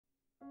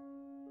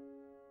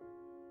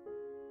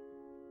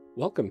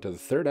Welcome to the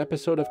third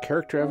episode of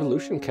Character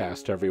Evolution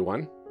Cast,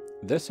 everyone.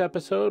 This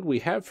episode, we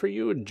have for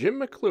you Jim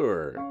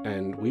McClure,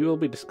 and we will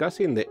be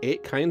discussing the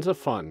 8 kinds of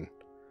fun.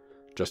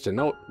 Just a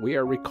note, we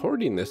are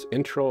recording this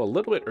intro a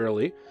little bit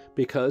early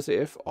because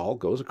if all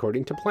goes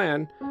according to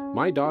plan,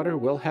 my daughter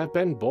will have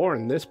been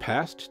born this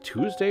past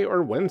Tuesday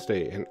or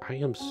Wednesday, and I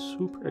am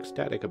super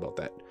ecstatic about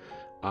that.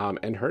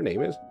 And her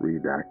name is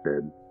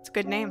Redacted. It's a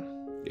good name.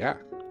 Yeah.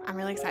 I'm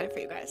really excited for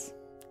you guys.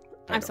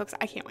 I'm so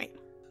excited. I can't wait.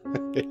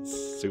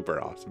 It's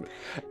super awesome.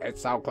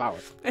 It's so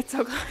close. It's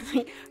so close.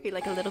 Are you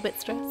like a little bit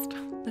stressed?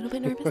 A little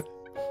bit nervous?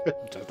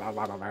 Just a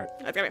little bit.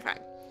 It's gonna be fine.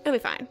 It'll be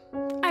fine.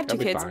 I have 2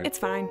 kids. Fine. It's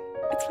fine.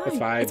 It's fine. It's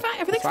fine. It's fine.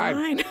 Everything's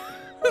fine.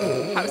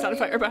 House on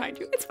fire behind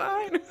you. It's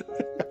fine.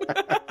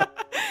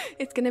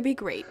 It's gonna be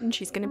great, and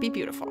she's gonna be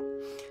beautiful.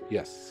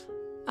 Yes.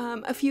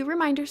 A few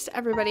reminders to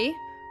everybody.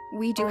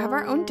 We do have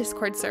our own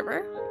Discord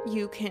server.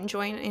 You can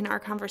join in our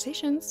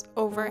conversations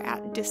over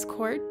at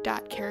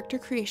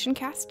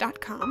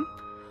discord.charactercreationcast.com.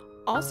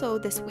 Also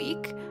this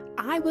week,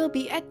 I will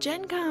be at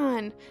Gen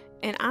Con,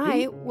 and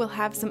I will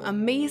have some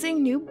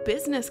amazing new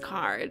business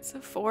cards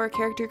for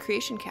Character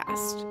Creation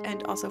Cast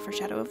and also for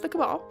Shadow of the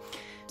Cabal.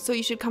 So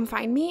you should come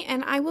find me,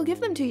 and I will give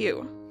them to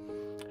you.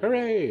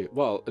 Hooray!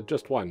 Well,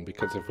 just one,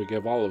 because if we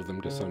give all of them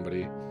to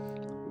somebody,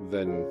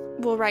 then...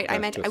 Well, right, I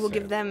meant I will sad.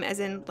 give them as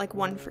in, like,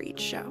 one for each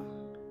show.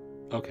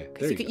 Okay,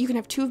 there Because you can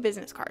have 2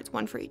 business cards,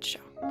 one for each show.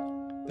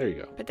 There you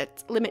go. But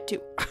that's limit 2.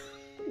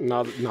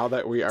 Now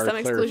that we are Some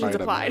exclusions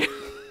clarified applied.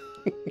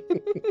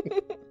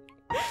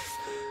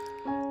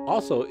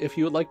 Also, if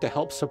you would like to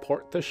help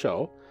support the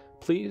show,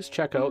 please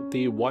check out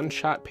the One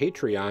Shot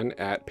Patreon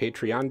at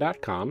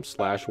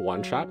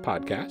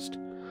patreon.com/oneshotpodcast.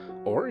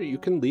 Or you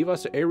can leave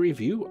us a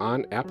review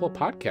on Apple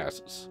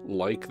Podcasts,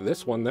 like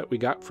this one that we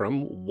got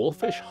from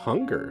Wolfish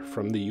Hunger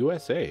from the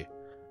USA.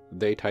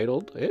 They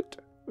titled it,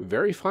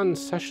 Very Fun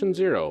Session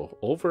 0,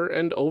 Over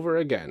and Over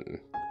Again.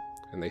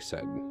 And they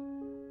said,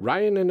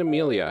 Ryan and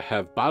Amelia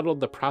have bottled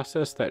the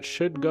process that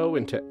should go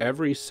into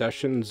every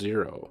Session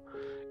 0.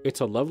 It's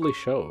a lovely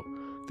show.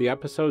 The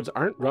episodes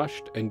aren't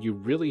rushed, and you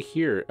really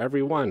hear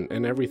everyone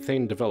and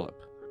everything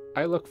develop.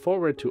 I look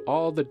forward to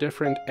all the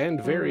different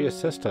and various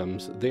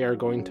systems they are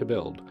going to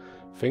build.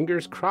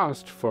 Fingers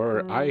crossed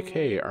for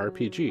IK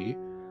RPG,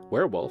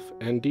 Werewolf,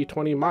 and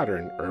D20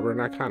 Modern Urban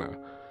Arcana.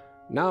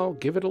 Now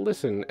give it a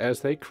listen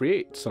as they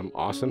create some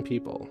awesome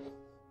people.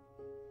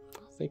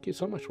 Thank you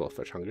so much,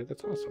 Wolfish Hunger.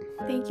 That's awesome.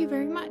 Thank you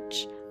very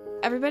much.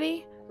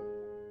 Everybody,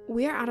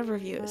 we are out of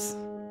reviews.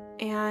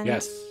 And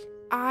yes.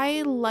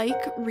 I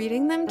like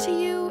reading them to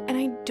you, and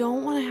I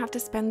don't want to have to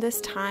spend this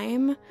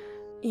time,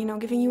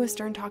 giving you a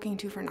stern talking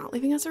to for not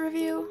leaving us a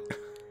review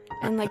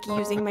and like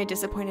using my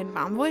disappointed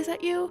mom voice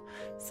at you.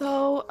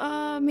 So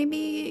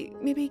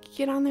maybe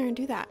get on there and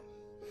do that.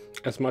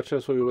 As much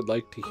as we would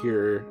like to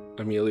hear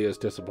Amelia's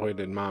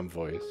disappointed mom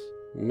voice,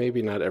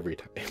 maybe not every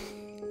time.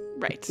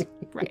 Right.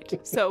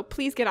 So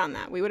please get on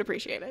that. We would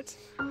appreciate it.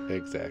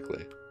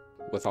 Exactly.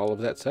 With all of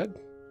that said,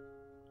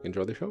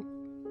 enjoy the show.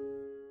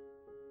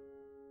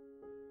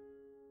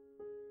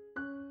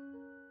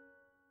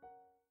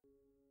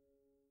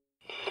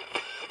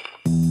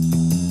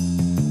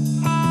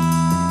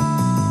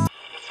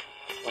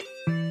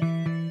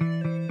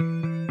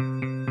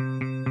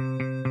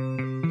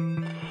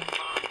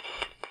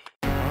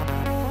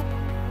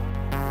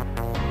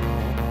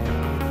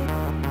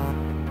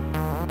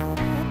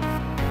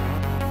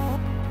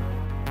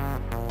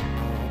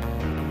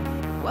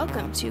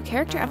 Welcome to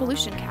Character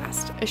Evolution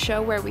Cast, a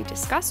show where we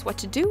discuss what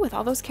to do with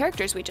all those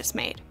characters we just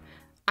made.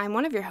 I'm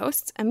one of your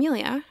hosts,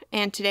 Amelia,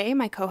 and today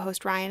my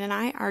co-host Ryan and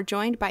I are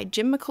joined by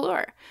Jim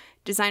McClure,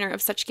 designer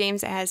of such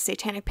games as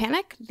Satanic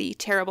Panic, The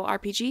Terrible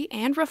RPG,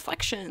 and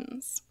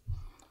Reflections.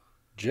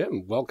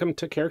 Jim, welcome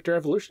to Character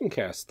Evolution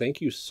Cast.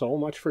 Thank you so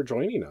much for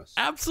joining us.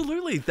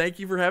 Absolutely. Thank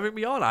you for having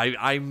me on.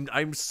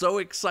 I'm so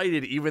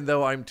excited, even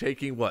though I'm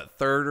taking, 3rd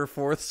or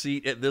 4th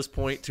seat at this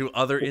point to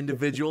other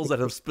individuals that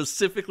have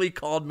specifically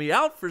called me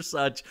out for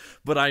such,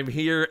 but I'm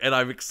here and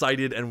I'm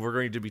excited, and we're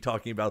going to be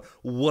talking about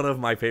one of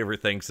my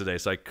favorite things today,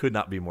 so I could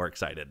not be more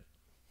excited.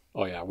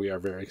 Oh yeah, we are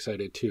very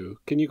excited too.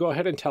 Can you go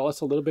ahead and tell us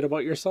a little bit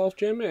about yourself,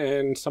 Jim,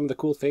 and some of the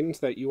cool things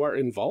that you are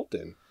involved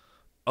in?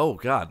 Oh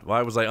God,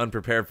 why was I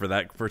unprepared for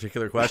that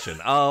particular question?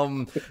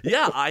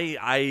 Yeah,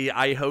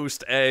 I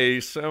host a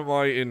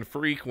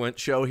semi-infrequent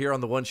show here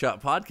on the One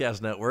Shot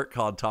Podcast Network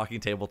called Talking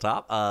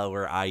Tabletop,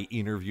 where I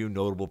interview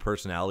notable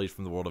personalities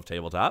from the world of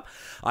tabletop.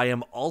 I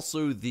am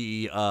also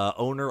the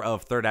owner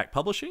of Third Act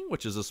Publishing,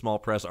 which is a small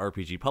press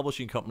RPG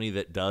publishing company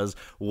that does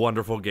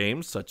wonderful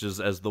games, such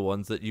as the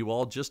ones that you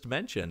all just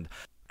mentioned.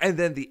 And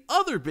then the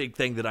other big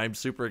thing that I'm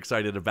super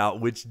excited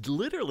about, which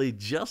literally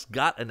just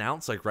got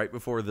announced like right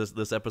before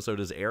this episode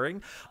is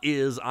airing,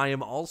 is I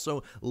am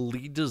also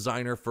lead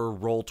designer for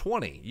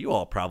Roll20. You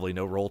all probably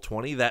know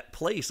Roll20, that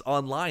place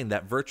online,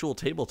 that virtual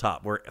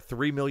tabletop where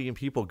 3 million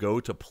people go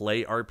to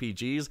play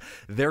RPGs.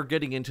 They're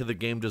getting into the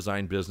game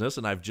design business,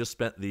 and I've just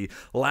spent the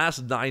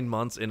last 9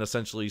 months in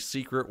essentially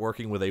secret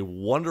working with a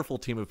wonderful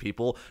team of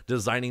people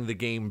designing the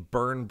game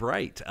Burn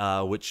Bright,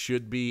 which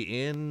should be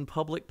in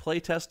public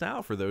playtest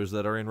now for those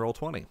that are in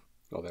Roll20.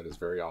 Oh, that is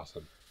very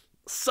awesome.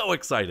 So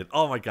excited.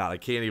 Oh my God. I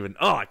can't even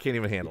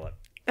handle it.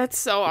 That's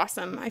so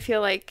awesome. I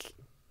feel like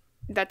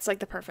that's like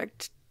the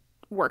perfect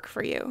work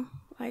for you.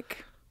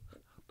 Like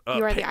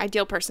you are the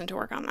ideal person to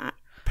work on that.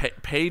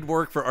 Paid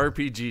work for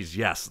RPGs.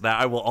 Yes. That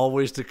I will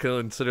always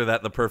consider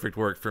that the perfect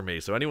work for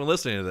me. So anyone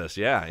listening to this,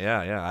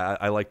 yeah.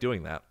 I like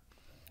doing that.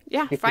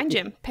 Yeah. Find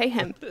Jim, pay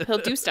him. He'll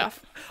do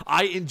stuff.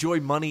 I enjoy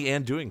money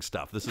and doing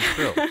stuff. This is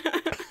true.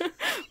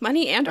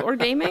 Money and or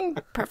gaming,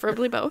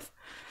 preferably both.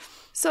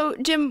 So,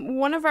 Jim,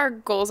 one of our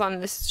goals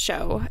on this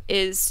show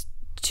is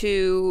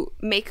to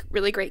make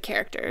really great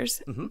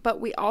characters,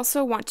 but we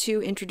also want to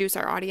introduce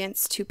our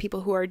audience to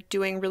people who are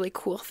doing really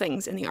cool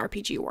things in the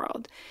RPG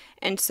world.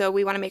 And so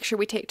we want to make sure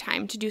we take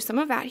time to do some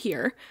of that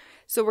here.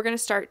 So we're going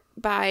to start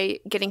by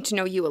getting to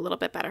know you a little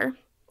bit better.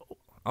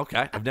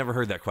 Okay. I've never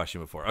heard that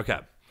question before. Okay.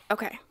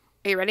 Okay.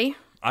 Are you ready?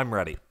 I'm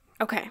ready.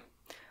 Okay.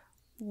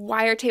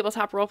 Why are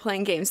tabletop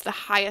role-playing games the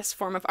highest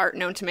form of art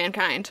known to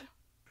mankind?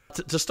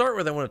 To start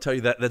with, I want to tell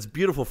you that that's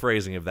beautiful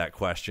phrasing of that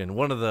question.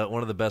 One of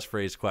the best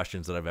phrased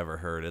questions that I've ever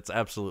heard. It's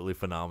absolutely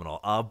phenomenal.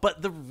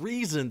 But the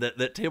reason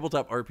that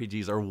tabletop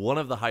RPGs are one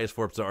of the highest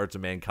forms of arts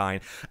of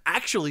mankind,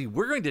 actually,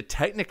 we're going to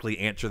technically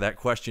answer that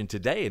question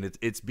today, and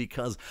it's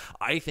because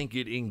I think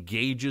it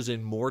engages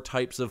in more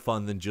types of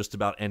fun than just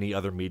about any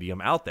other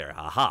medium out there.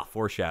 Aha,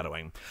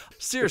 foreshadowing.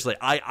 Seriously,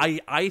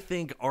 I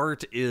think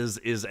art is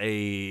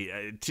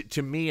a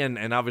to me,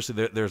 and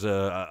obviously there's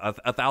a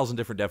thousand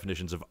different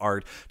definitions of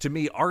art. To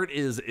me, art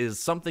is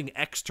something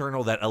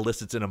external that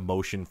elicits an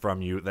emotion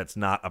from you that's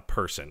not a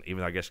person.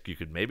 Even though I guess you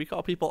could maybe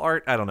call people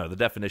art. I don't know. The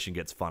definition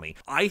gets funny.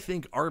 I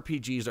think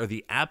RPGs are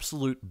the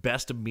absolute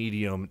best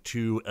medium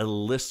to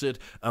elicit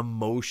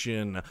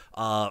emotion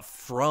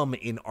from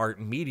an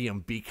art medium,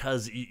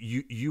 because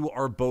you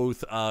are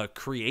both a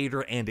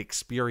creator and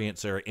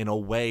experiencer in a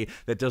way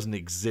that doesn't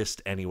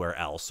exist anywhere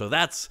else. So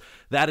that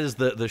is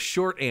the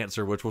short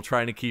answer, which we'll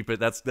try to keep it.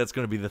 That's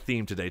going to be the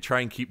theme today.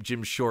 Try and keep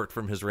Jim short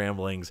from his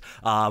ramblings.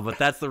 But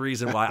that's the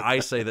reason why I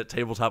say that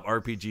tabletop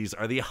RPGs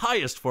are the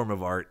highest form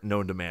of art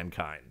known to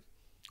mankind.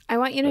 I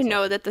want you to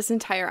know that this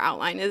entire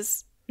outline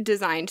is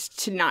designed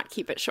to not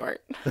keep it short.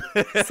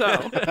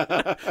 So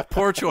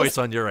poor choice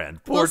on your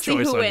end. Poor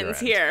choice on your end. We'll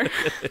see who wins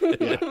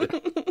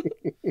here.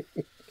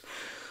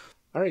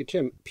 All right,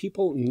 Jim,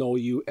 people know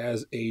you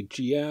as a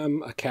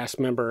GM, a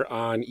cast member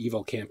on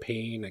Evil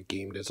Campaign, a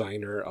game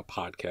designer, a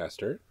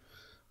podcaster.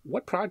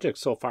 What project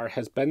so far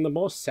has been the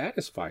most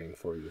satisfying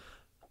for you?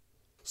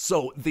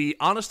 So the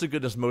honest to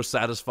goodness most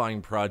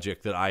satisfying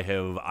project that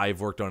I've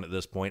worked on at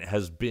this point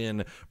has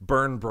been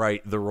Burn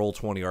Bright, the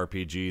Roll20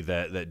 RPG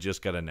that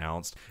just got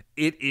announced.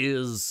 It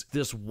is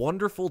this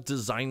wonderful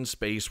design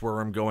space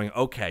where I'm going,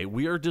 okay,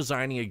 we are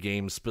designing a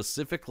game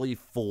specifically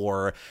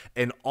for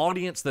an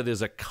audience that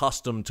is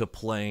accustomed to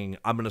playing,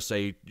 I'm going to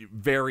say,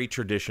 very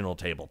traditional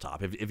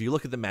tabletop. If you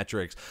look at the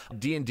metrics,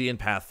 D&D and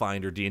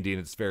Pathfinder, D&D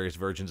and its various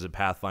versions of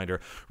Pathfinder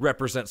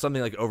represent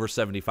something like over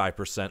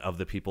 75% of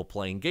the people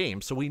playing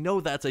games. So we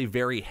know that's a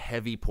very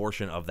heavy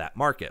portion of that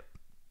market.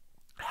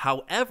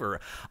 However,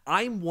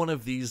 I'm one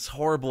of these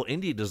horrible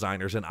indie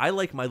designers, and I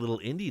like my little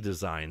indie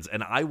designs,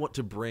 and I want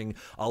to bring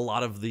a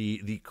lot of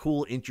the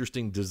cool,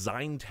 interesting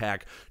design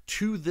tech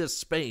to this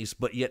space,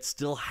 but yet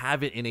still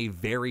have it in a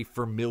very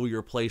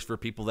familiar place for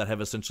people that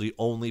have essentially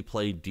only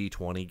played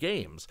D20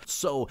 games.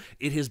 So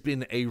it has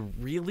been a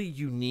really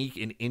unique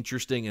and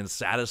interesting and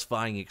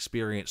satisfying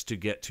experience to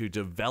get to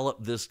develop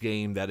this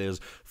game that is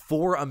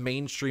for a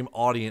mainstream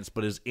audience,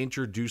 but is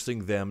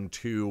introducing them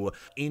to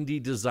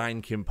indie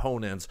design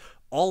components,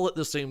 all at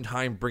the same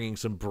time bringing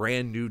some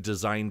brand new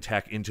design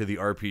tech into the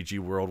RPG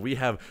world. We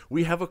have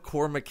a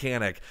core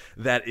mechanic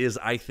that is,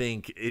 I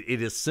think,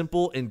 it is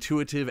simple,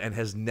 intuitive, and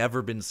has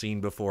never been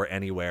seen before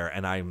anywhere,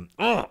 and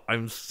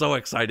I'm so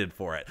excited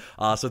for it.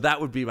 So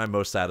that would be my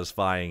most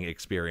satisfying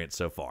experience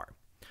so far.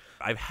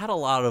 I've had a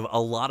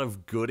lot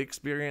of good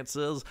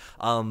experiences,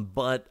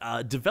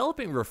 but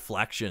developing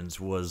Reflections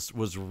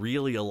was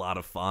really a lot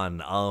of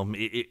fun.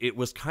 It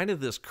was kind of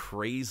this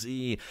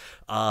crazy,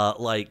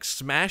 like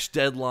smash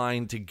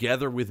deadline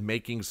together with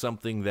making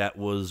something that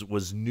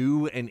was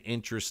new and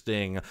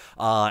interesting,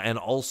 and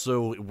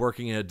also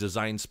working in a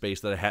design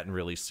space that I hadn't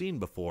really seen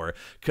before.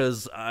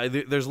 Because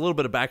there's a little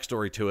bit of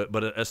backstory to it,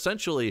 but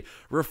essentially,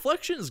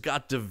 Reflections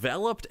got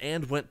developed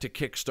and went to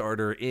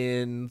Kickstarter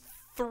in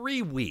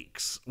 3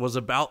 weeks was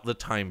about the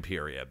time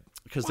period.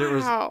 Because there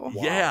was,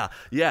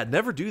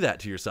 never do that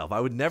to yourself.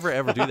 I would never,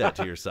 ever do that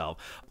to yourself.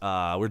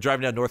 We're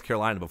driving down North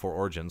Carolina before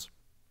Origins.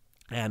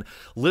 And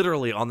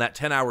literally on that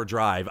 10-hour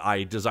drive,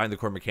 I designed the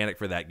core mechanic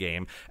for that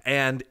game,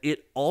 and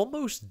it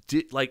almost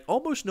did, like,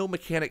 almost no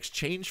mechanics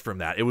changed from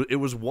that. It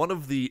was one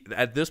of the,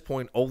 at this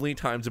point, only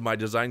times in my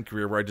design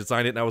career where I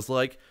designed it and I was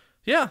like,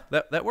 yeah,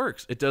 that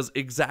works. It does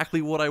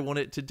exactly what I want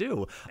it to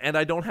do. And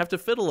I don't have to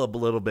fiddle up a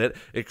little bit,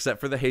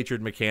 except for the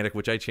hatred mechanic,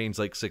 which I changed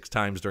like 6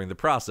 times during the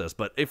process.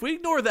 But if we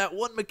ignore that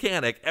one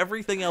mechanic,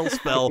 everything else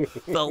fell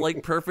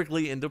like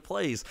perfectly into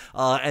place.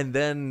 And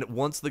then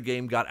once the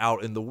game got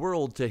out in the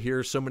world, to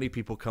hear so many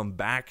people come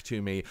back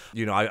to me,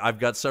 you know, I've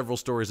got several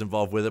stories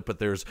involved with it, but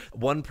there's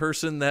one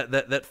person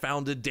that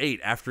found a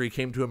date after he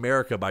came to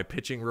America by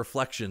pitching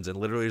Reflections, and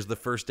literally is the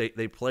first date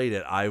they played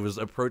it. I was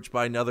approached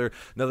by another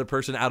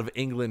person out of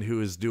England who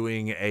is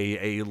doing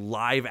a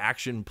live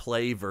action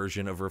play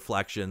version of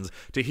Reflections.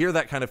 To hear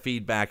that kind of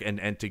feedback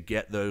and to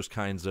get those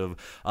kinds of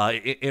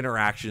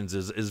interactions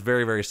is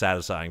very, very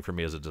satisfying for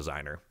me as a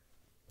designer.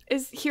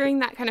 Is hearing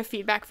that kind of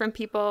feedback from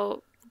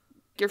people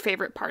your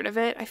favorite part of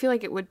it? I feel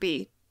like it would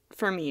be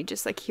for me.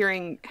 Just like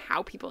hearing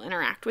how people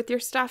interact with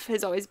your stuff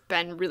has always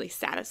been really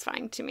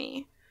satisfying to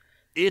me.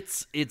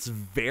 It's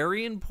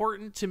very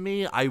important to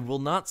me. I will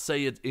not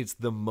say it's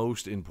the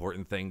most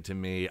important thing to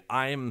me.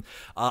 I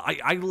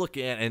look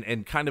at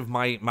and kind of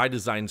my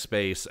design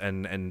space,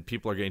 and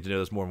people are getting to know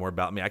this more and more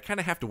about me. I kind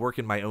of have to work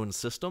in my own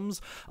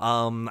systems.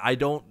 I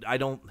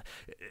don't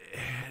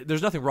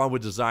there's nothing wrong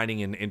with designing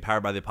in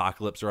Powered by the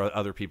Apocalypse or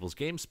other people's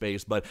game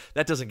space, but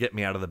that doesn't get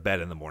me out of the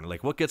bed in the morning.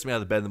 Like, what gets me out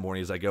of the bed in the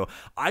morning is I go,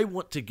 I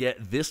want to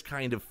get this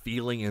kind of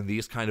feeling and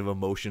these kind of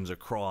emotions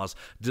across.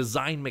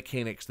 Design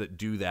mechanics that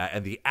do that,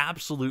 and the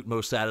absolute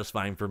most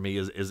satisfying for me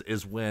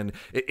is when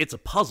it's a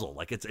puzzle.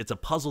 Like, it's a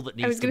puzzle that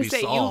needs to be solved. I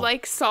was going to say, you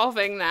like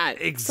solving that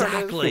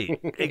exactly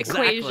sort of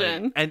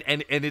equation, and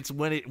it's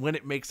when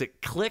it makes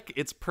it click,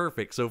 it's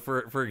perfect. So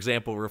for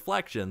example,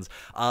 Reflections,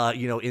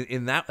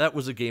 in that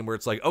was a game where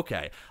it's like,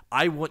 okay,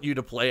 I want you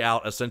to play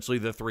out essentially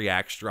the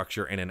 3-act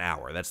structure in an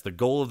hour. That's the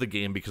goal of the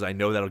game, because I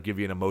know that'll give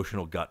you an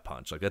emotional gut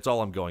punch. Like, that's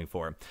all I'm going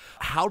for.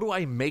 How do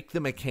I make the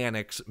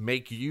mechanics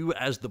make you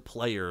as the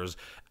players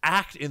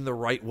act in the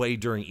right way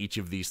during each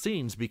of these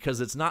scenes?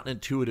 Because it's not an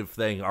intuitive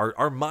thing.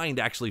 Our mind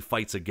actually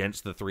fights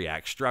against the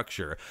 3-act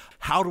structure.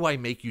 How do I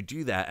make you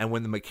do that? And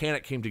when the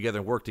mechanic came together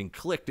and worked and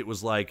clicked, it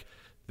was like,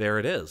 there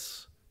it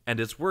is. And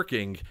it's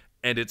working.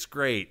 And it's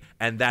great,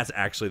 and that's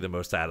actually the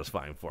most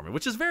satisfying for me,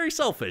 which is very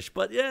selfish,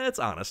 but yeah, it's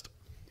honest.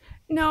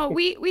 No,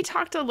 we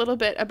talked a little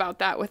bit about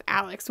that with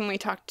Alex when we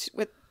talked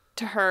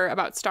to her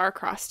about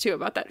Starcross too,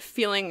 about that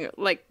feeling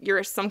like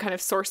you're some kind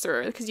of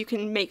sorcerer because you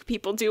can make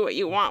people do what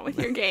you want with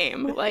your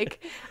game.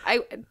 Like,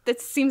 that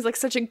seems like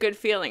such a good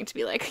feeling to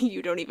be like,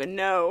 you don't even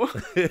know.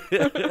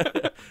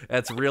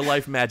 That's real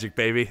life magic,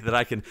 baby. That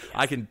I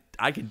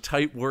can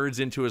type words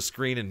into a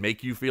screen and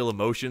make you feel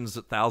emotions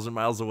 1,000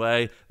 miles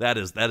away. That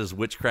is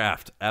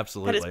witchcraft.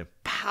 Absolutely. That is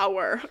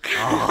power.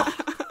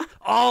 Oh,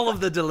 all of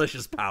the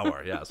delicious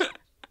power. Yes.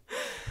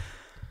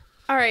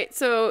 All right,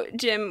 so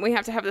Jim, we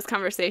have to have this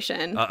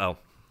conversation. Uh-oh.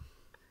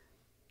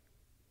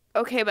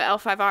 Okay, but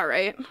L5R,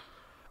 right?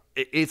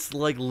 It's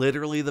like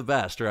literally the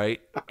best, right?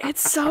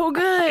 It's so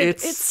good.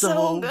 It's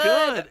so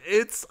good.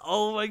 It's,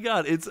 oh my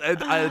God. It's,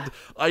 and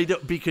I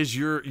don't, because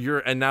you're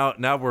and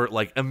now we're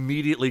like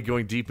immediately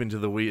going deep into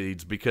the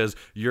weeds, because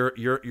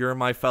you're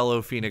my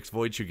fellow Phoenix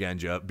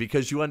Voidchuganja,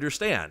 because you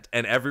understand,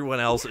 and everyone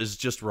else is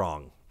just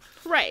wrong.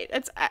 Right.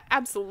 It's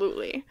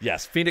absolutely.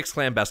 Yes, Phoenix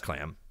Clan, best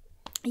clan.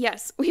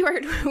 Yes, we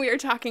were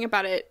talking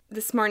about it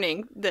this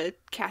morning, the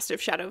cast of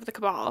Shadow of the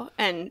Cabal,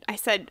 and I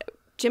said,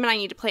 Jim and I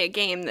need to play a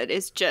game that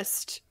is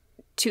just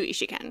 2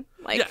 Ishiken.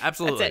 Like, yeah,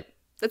 absolutely. That's it.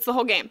 That's the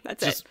whole game.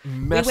 That's just it.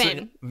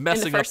 Messing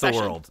up the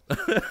world.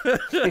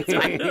 It's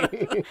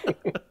fine.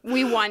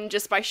 We won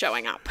just by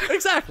showing up.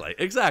 Exactly.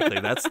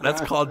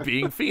 That's called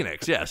being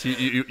Phoenix. Yes,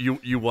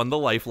 you won the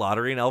life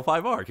lottery in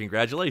L5R.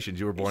 Congratulations,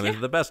 you were born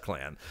into the best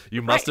clan.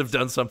 You must have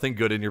done something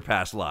good in your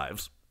past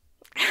lives.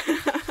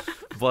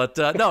 But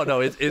no,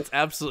 it's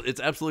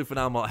absolutely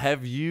phenomenal.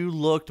 Have you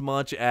looked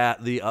much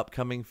at the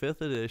upcoming 5th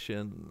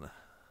edition?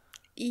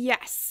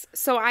 Yes.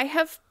 So I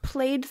have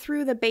played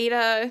through the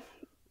beta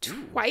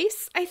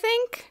twice, I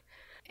think.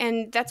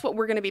 And that's what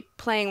we're going to be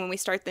playing when we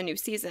start the new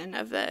season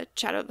of the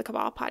Shadow of the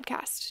Cabal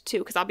podcast, too,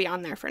 because I'll be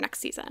on there for next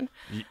season.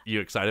 You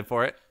excited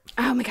for it?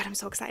 Oh, my God, I'm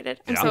so excited.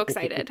 I'm so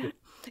excited.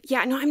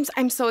 Yeah, no,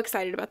 I'm so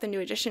excited about the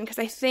new edition, because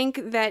I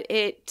think that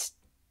it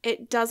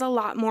does a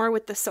lot more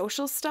with the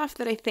social stuff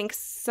that I think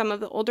some of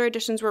the older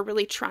editions were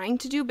really trying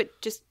to do,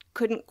 but just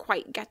couldn't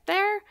quite get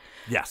there.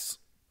 Yes.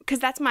 Because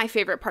that's my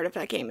favorite part of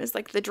that game, is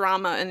like the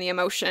drama and the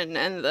emotion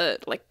and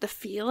the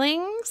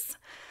feelings.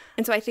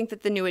 And so I think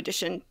that the new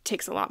edition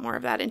takes a lot more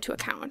of that into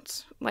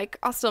account. Like,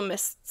 I'll still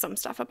miss some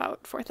stuff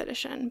about 4th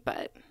edition,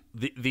 but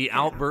the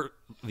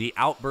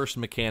outburst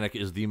mechanic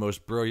is the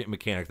most brilliant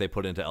mechanic they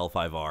put into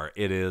L5R.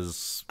 It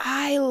is.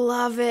 I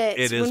love it.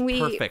 It is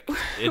perfect.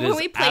 When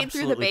we played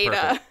through the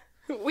beta,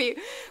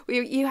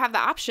 you have the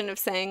option of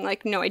saying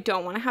like, no, I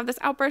don't want to have this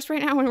outburst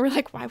right now, and we're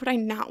like, why would I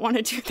not want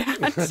to do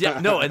that? Yeah,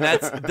 no, and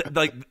that's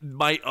like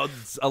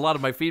a lot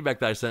of my feedback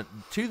that I sent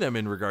to them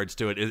in regards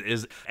to it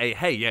is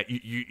hey, yeah,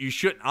 you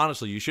shouldn't,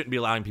 honestly, you shouldn't be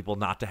allowing people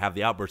not to have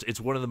the outbursts.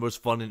 It's one of the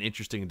most fun and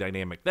interesting and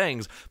dynamic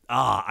things.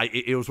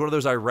 It was one of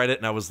those, I read it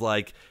and I was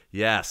like,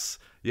 yes,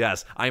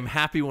 I'm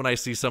happy when I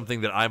see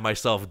something that I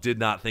myself did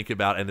not think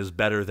about and is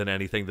better than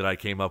anything that I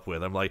came up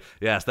with. I'm like,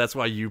 yes, that's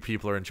why you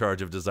people are in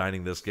charge of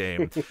designing this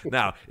game.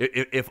 Now,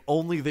 if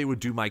only they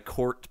would do my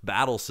court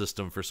battle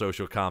system for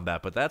social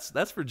combat, but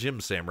that's for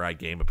Jim's Samurai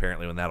game,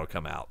 apparently, when that'll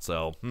come out.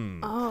 So,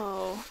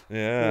 Oh.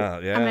 Yeah.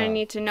 I'm going to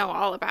need to know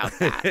all about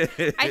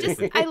that.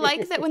 I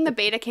like that when the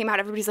beta came out,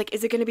 everybody's like,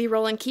 is it going to be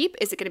roll and keep?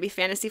 Is it going to be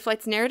Fantasy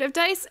Flight's narrative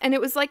dice? And it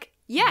was like,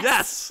 yes.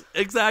 Yes,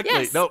 exactly.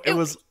 Yes, No, it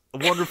was a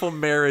wonderful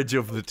marriage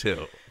of the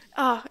two.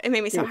 Oh, it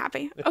made me so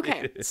happy.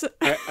 Okay. So,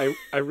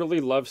 I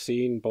really love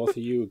seeing both of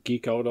you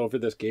geek out over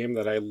this game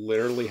that I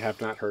literally have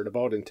not heard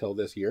about until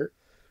this year,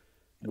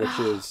 which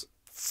is...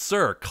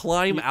 Sir,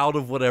 climb out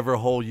of whatever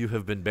hole you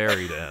have been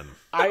buried in.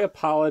 I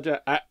apologize.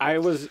 I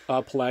was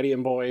a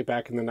Palladium boy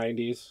back in the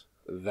 90s.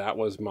 That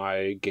was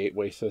my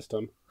gateway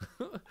system.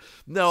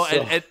 No,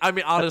 so. and I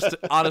mean,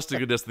 honest to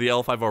goodness, the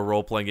L5R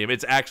role-playing game,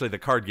 it's actually, the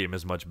card game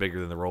is much bigger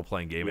than the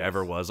role-playing game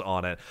ever was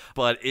on it.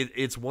 But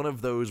it's one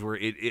of those where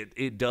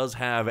it does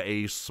have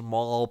a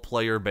small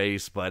player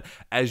base, but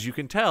as you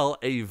can tell,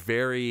 a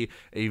very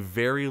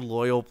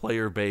loyal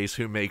player base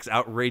who makes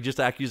outrageous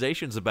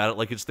accusations about it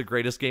like it's the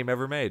greatest game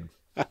ever made.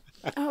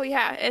 Oh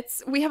yeah,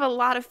 we have a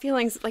lot of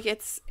feelings. Like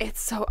it's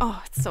so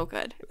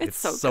good. It's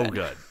so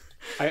good.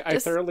 I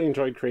thoroughly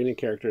enjoyed creating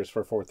characters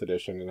for 4th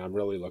edition, and I'm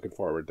really looking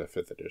forward to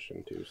 5th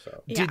edition too.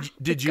 So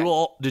did you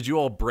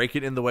all break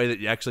it in the way that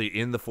you actually,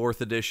 in the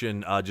 4th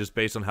edition, just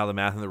based on how the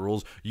math and the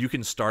rules, you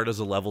can start as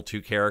a level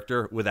 2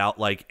 character without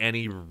like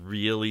any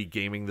really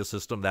gaming the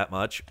system that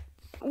much?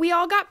 We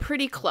all got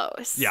pretty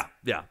close. Yeah.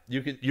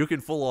 You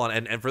can full on,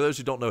 and for those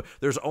who don't know,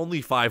 there's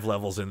only 5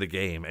 levels in the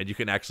game, and you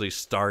can actually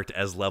start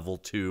as level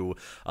 2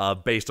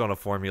 based on a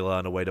formula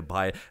and a way to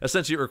buy it.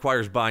 Essentially, it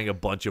requires buying a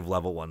bunch of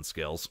level 1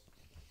 skills.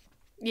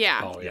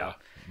 Yeah. Oh, yeah.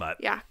 But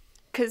yeah,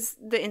 because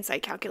the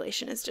insight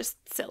calculation is just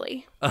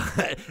silly.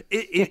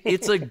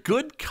 It's a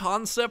good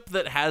concept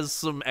that has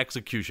some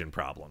execution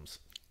problems.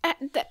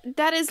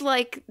 That is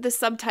like the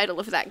subtitle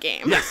of that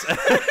game. Yes.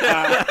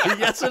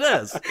 Yes, it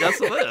is.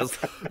 Yes, it is.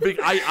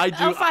 I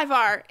do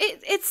L5R.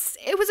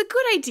 It was a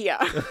good idea.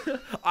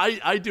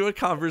 I do a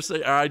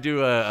conversation. I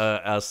do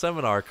a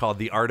seminar called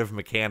The Art of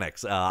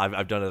Mechanics.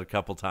 I've done it a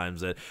couple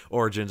times at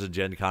Origins and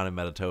Gen Con and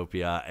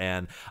Metatopia,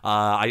 and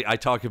I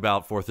talk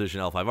about 4th edition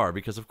L5R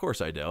because of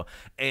course I do.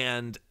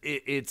 And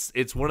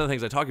it's one of the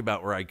things I talk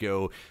about where I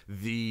go,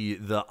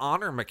 the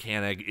honor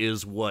mechanic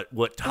is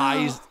what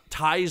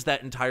ties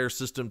that entire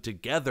system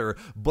together,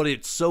 but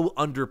it's so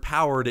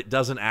underpowered it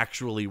doesn't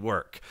actually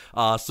work.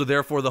 So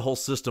therefore the whole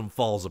system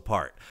falls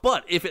apart.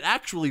 But if it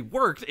actually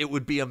worked, it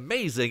would be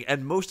amazing,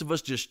 and most of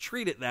us just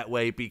treat it that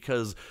way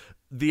because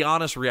the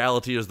honest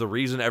reality is the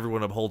reason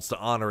everyone upholds to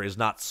honor is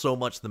not so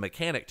much the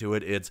mechanic to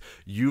it, it's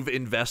you've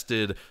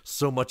invested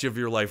so much of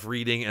your life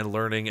reading and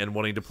learning and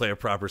wanting to play a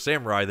proper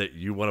samurai that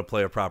you want to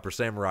play a proper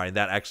samurai, and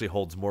that actually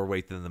holds more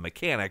weight than the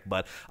mechanic.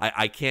 But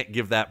I can't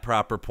give that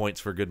proper points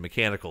for good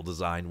mechanical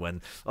design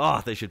when,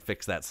 they should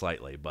fix that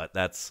slightly. But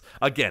that's,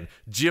 again,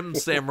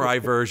 Jim's samurai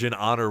version,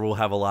 honor will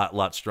have a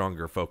lot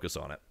stronger focus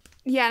on it.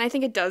 Yeah, and I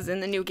think it does in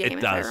the new game,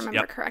 if I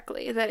remember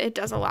correctly, that it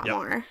does a lot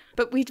more.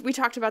 But we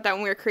talked about that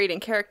when we were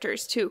creating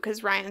characters, too,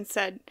 because Ryan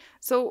said,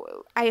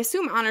 so I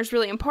assume honor's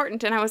really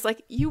important, and I was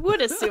like, you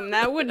would assume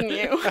that, wouldn't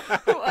you?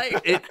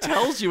 It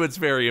tells you it's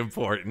very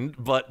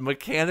important, but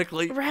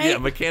mechanically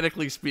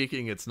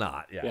speaking, it's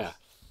not. Yeah.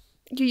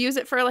 You use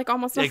it for, like,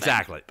 almost nothing.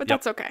 Exactly. But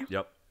that's okay.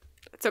 Yep.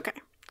 It's okay.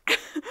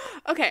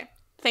 Okay.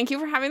 Thank you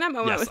for having that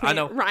moment with me. I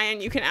know.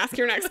 Ryan, you can ask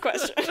your next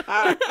question.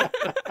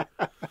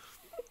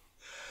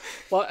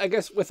 Well, I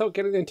guess without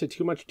getting into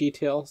too much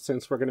detail,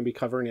 since we're going to be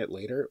covering it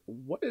later,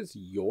 what is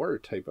your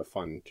type of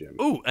fun, Jim?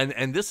 Ooh,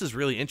 and this is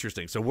really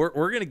interesting. So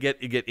we're going to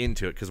get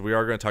into it because we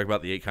are going to talk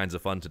about the 8 kinds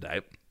of fun today.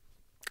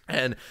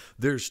 And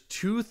there's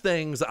 2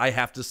 things I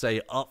have to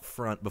say up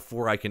front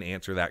before I can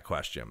answer that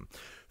question.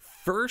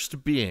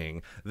 First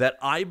being that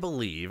I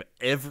believe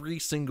every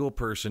single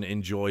person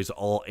enjoys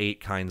all 8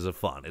 kinds of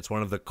fun. It's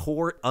one of the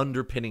core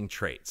underpinning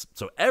traits.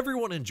 So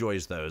everyone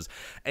enjoys those.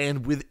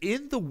 And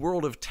within the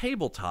world of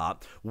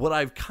tabletop, what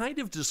I've kind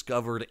of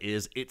discovered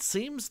is it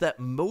seems that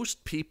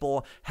most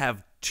people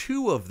have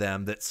 2 of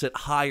them that sit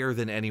higher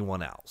than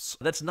anyone else.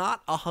 That's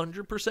not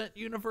 100%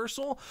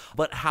 universal,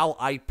 but how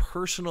I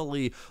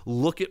personally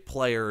look at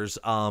players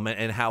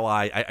and how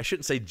I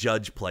shouldn't say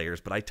judge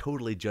players, but I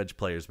totally judge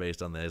players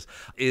based on this,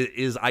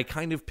 is I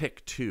kind of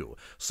pick 2.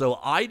 So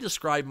I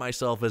describe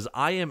myself as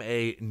I am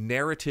a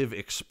narrative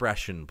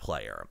expression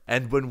player.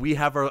 And when we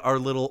have our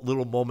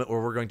little moment where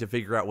we're going to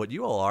figure out what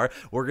you all are,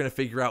 we're going to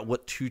figure out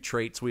what 2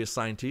 traits we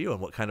assign to you and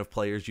what kind of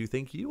players you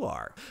think you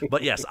are.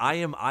 But yes, I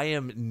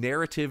am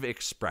narrative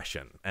expression,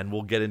 and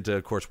we'll get into,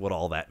 of course, what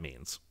all that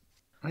means.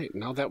 All right,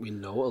 now that we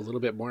know a little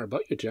bit more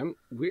about you, Jim,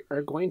 we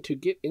are going to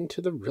get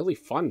into the really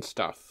fun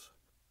stuff.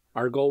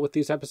 Our goal with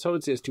these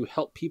episodes is to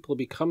help people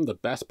become the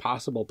best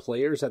possible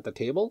players at the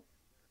table,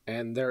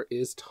 and there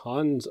is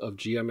tons of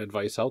GM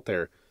advice out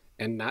there,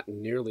 and not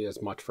nearly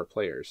as much for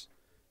players.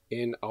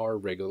 In our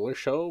regular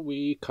show,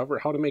 we cover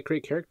how to make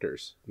great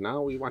characters.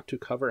 Now we want to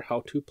cover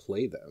how to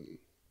play them.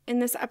 In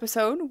this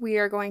episode, we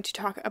are going to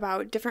talk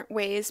about different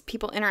ways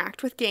people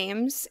interact with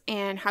games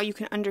and how you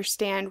can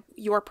understand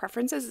your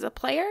preferences as a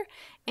player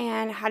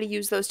and how to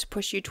use those to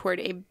push you toward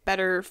a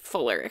better,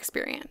 fuller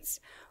experience.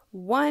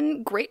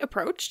 One great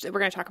approach that we're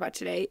going to talk about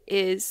today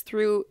is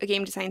through a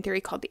game design theory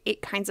called the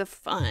 8 Kinds of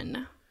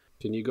Fun.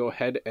 Can you go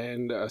ahead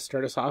and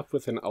start us off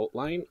with an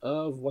outline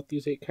of what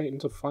these 8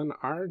 kinds of fun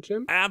are,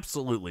 Jim?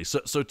 Absolutely.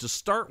 So to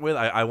start with,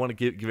 I want to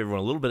give everyone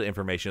a little bit of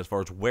information as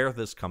far as where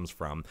this comes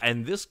from.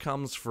 And this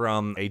comes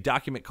from a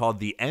document called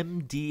the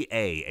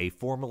MDA, a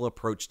formal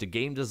approach to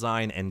game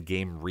design and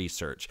game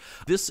research.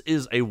 This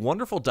is a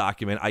wonderful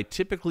document. I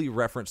typically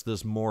reference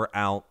this more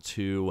out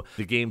to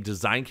the game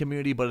design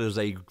community, but it is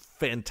a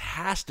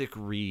fantastic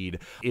read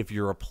if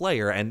you're a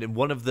player. And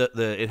one of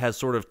it has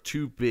sort of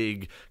 2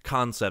 big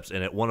concepts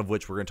in it, one of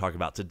which we're going to talk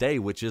about today,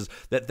 which is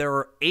that there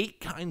are 8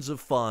 kinds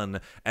of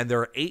fun and there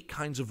are 8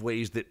 kinds of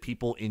ways that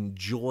people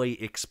enjoy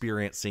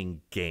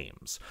experiencing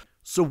games.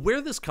 So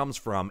where this comes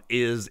from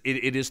is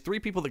it is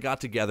 3 people that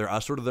got together.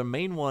 Sort of the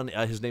main one,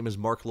 his name is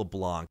Mark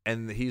LeBlanc,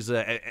 and he's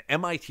a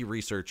MIT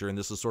researcher, and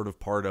this is sort of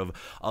part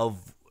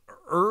of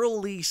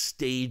early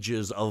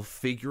stages of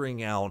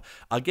figuring out,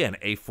 again,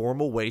 a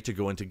formal way to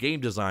go into game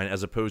design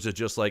as opposed to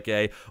just like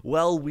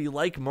we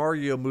like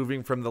Mario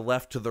moving from the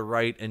left to the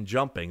right and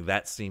jumping.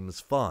 That seems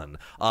fun.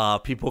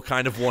 People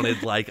kind of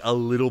wanted like a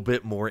little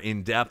bit more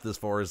in depth as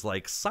far as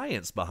like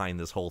science behind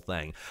this whole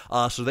thing.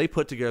 So they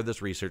put together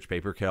this research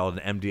paper called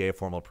an MDA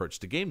Formal Approach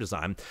to Game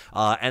Design.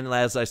 And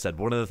as I said,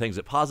 one of the things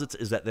it posits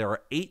is that there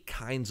are 8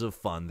 kinds of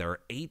fun. There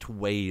are 8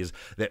 ways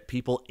that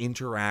people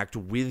interact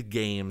with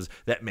games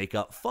that make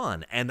up fun.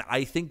 And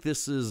I think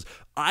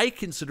I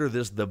consider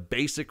this the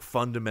basic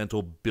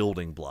fundamental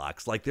building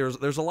blocks. Like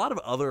there's a lot of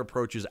other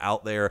approaches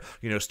out there,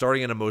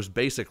 starting at a most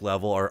basic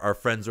level. Our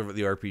friends over at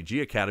the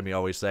RPG Academy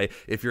always say,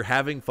 if you're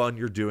having fun,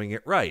 you're doing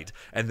it right.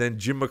 And then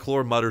Jim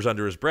McClure mutters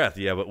under his breath,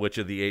 yeah, but which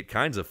of the 8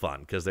 kinds of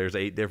fun? Because there's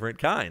 8 different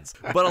kinds.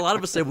 But a lot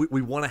of us say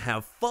we want to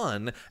have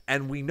fun,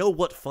 and we know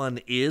what fun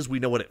is, we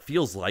know what it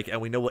feels like,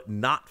 and we know what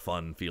not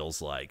fun feels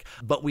like.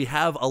 But we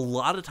have a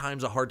lot of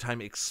times a hard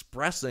time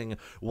expressing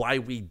why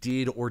we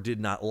did or did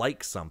not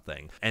like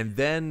something. And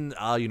then,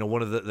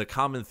 one of the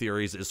common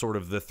theories is sort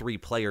of the 3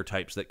 player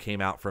types that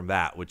came out from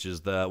that, which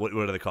is what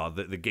are they called?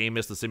 The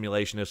gamist, the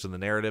simulationist, and the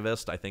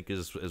narrativist, I think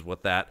is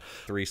what that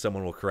 3,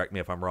 someone will correct me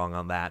if I'm wrong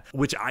on that,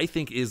 which I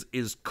think is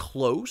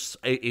close.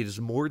 It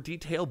is more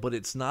detailed, but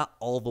it's not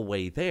all the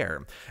way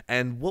there.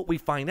 And what we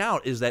find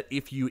out is that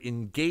if you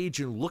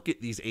engage and look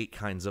at these 8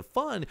 kinds of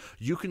fun,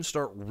 you can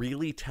start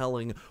really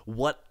telling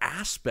what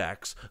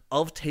aspects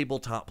of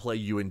tabletop play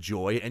you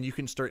enjoy, and you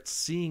can start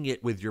seeing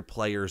it with your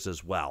players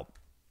as well.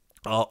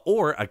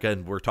 Or,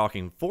 again, we're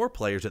talking 4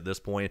 players at this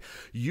point,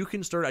 you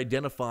can start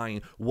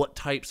identifying what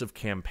types of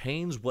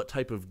campaigns, what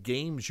type of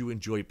games you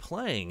enjoy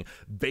playing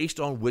based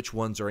on which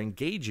ones are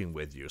engaging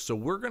with you. So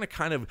we're going to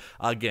kind of,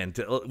 again,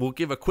 we'll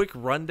give a quick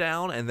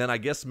rundown, and then I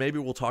guess maybe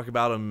we'll talk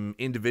about them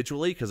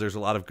individually, because there's a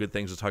lot of good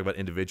things to talk about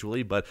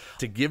individually. But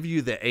to give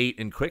you the 8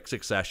 in quick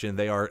succession,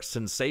 they are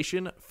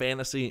sensation,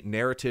 fantasy,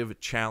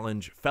 narrative,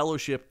 challenge,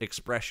 fellowship,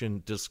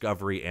 expression,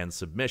 discovery, and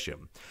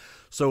submission.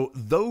 So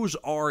those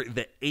are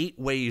the 8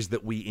 ways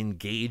that we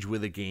engage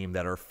with a game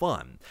that are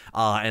fun.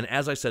 And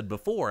as I said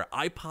before,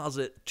 I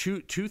posit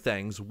two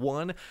things.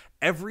 One,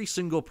 every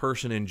single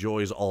person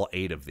enjoys all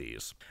 8 of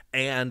these.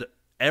 And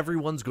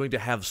everyone's going to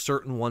have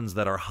certain ones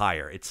that are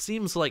higher. It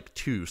seems like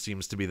 2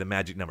 seems to be the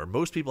magic number.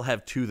 Most people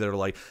have 2 that are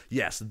like,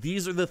 yes,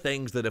 these are the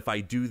things that if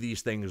I do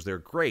these things, they're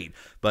great.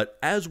 But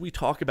as we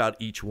talk about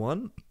each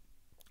one,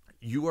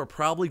 you are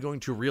probably going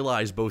to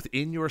realize both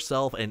in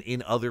yourself and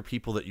in other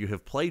people that you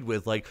have played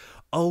with, like,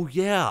 oh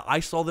yeah, I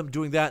saw them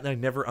doing that and I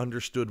never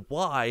understood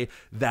why.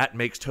 That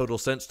makes total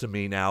sense to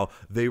me now.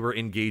 They were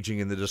engaging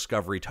in the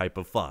discovery type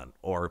of fun,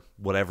 or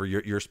whatever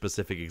your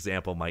specific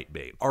example might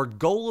be. Our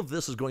goal of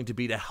this is going to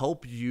be to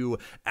help you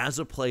as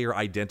a player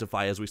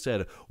identify, as we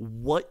said,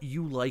 what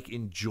you like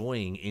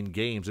enjoying in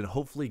games, and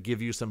hopefully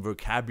give you some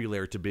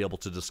vocabulary to be able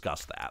to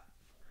discuss that.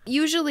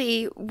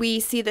 Usually we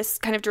see this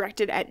kind of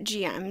directed at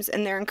GMs,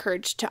 and they're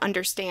encouraged to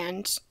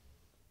understand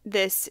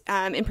this,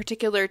 in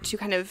particular, to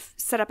kind of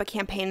set up a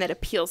campaign that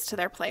appeals to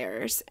their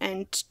players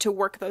and to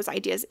work those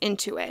ideas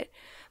into it.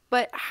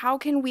 But how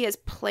can we as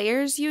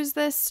players use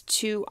this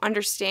to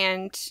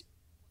understand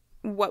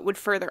what would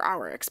further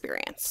our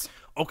experience?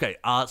 Okay,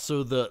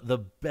 so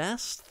the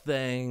best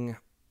thing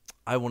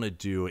I want to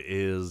do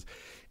is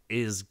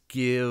let's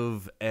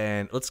give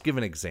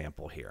an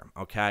example here,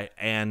 okay?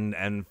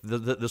 And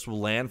this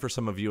will land for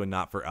some of you and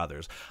not for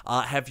others.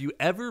 Have you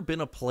ever been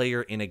a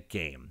player in a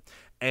game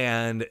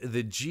and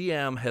the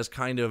GM has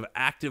kind of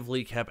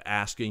actively kept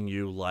asking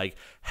you, like,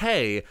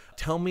 hey,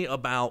 tell me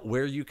about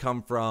where you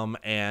come from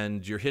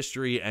and your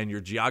history and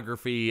your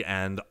geography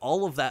and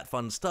all of that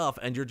fun stuff,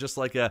 and you're just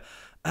like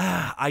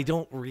I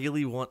don't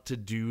really want to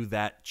do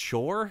that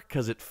chore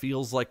because it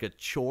feels like a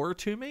chore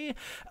to me,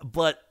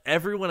 but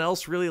everyone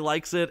else really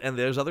likes it and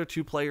those other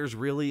two players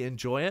really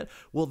enjoy it.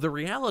 Well, the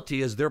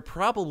reality is they're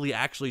probably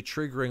actually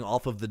triggering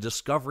off of the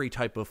discovery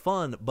type of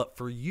fun, but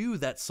for you,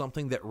 that's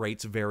something that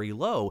rates very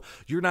low.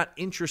 You're not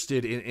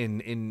interested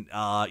in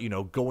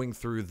going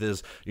through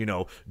this,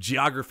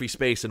 geography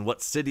space and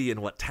what city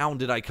and what town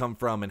did I come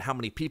from and how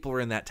many people are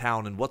in that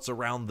town and what's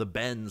around the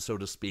bend, so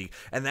to speak,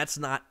 and that's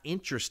not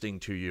interesting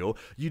to you.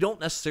 You don't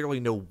necessarily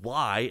know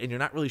why, and you're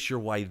not really sure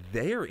why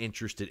they're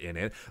interested in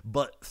it,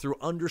 but through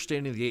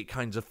understanding the 8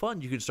 kinds of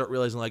fun, you can start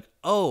realizing, like,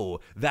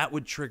 oh, that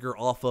would trigger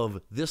off of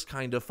this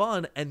kind of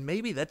fun, and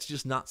maybe that's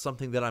just not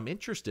something that I'm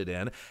interested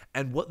in.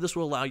 And what this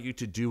will allow you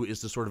to do is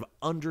to sort of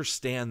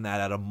understand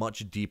that at a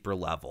much deeper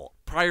level.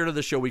 Prior to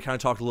the show, we kind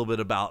of talked a little bit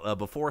about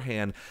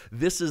beforehand,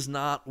 this is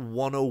not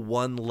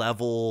 101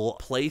 level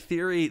play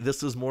theory.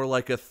 This is more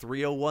like a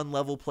 301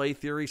 level play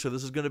theory. So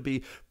this is going to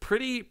be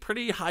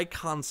pretty high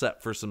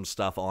concept for some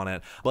stuff on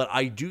it. But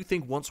I do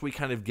think once we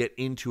kind of get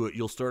into it,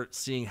 you'll start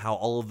seeing how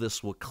all of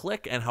this will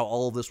click and how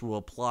all of this will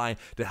apply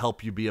to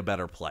help you be a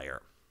better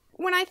player.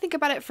 When I think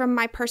about it from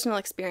my personal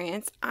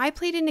experience, I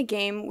played in a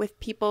game with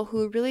people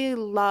who really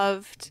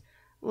loved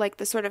like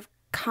the sort of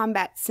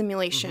combat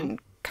simulation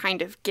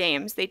kind of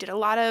games. They did a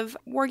lot of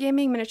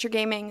wargaming, miniature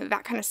gaming,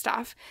 that kind of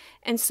stuff.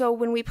 And so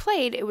when we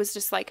played, it was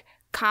just like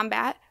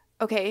combat,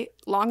 okay,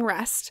 long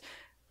rest,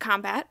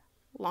 combat,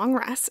 long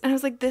rest. And I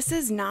was like, this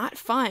is not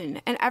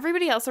fun. And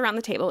everybody else around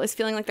the table is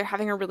feeling like they're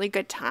having a really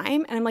good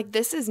time. And I'm like,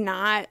 this is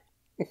not,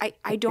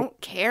 I don't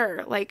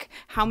care like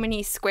how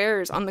many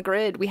squares on the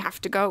grid we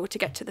have to go to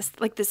get to this.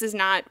 Like, this is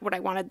not what I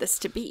wanted this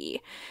to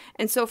be.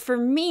 And so for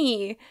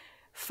me,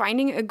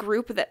 finding a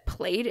group that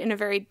played in a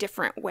very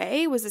different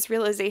way was this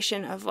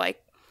realization of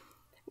like,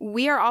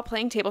 we are all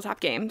playing tabletop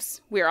games.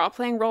 We are all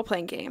playing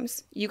role-playing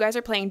games. You guys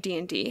are playing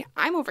D&D.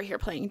 I'm over here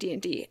playing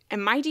D&D.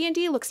 And my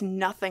D&D looks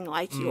nothing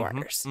like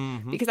yours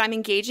because I'm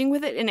engaging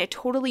with it in a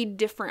totally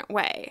different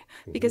way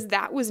because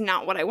that was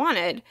not what I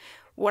wanted.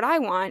 What I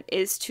want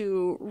is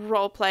to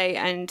role-play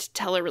and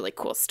tell a really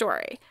cool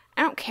story.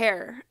 I don't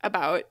care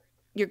about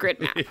your grid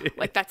map.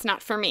 Like, that's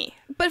not for me.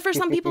 But for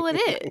some people it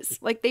is.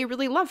 Like, they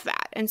really love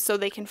that. And so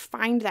they can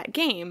find that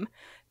game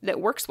that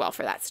works well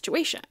for that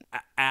situation.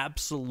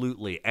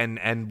 Absolutely.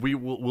 And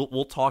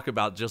we'll talk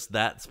about just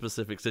that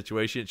specific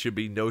situation. It should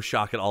be no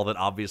shock at all that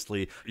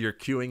obviously you're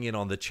queuing in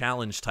on the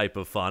challenge type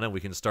of fun, and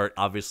we can start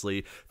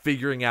obviously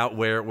figuring out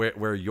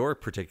where your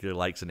particular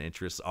likes and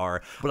interests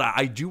are. But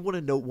I do want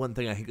to note one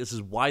thing. I think this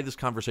is why this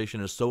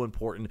conversation is so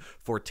important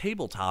for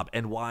tabletop,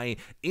 and why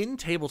in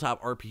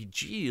tabletop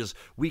RPGs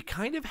we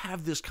kind of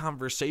have this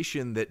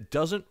conversation that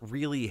doesn't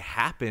really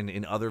happen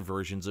in other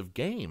versions of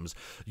games.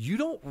 You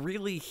don't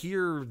really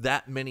hear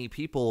that many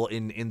people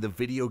in the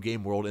video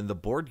game world, in the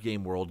board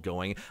game world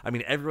going, I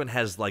mean, everyone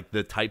has like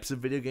the types of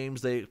video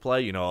games they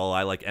play, oh,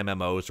 I like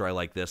MMOs, or I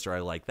like this, or I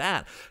like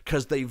that,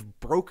 because they've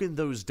broken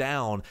those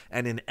down,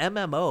 and an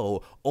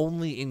MMO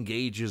only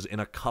engages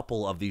in a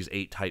couple of these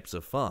 8 types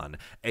of fun.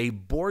 A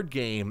board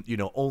game,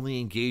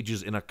 only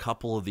engages in a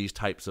couple of these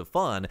types of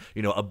fun.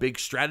 A big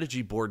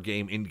strategy board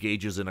game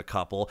engages in a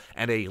couple,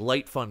 and a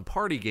light fun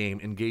party game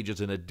engages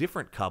in a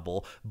different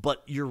couple,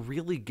 but you're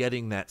really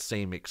getting that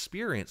same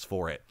experience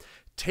for it.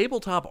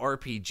 Tabletop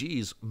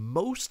RPGs,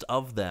 most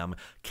of them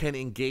can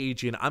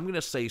engage in, I'm going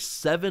to say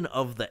 7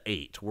 of the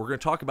 8. We're going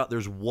to talk about,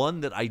 there's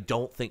one that I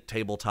don't think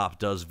tabletop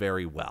does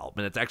very well.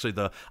 And it's actually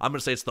I'm going to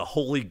say it's the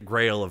holy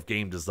grail of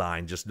game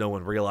design, just no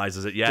one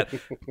realizes it yet.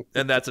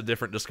 And that's a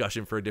different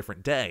discussion for a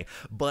different day.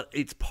 But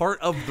it's part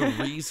of the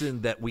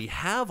reason that we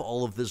have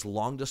all of this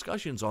long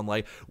discussions on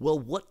like, well,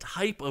 what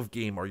type of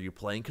game are you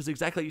playing? Because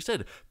exactly like you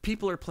said,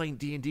 people are playing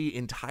D&D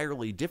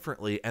entirely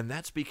differently. And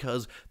that's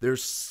because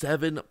there's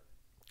 7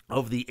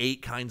 of the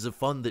 8 kinds of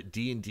fun that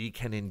D&D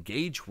can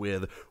engage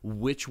with,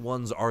 which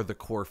ones are the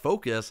core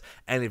focus.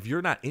 And if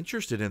you're not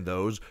interested in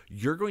those,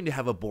 you're going to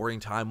have a boring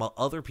time while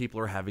other people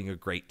are having a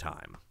great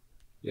time.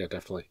 Yeah,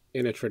 definitely.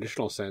 In a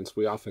traditional sense,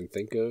 we often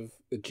think of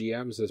the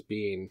GMs as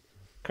being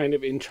kind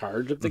of in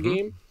charge of the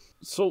game.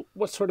 So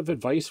what sort of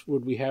advice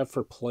would we have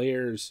for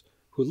players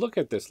who look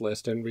at this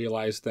list and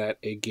realize that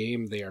a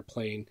game they are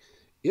playing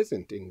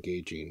isn't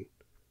engaging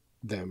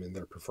them in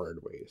their preferred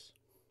ways?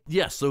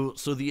 Yeah, so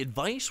the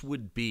advice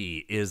would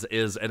be is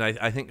and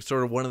I think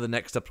sort of one of the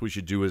next steps we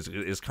should do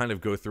is kind of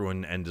go through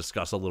and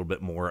discuss a little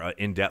bit more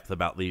in depth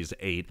about these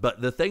 8.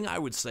 But the thing I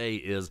would say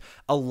is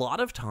a lot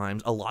of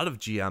times, a lot of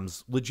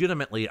GMs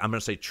legitimately, I'm going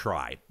to say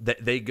try,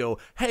 that they go,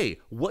 hey,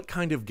 what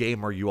kind of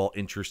game are you all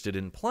interested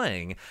in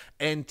playing?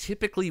 And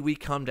typically we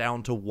come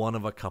down to one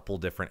of a couple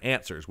different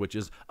answers, which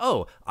is,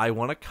 oh, I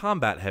want a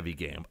combat heavy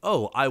game.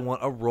 Oh, I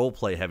want a role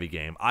play heavy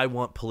game. I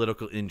want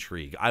political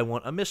intrigue. I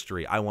want a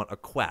mystery. I want a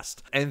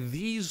quest. And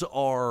these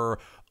are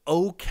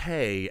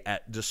okay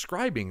at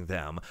describing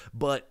them,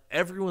 but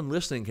everyone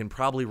listening can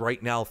probably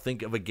right now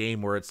think of a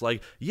game where it's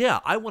like, yeah,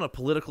 I want a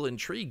political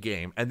intrigue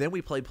game, and then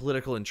we play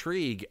political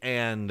intrigue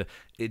and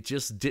it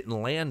just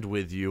didn't land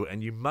with you,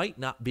 and you might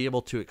not be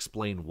able to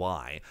explain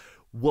why.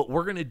 What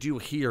we're going to do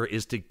here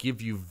is to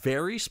give you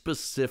very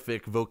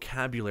specific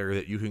vocabulary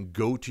that you can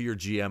go to your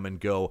GM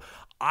and go,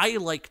 I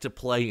like to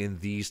play in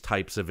these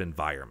types of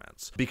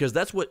environments, because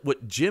that's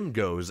what Jim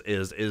goes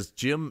is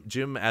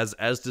Jim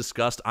as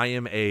discussed, I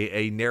am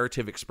a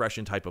narrative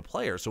expression type of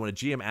player. So when a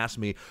GM asks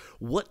me,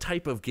 what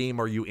type of game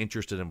are you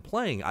interested in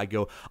playing? I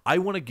go, I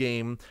want a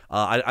game.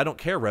 I don't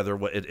care whether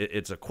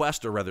it's a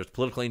quest or whether it's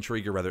political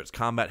intrigue or whether it's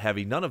combat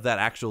heavy. None of that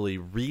actually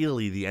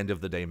really the end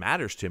of the day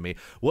matters to me.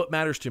 What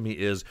matters to me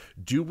is,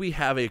 do we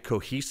have a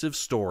cohesive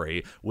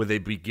story with a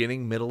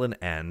beginning, middle, and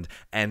end?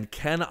 And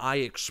can I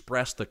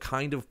express the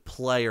kind of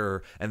player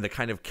and the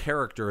kind of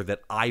character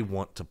that I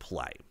want to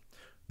play?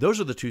 Those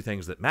are the two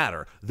things that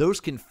matter. Those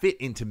can fit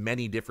into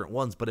many different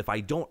ones, but if I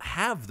don't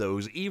have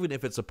those, even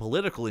if it's a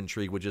political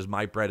intrigue, which is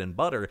my bread and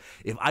butter,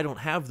 if I don't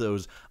have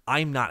those,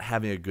 I'm not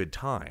having a good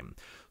time.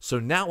 So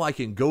now I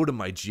can go to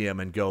my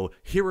GM and go,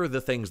 here are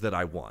the things that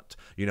I want.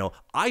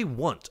 I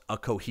want a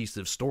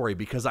cohesive story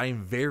because I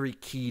am very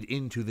keyed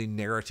into the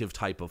narrative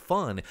type of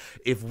fun.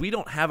 If we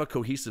don't have a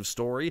cohesive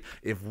story,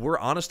 if we're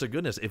honest to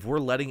goodness, if we're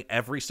letting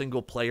every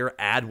single player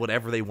add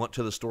whatever they want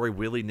to the story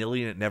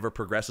willy-nilly and it never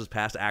progresses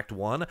past Act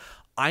 1,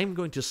 I'm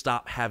going to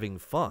stop having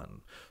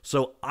fun.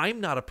 So I'm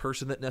not a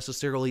person that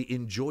necessarily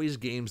enjoys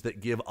games that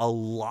give a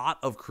lot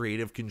of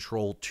creative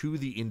control to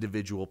the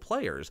individual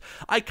players.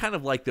 I kind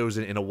of like those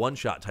in a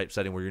one-shot type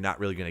setting where you're not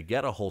really going to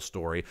get a whole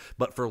story,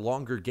 but for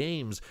longer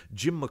games,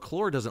 Jim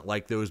McClure doesn't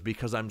like those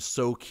because I'm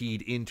so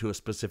keyed into a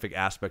specific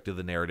aspect of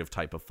the narrative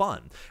type of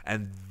fun.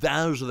 And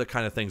those are the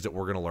kind of things that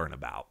we're going to learn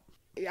about.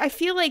 I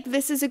feel like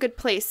this is a good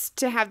place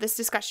to have this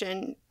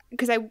discussion,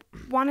 because I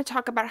want to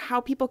talk about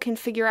how people can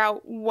figure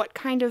out what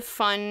kind of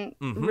fun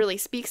really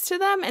speaks to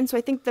them. And so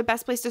I think the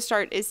best place to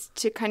start is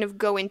to kind of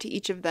go into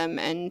each of them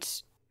and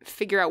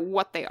figure out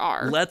what they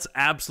are. Let's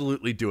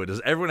absolutely do it.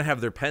 Does everyone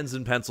have their pens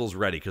and pencils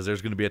ready? Because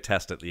there's going to be a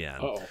test at the end.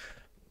 Oh.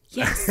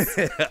 Yes.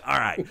 All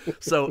right.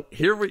 So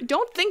here we...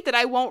 Don't think that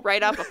I won't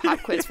write up a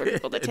pop quiz for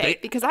people to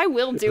take, because I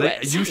will do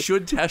it. You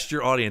should test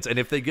your audience. And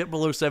if they get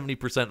below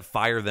 70%,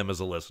 fire them as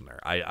a listener.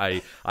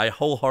 I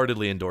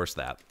wholeheartedly endorse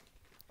that.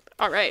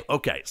 All right.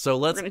 Okay, so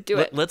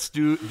let's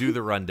do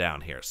the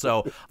rundown here.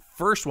 So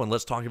first one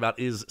let's talk about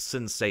is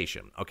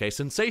sensation. Okay,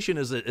 sensation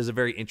is a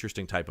very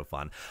interesting type of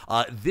fun.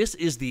 This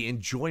is the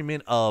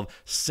enjoyment of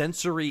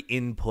sensory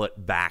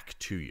input back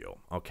to you.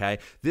 Okay,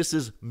 this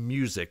is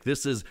music.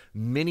 This is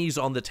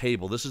minis on the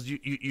table. This is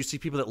you see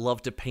people that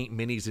love to paint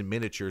minis and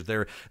miniatures.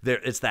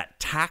 It's that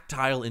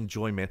tactile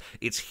enjoyment.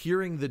 It's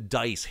hearing the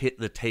dice hit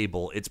the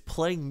table. It's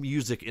playing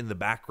music in the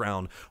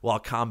background while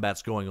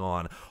combat's going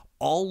on.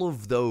 All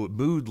of those,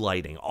 mood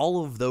lighting,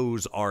 all of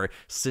those are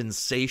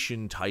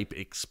sensation type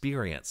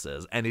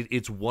experiences. And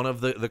it's one of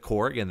the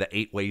core, again, the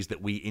 8 ways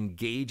that we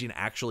engage in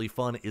actually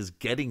fun is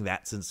getting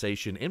that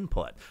sensation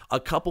input. A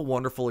couple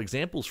wonderful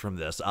examples from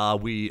this.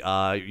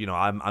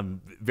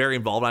 I'm very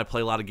involved. I play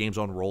a lot of games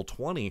on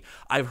Roll20.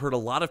 I've heard a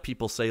lot of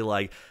people say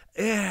like,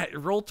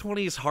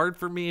 Roll20 is hard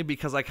for me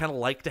because I kind of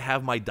like to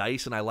have my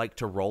dice and I like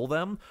to roll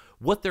them.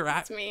 What they're at,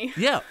 that's me.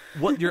 Yeah,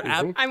 what you're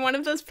at. I'm one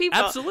of those people.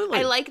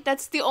 Absolutely.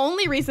 That's the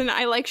only reason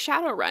I like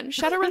Shadowrun.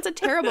 Shadowrun's a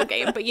terrible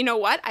game, but you know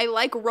what? I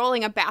like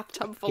rolling a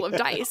bathtub full of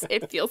dice.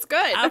 It feels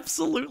good.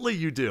 Absolutely,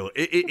 you do.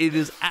 It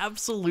is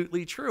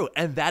absolutely true,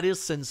 and that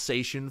is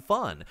sensation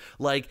fun.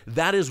 Like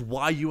that is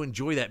why you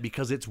enjoy that,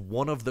 because it's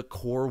one of the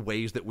core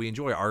ways that we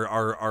enjoy.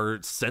 Our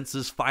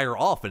senses fire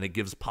off, and it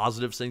gives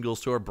positive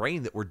signals to our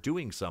brain that we're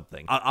doing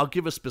something. I'll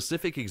give a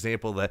specific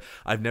example that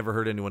I've never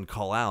heard anyone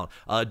call out.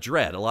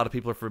 Dread. A lot of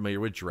people are familiar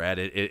with Dread.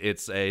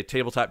 It's a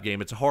tabletop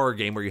game. It's a horror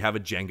game where you have a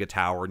Jenga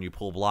tower and you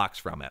pull blocks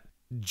from it.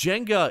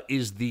 Jenga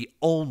is the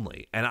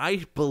only, and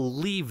I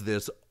believe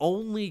this,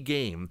 only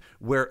game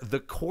where the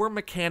core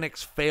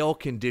mechanics fail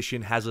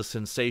condition has a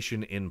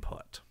sensation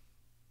input.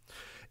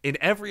 In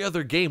every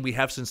other game, we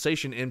have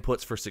sensation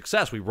inputs for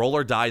success. We roll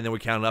our die and then we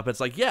count it up. It's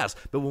like, yes,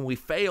 but when we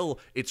fail,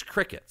 it's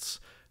crickets.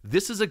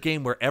 This is a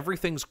game where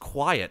everything's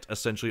quiet,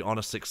 essentially, on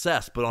a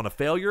success, but on a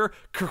failure,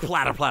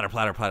 platter, platter,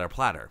 platter, platter,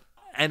 platter.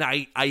 And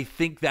I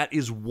think that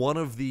is one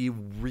of the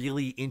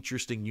really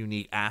interesting,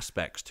 unique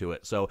aspects to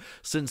it. So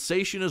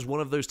sensation is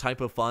one of those type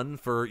of fun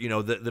for,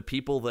 the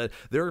people that,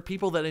 there are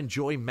people that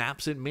enjoy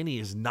maps and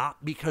minis,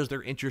 not because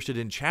they're interested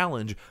in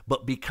challenge,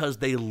 but because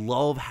they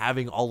love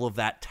having all of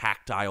that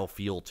tactile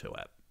feel to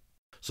it.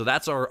 So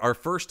that's our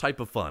first type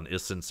of fun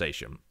is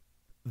sensation.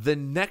 The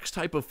next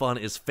type of fun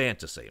is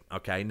fantasy.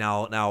 Okay,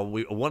 now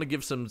we want to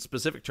give some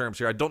specific terms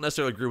here. I don't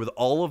necessarily agree with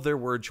all of their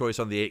word choice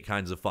on the 8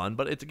 kinds of fun,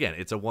 but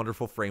it's a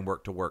wonderful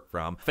framework to work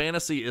from.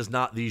 Fantasy is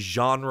not the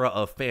genre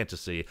of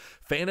fantasy.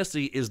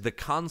 Fantasy is the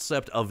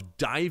concept of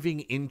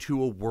diving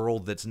into a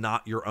world that's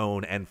not your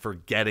own and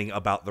forgetting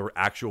about the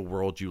actual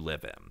world you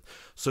live in.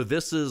 So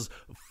this is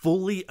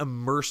fully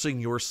immersing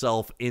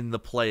yourself in the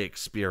play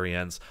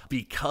experience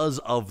because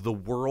of the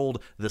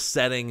world, the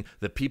setting,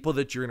 the people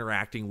that you're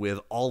interacting with,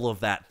 all of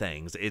that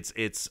things.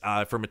 It's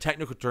from a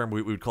technical term,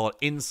 we would call it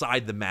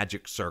inside the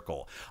magic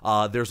circle.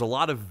 There's a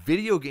lot of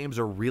video games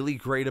are really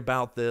great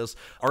about this.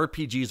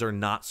 RPGs are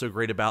not so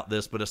great about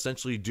this, but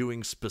essentially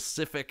doing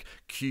specific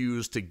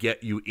cues to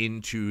get you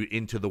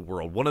into the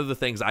world. One of the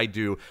things I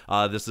do,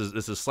 this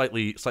is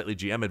slightly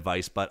GM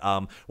advice, but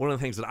one of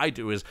the things that I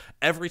do is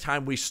every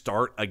time we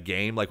start a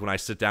game, like when I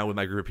sit down with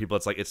my group of people,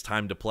 it's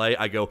time to play,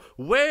 I go,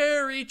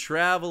 "Wary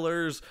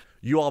travelers."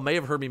 You all may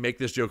have heard me make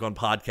this joke on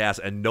podcasts,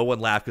 and no one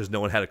laughed because no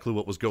one had a clue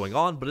what was going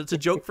on, but it's a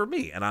joke for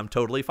me, and I'm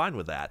totally fine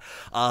with that.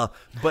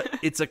 But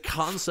it's a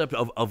concept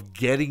of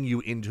getting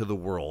you into the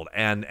world,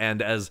 and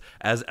as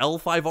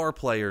L5R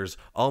players,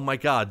 oh my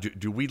God,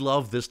 do we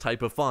love this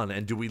type of fun,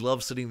 and do we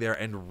love sitting there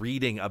and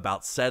reading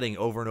about setting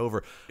over and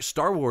over?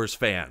 Star Wars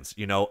fans,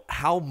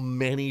 how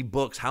many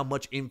books, how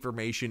much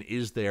information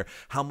is there,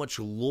 how much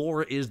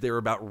lore is there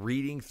about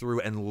reading through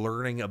and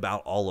learning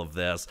about all of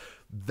this?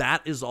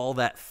 That is all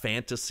that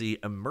fantasy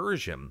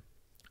immersion.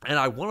 And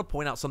I want to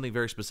point out something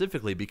very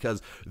specifically,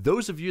 because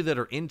those of you that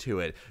are into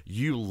it,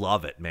 you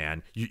love it,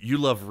 man. You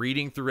love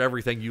reading through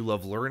everything. You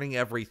love learning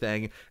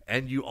everything.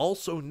 And you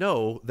also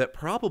know that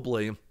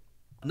probably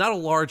not a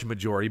large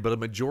majority, but a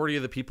majority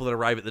of the people that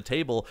arrive at the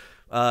table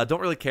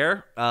don't really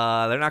care.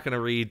 They're not going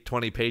to read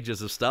 20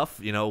 pages of stuff.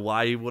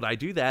 Why would I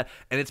do that?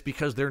 And it's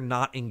because they're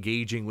not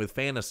engaging with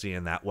fantasy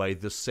in that way,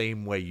 the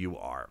same way you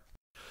are.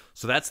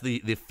 So that's the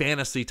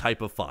fantasy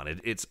type of fun.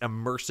 It's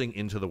immersing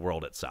into the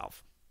world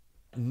itself.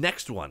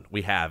 Next one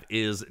we have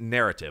is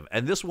narrative.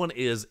 And this one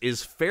is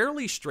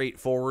fairly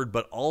straightforward,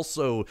 but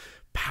also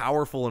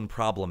powerful and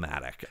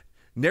problematic.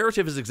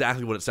 Narrative is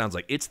exactly what it sounds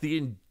like. It's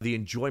the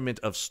enjoyment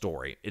of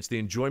story. It's the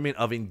enjoyment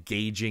of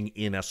engaging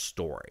in a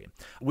story,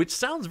 which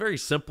sounds very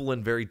simple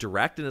and very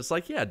direct. And it's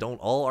like, yeah, don't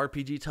all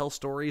RPG tell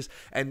stories?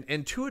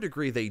 And to a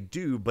degree they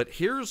do, but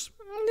here's...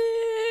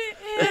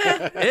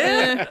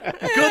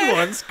 good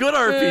ones, good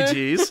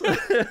RPGs,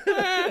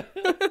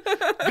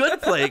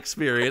 good play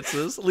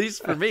experiences, at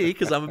least for me,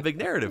 because I'm a big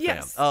narrative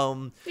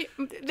fan.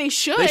 They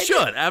should. They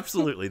should,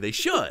 absolutely, they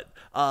should.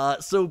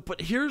 But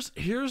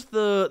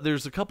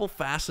there's a couple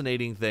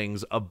fascinating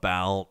things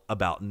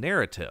about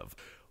narrative.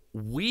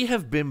 We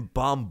have been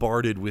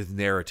bombarded with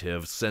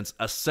narrative since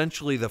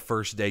essentially the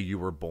first day you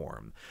were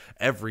born.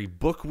 Every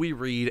book we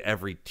read,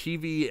 every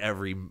TV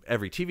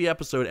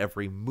episode,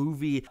 every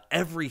movie,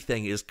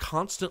 everything is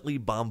constantly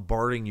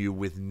bombarding you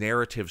with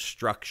narrative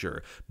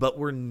structure, but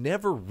we're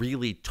never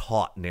really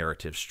taught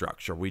narrative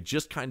structure. We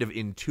just kind of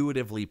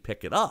intuitively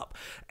pick it up.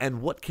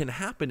 And what can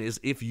happen is,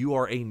 if you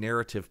are a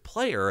narrative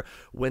player,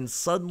 when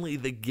suddenly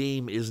the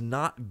game is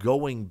not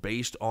going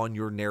based on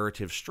your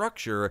narrative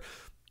structure,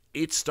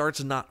 it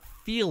starts not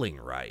feeling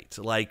right.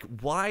 Like,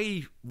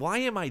 why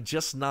am I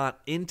just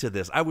not into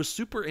this? I was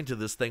super into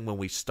this thing when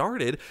we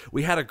started.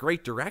 We had a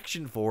great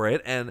direction for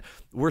it, and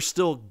we're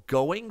still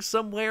going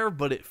somewhere,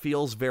 but it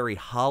feels very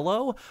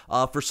hollow.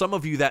 For some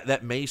of you,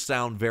 that may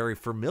sound very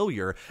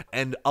familiar,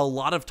 and a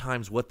lot of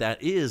times what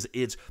that is,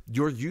 it's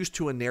you're used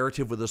to a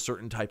narrative with a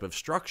certain type of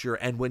structure,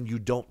 and when you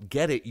don't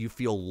get it, you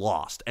feel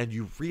lost, and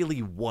you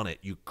really want it.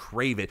 You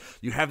crave it.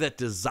 You have that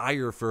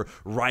desire for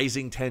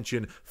rising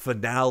tension,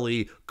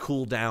 finale,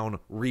 cool down,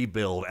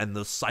 rebuild, and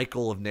the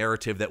cycle of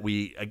narrative that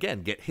we,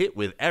 again, get hit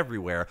with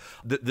everywhere.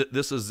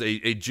 This is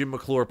a Jim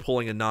McClure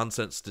pulling a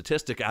nonsense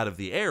statistic out of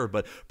the air,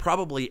 but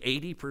probably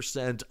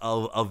 80%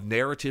 of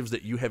narratives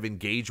that you have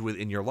engaged with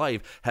in your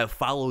life have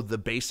followed the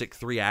basic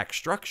 3-act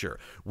structure.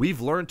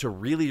 We've learned to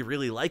really,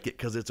 really like it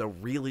because it's a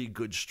really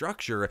good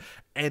structure.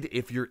 And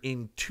if you're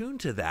in tune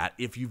to that,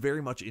 if you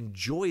very much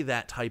enjoy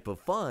that type of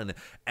fun,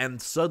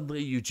 and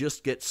suddenly you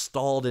just get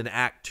stalled in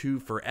Act 2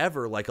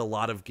 forever, like a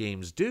lot of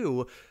games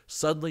do,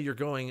 suddenly you're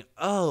going,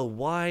 oh,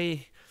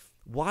 why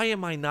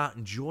am I not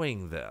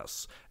enjoying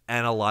this?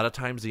 And a lot of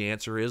times the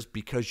answer is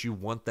because you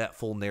want that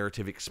full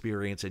narrative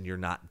experience and you're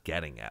not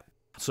getting it.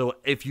 So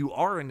if you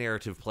are a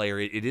narrative player,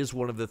 it is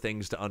one of the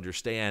things to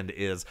understand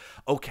is,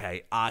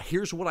 okay,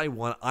 here's what I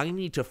want. I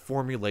need to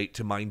formulate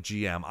to my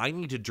GM. I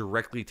need to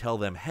directly tell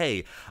them,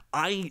 hey,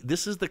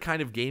 this is the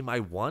kind of game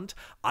I want.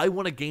 I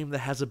want a game that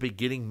has a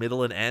beginning,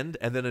 middle, and end,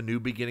 and then a new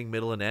beginning,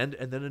 middle, and end,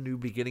 and then a new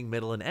beginning,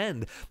 middle, and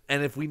end.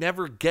 And if we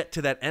never get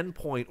to that end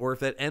point, or if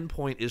that end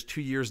point is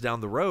 2 years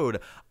down the road,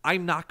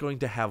 I'm not going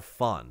to have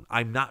fun.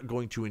 I'm not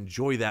going to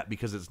enjoy that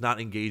because it's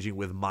not engaging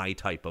with my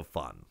type of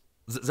fun.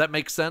 Does that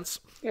make sense?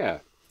 Yeah,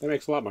 that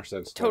makes a lot more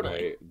sense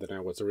totally. than I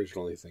was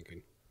originally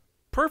thinking.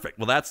 Perfect.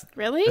 Well, that's...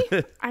 Really?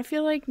 I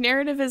feel like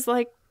narrative is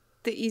like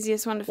the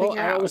easiest one to figure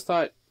out. I always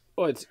thought,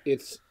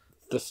 it's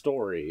the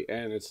story.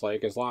 And it's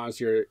like, as long as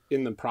you're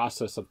in the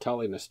process of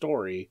telling a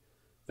story,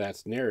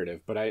 that's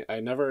narrative. But I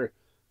never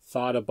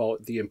thought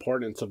about the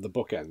importance of the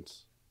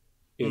bookends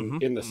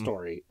in the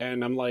story.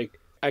 And I'm like,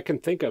 I can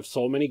think of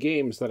so many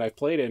games that I've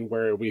played in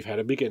where we've had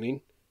a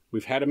beginning,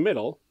 we've had a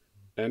middle,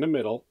 and a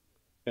middle,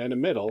 and a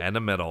middle. And a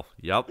middle.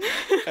 Yep.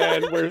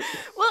 And we're...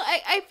 Well,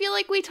 I feel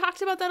like we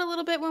talked about that a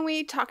little bit when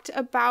we talked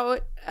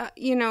about,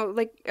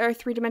 like our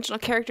three-dimensional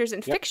characters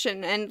in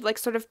fiction and like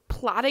sort of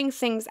plotting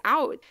things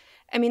out.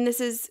 I mean,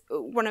 this is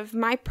one of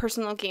my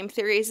personal game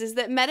theories, is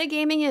that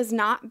metagaming is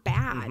not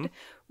bad.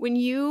 When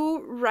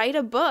you write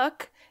a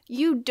book,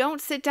 you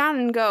don't sit down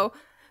and go,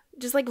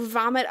 just like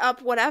vomit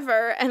up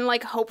whatever and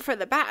like hope for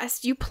the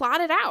best. You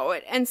plot it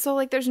out. And so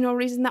like there's no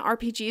reason that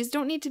RPGs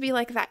don't need to be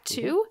like that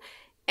too.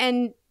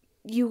 And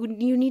you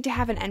need to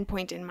have an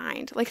endpoint in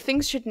mind. Like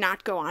things should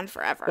not go on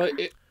forever. But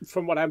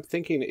from what I'm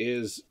thinking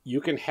is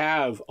you can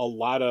have a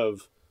lot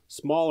of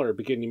smaller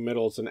beginning,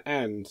 middles, and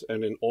ends,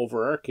 and an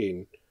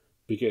overarching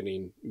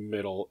beginning,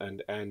 middle,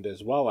 and end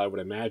as well, I would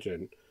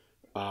imagine,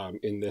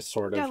 in this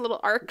sort of... little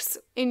arcs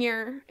in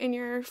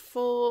your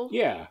full...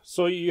 Yeah,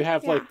 so you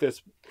have like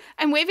this...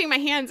 I'm waving my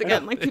hands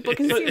again, like people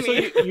can see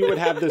me. So you would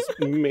have this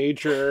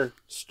major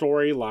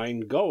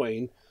storyline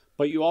going,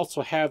 but you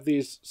also have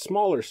these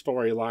smaller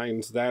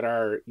storylines that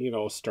are,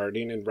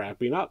 starting and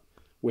wrapping up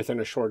within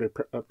a shorter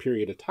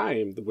period of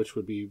time, which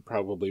would be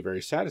probably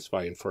very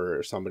satisfying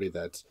for somebody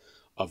that's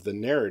of the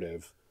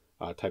narrative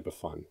type of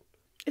fun.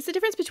 It's the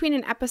difference between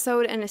an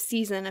episode and a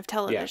season of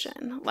television.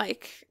 Yes.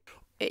 Like,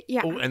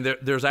 Oh, and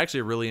there's actually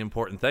a really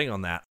important thing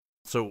on that.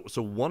 So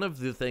one of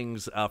the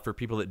things for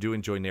people that do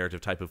enjoy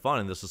narrative type of fun,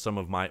 and this is some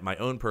of my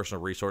own personal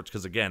research,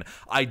 because again,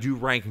 I do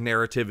rank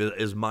narrative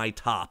as my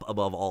top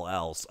above all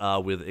else,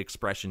 with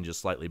expression just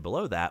slightly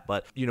below that.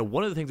 But,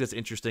 one of the things that's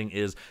interesting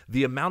is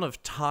the amount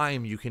of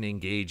time you can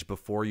engage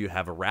before you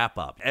have a wrap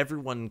up.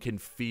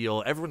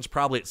 Everyone's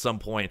probably at some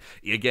point,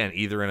 again,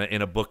 either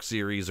in a book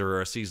series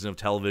or a season of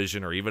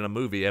television or even a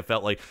movie, I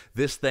felt like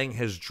this thing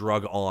has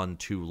drug on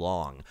too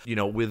long.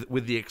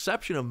 With the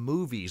exception of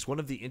movies, one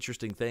of the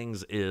interesting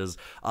things is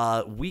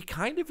we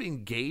kind of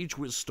engage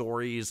with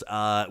stories.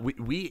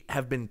 We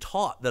have been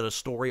taught that a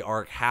story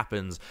arc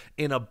happens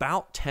in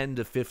about 10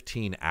 to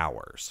 15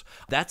 hours.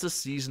 That's a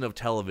season of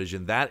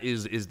television. That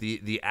is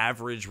the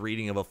average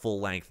reading of a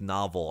full-length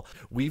novel.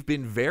 We've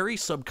been very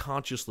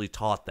subconsciously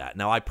taught that.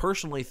 Now, I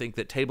personally think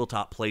that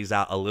tabletop plays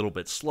out a little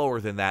bit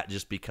slower than that,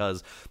 just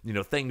because,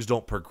 things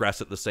don't progress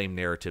at the same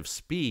narrative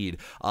speed.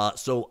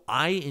 So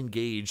I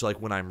engage,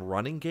 like when I'm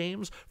running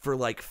games, for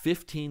like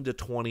 15 to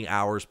 20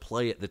 hours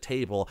play at the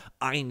table.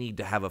 I need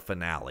to have a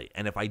finale.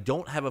 And if I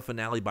don't have a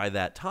finale by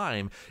that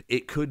time,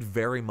 it could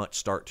very much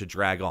start to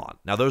drag on.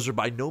 Now, those are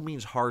by no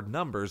means hard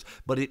numbers,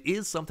 but it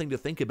is something to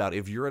think about.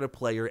 If you're at a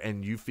player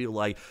and you feel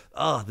like,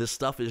 this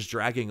stuff is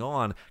dragging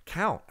on,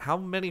 count. How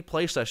many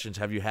play sessions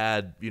have you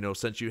had,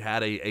 since you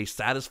had a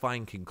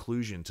satisfying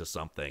conclusion to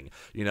something?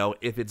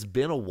 If it's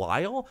been a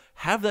while,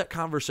 have that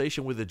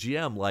conversation with the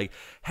GM like,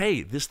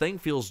 hey, this thing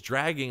feels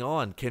dragging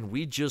on. Can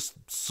we just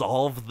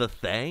solve the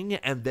thing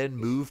and then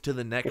move to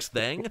the next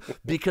thing?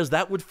 Because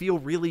that would feel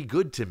really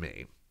good to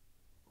me.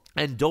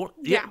 And don't...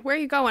 Yeah, where are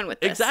you going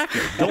with this?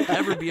 Exactly. Don't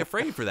ever be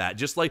afraid for that.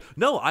 Just like,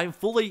 no, I'm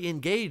fully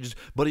engaged,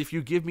 but if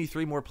you give me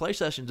 3 more play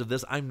sessions of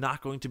this, I'm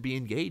not going to be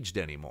engaged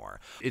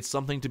anymore. It's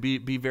something to be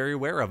very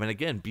aware of. And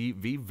again,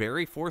 be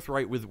very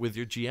forthright with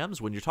your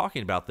GMs when you're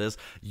talking about this.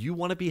 You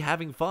want to be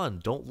having fun.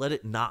 Don't let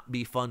it not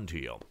be fun to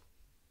you.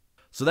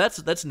 So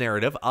that's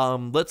narrative.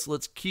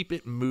 Let's keep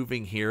it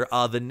moving here.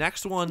 The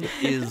next one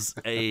is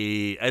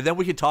and then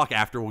we can talk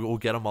after. We'll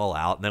get them all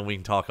out, and then we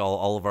can talk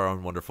all of our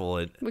own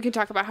wonderful. We can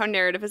talk about how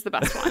narrative is the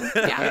best one.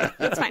 Yeah,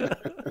 that's fine.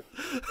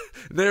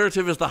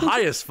 Narrative is the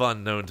highest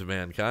fun known to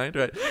mankind,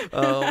 right?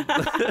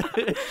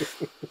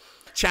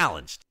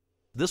 Challenged.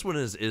 This one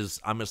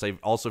is I'm going to say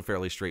also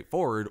fairly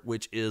straightforward,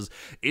 which is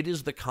it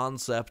is the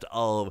concept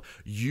of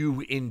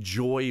you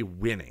enjoy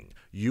winning.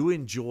 You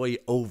enjoy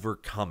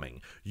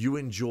overcoming. You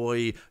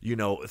enjoy,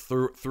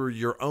 through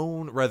your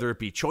own, whether it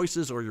be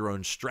choices or your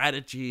own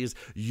strategies,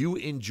 you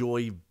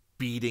enjoy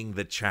beating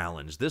the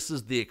challenge. This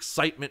is the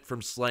excitement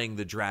from slaying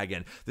the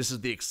dragon. This is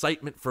the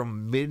excitement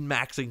from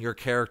min-maxing your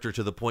character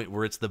to the point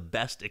where it's the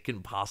best it can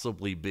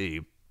possibly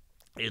be.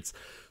 It's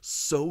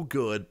so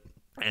good.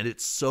 And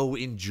it's so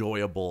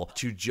enjoyable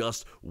to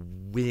just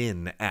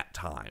win at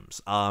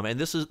times. And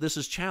this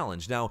is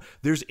challenge. Now,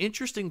 there's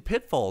interesting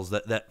pitfalls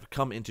that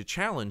come into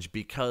challenge,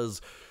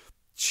 because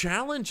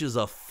challenge is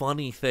a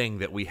funny thing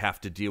that we have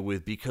to deal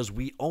with, because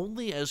we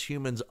only as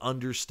humans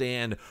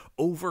understand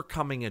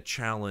overcoming a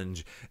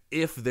challenge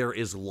if there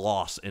is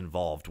loss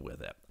involved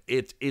with it.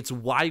 It's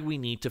why we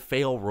need to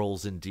fail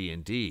rolls in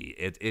D&D.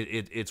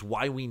 It's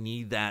why we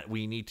need that.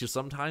 We need to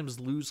sometimes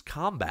lose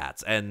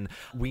combats, and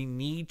we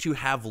need to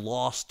have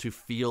lost to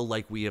feel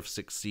like we have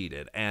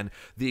succeeded. And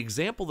the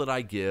example that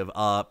I give,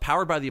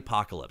 Powered by the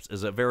Apocalypse,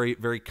 is a very,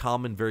 very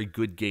common, very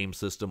good game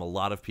system. A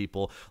lot of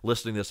people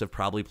listening to this have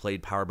probably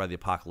played Powered by the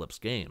Apocalypse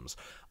games.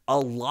 A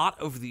lot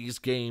of these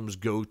games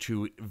go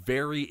to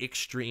very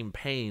extreme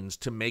pains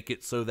to make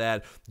it so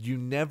that you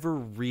never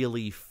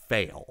really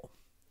fail.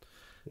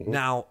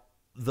 Now,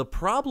 the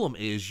problem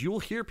is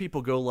you'll hear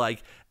people go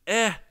like,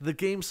 the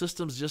game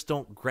systems just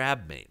don't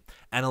grab me.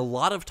 And a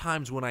lot of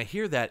times when I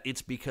hear that,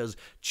 it's because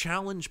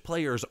challenge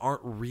players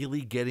aren't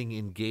really getting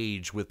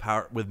engaged with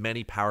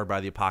many Powered by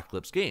the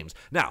Apocalypse games.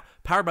 Now,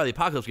 Powered by the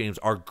Apocalypse games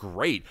are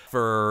great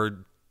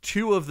for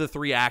 2 of the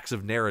 3 acts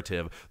of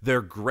narrative.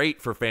 They're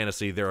great for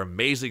fantasy. They're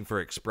amazing for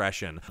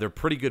expression. They're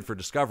pretty good for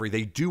discovery.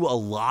 They do a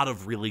lot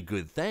of really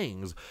good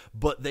things,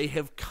 but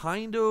they've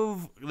kind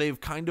of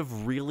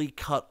really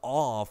cut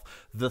off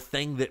the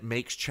thing that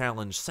makes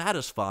challenge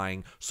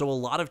satisfying. So a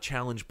lot of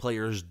challenge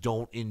players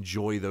don't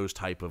enjoy those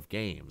type of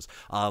games.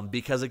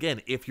 Because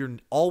again, if you're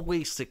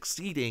always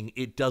succeeding,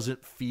 it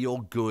doesn't feel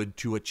good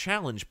to a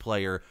challenge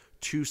player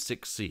to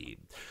succeed.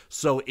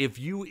 So if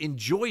you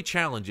enjoy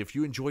challenge, if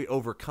you enjoy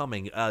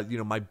overcoming,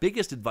 my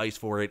biggest advice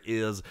for it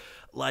is,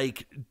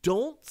 like,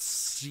 don't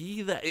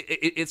see that.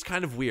 It's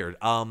kind of weird.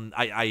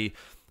 I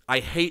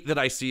hate that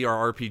I see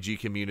our RPG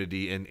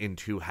community in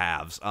 2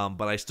 halves,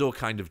 but I still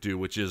kind of do,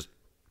 which is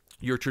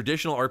your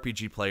traditional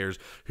RPG players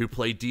who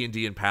play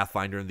D&D and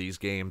Pathfinder in these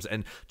games,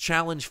 and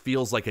challenge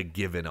feels like a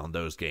given on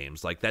those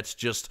games. Like, that's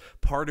just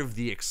part of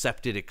the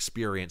accepted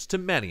experience to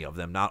many of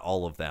them, not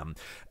all of them.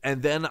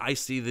 And then I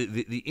see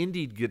the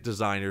indie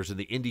designers and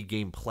the indie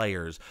game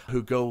players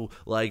who go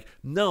like,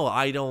 no,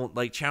 I don't,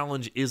 like,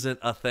 challenge isn't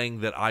a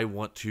thing that I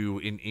want to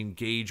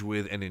engage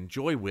with and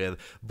enjoy with,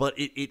 but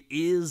it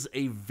is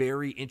a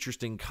very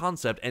interesting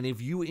concept. And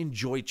if you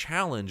enjoy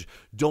challenge,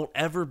 don't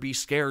ever be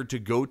scared to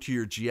go to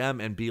your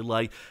GM and be like,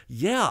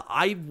 yeah,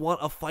 I want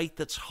a fight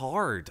that's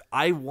hard.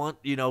 I want,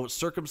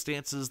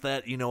 circumstances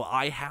that,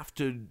 I have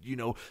to,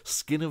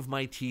 skin of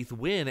my teeth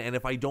win. And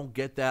if I don't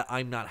get that,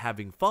 I'm not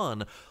having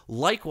fun.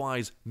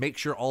 Likewise, make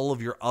sure all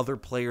of your other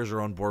players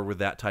are on board with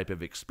that type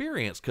of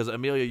experience. Because,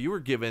 Amelia, you were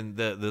given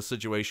the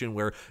situation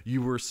where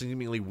you were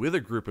seemingly with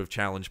a group of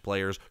challenge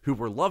players who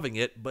were loving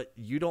it, but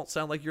you don't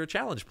sound like you're a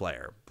challenge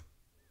player.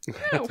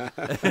 No.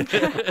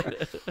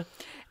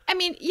 I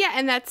mean, yeah,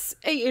 and that's,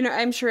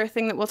 I'm sure a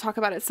thing that we'll talk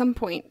about at some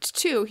point,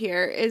 too,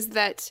 here, is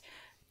that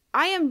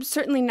I am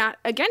certainly not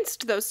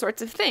against those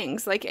sorts of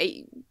things. Like,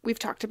 we've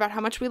talked about how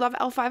much we love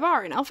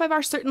L5R, and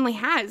L5R certainly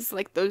has,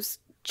 like, those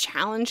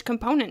challenge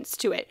components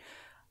to it.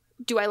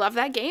 Do I love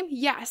that game?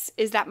 Yes.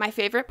 Is that my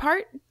favorite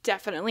part?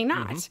 Definitely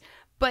not. Mm-hmm.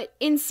 But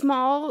in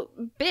small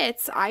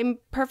bits, I'm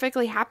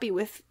perfectly happy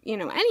with,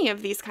 any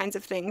of these kinds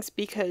of things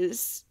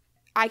because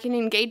I can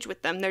engage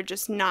with them. They're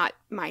just not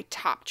my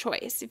top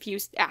choice. If you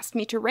asked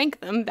me to rank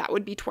them, that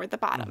would be toward the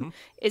bottom. Mm-hmm.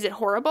 Is it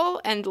horrible?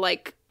 And,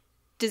 like,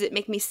 does it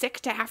make me sick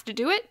to have to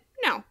do it?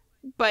 No.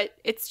 But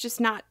it's just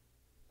not,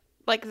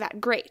 like, that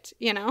great,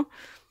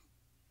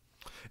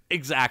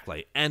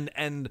 Exactly.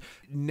 And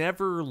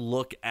never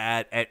look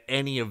at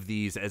any of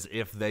these as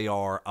if they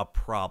are a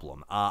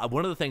problem.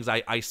 One of the things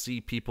I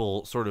see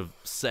people sort of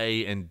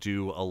say and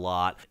do a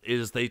lot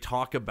is they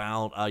talk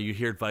about, you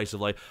hear advice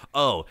of like,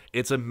 oh,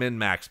 it's a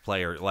min-max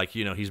player. Like,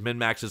 he's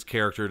min-maxed his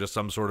character to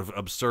some sort of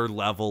absurd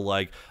level,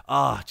 like,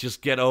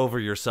 just get over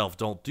yourself.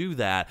 Don't do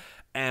that.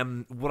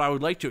 And what I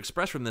would like to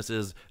express from this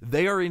is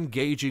they are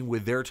engaging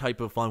with their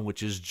type of fun,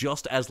 which is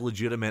just as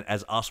legitimate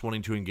as us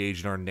wanting to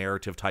engage in our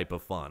narrative type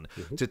of fun.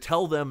 Mm-hmm. To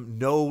tell them,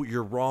 no,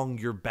 you're wrong,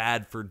 you're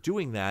bad for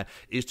doing that,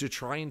 is to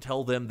try and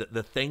tell them that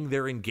the thing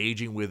they're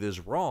engaging with is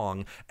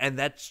wrong, and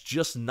that's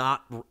just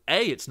not,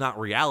 A, it's not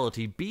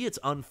reality, B, it's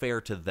unfair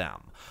to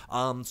them.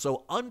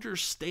 So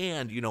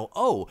understand,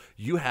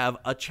 you have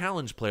a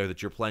challenge player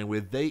that you're playing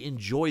with, they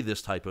enjoy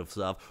this type of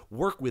stuff,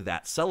 work with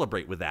that,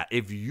 celebrate with that.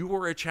 If you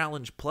are a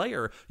challenge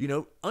player,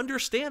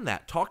 understand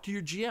that. Talk to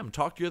your GM,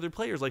 talk to your other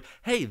players. Like,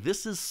 hey,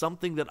 this is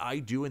something that I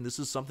do, and this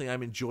is something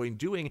I'm enjoying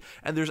doing,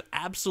 and there's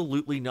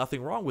absolutely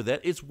nothing wrong with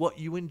it. It's what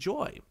you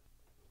enjoy.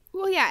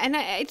 Well, yeah, and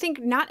I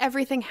think not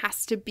everything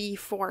has to be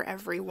for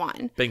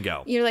everyone.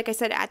 Bingo. Like I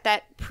said, at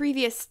that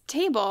previous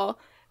table,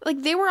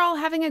 like, they were all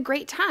having a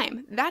great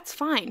time. That's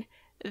fine.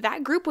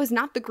 That group was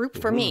not the group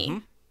for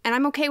me. And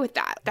I'm okay with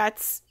that.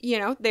 That's,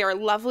 they are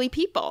lovely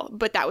people,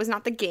 but that was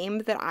not the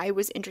game that I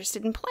was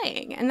interested in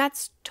playing. And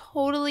that's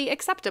totally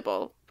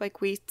acceptable. Like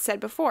we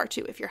said before,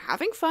 too. If you're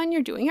having fun,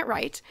 you're doing it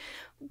right.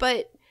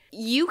 But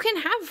you can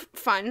have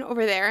fun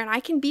over there, and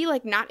I can be,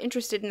 like, not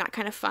interested in that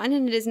kind of fun.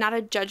 And it is not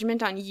a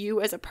judgment on you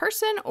as a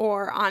person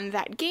or on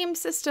that game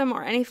system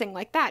or anything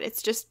like that.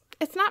 It's just,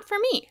 it's not for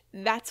me.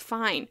 That's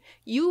fine.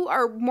 You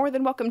are more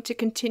than welcome to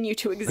continue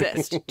to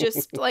exist.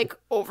 Just, like,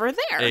 over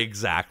there.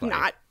 Exactly.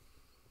 Not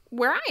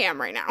where I am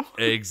right now.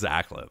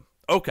 Exactly.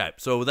 Okay,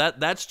 so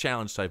that's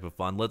challenge type of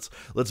fun. Let's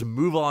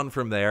move on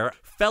from there.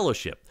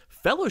 Fellowship.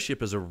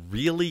 Fellowship is a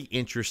really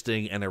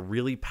interesting and a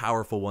really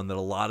powerful one that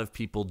a lot of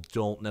people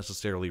don't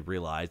necessarily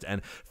realize.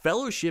 And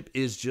fellowship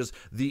is just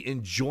the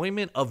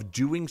enjoyment of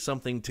doing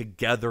something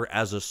together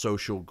as a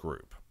social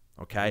group.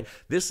 Okay,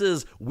 this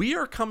is, we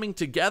are coming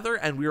together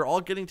and we are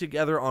all getting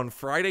together on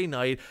Friday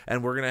night,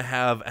 and we're going to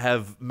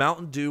have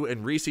Mountain Dew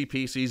and Reese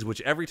Pieces,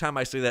 which every time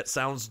I say that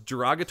sounds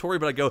derogatory,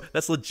 but I go,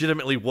 that's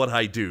legitimately what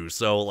I do.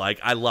 So like,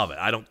 I love it.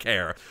 I don't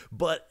care.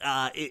 But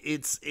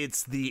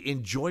it's the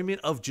enjoyment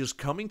of just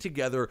coming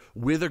together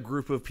with a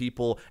group of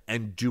people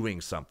and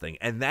doing something.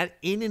 And that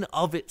in and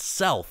of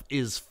itself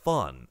is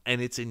fun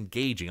and it's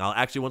engaging. I'll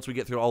actually, once we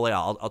get through all that,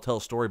 I'll tell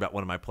a story about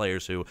one of my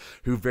players who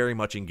very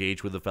much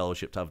engaged with the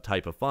fellowship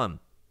type of fun.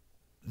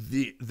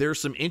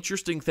 There's some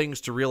interesting things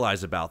to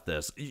realize about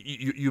this.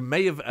 You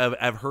may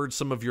have heard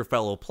some of your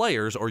fellow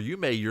players, or you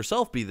may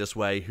yourself be this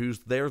way,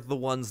 they're the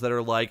ones that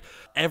are like,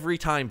 every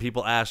time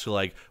people ask,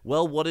 like,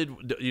 well, what did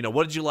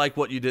you like,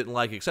 what you didn't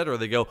like, etc.,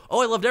 they go,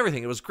 oh, I loved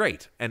everything, it was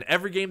great. And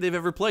every game they've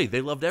ever played,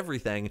 they loved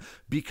everything,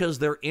 because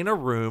they're in a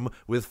room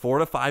with 4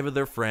 to 5 of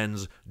their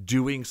friends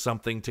doing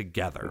something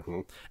together. Mm-hmm.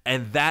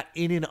 And that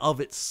in and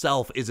of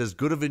itself is as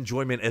good of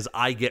enjoyment as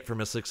I get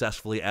from a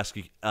successfully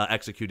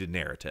executed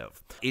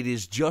narrative. It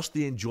is just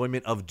the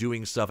enjoyment of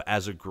doing stuff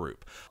as a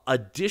group.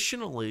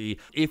 Additionally,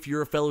 if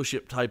you're a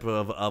fellowship type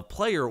of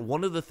player,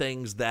 one of the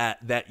things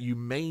that you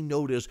may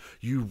notice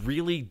you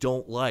really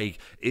don't like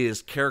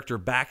is character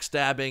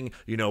backstabbing,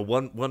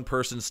 one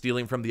person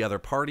stealing from the other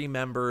party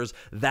members,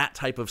 that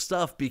type of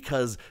stuff,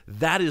 because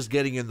that is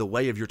getting in the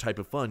way of your type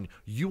of fun.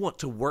 You want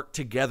to work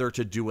together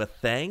to do a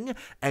thing,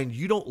 and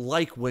you don't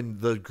like when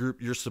the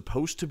group you're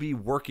supposed to be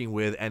working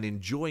with and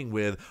enjoying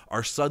with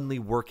are suddenly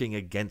working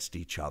against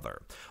each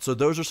other. So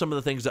those are some of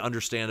the things to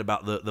understand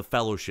about the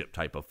fellowship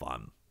type of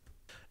fun.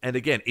 And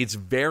again, it's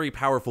very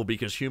powerful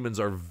because humans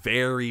are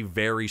very,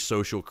 very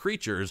social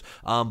creatures,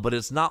 but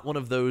it's not one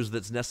of those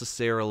that's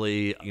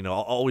necessarily,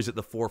 always at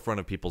the forefront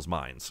of people's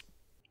minds.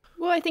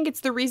 Well, I think it's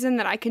the reason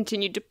that I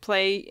continued to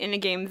play in a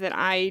game that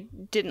I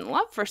didn't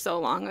love for so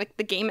long. Like,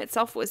 the game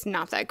itself was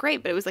not that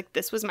great, but it was like,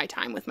 this was my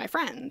time with my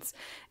friends.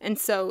 And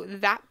so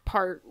that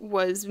part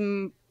was,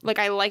 like,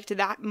 I liked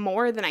that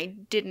more than I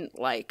didn't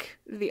like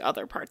the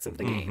other parts of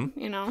the game,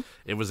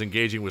 It was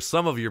engaging with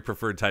some of your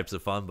preferred types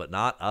of fun, but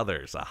not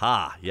others.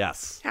 Aha,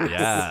 yes.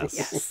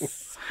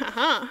 Yes.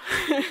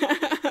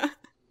 Aha.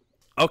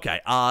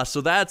 Okay,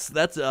 so that's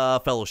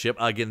fellowship.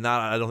 Again,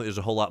 I don't think there's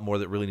a whole lot more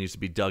that really needs to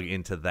be dug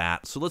into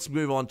that. So let's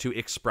move on to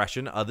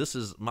expression. This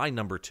is my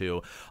number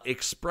 2.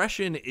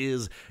 Expression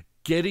is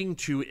getting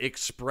to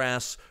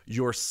express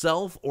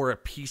yourself or a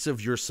piece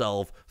of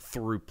yourself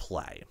through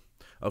play.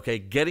 Okay,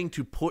 getting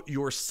to put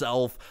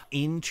yourself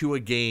into a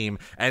game,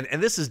 and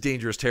this is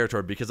dangerous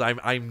territory because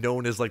I'm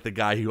known as like the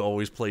guy who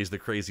always plays the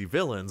crazy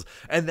villains,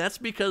 and that's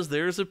because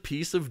there's a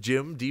piece of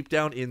Jim deep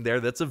down in there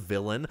that's a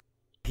villain.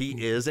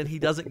 He is, and he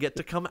doesn't get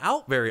to come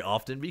out very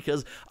often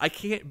because I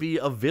can't be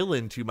a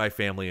villain to my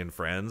family and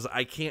friends.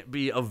 I can't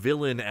be a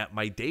villain at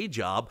my day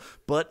job,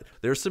 but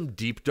there's some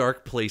deep,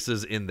 dark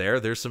places in there.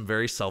 There's some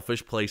very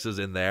selfish places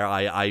in there.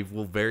 I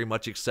will very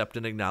much accept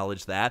and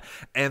acknowledge that.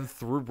 And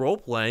through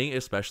role-playing,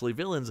 especially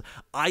villains,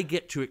 I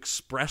get to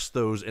express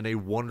those in a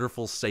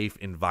wonderful, safe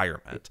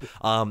environment.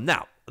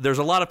 Now, there's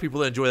a lot of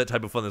people that enjoy that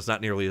type of fun that's not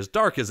nearly as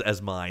dark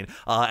as mine,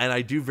 and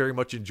I do very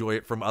much enjoy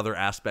it from other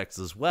aspects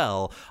as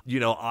well.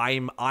 I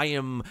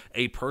am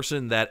a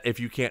person that, if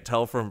you can't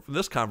tell from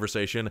this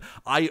conversation,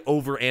 I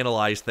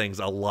overanalyze things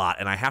a lot,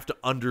 and I have to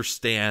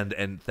understand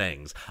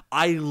things.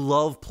 I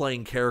love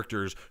playing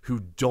characters who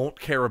don't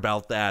care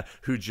about that,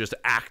 who just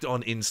act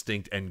on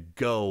instinct and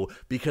go,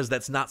 because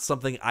that's not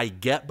something I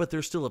get, but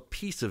there's still a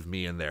piece of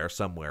me in there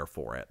somewhere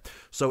for it.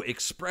 So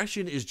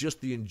expression is just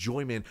the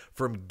enjoyment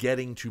from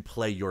getting to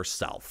play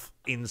yourself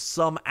in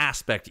some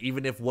aspect,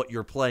 even if what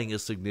you're playing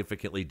is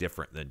significantly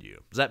different than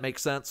you. Does that make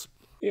sense?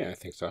 Yeah, I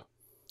think so.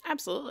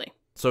 Absolutely.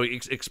 So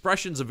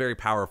expression's a very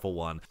powerful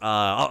one.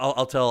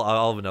 I'll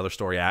have another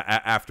story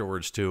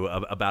afterwards too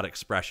about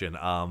expression,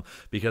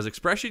 because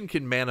expression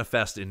can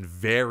manifest in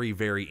very,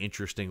 very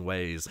interesting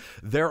ways.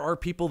 There are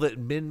people that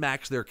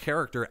min-max their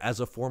character as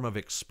a form of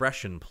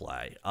expression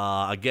play.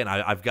 Again,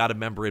 I've got a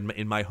member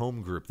in my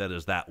home group that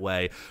is that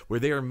way, where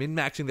they are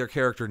min-maxing their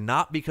character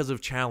not because of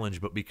challenge,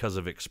 but because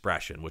of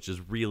expression, which is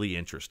really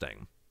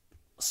interesting.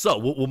 So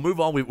we'll move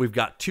on. We've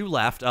got 2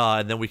 left,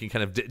 and then we can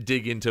kind of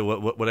dig into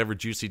whatever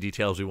juicy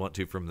details we want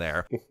to from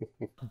there.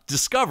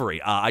 Discovery.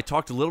 I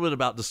talked a little bit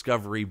about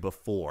discovery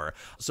before.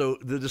 So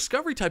the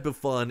discovery type of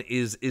fun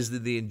is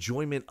the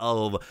enjoyment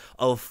of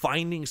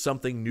finding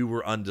something new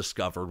or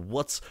undiscovered.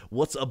 What's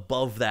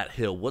above that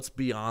hill? What's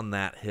beyond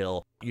that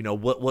hill?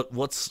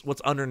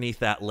 What's underneath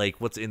that lake?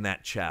 What's in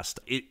that chest?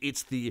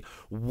 It's the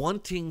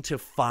wanting to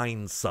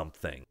find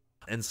something.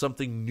 And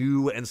something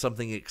new and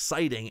something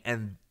exciting,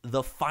 and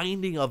the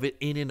finding of it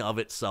in and of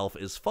itself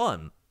is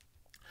fun.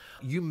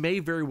 You may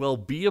very well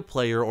be a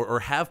player or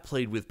have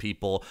played with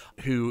people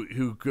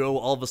who go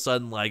all of a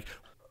sudden like,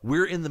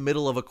 we're in the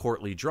middle of a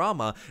courtly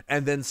drama,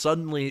 and then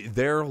suddenly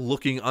they're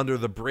looking under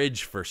the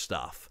bridge for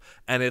stuff.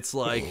 And it's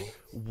like,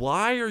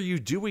 why are you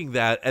doing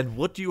that, and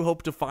what do you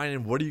hope to find,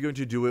 and what are you going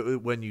to do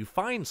when you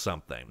find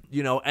something?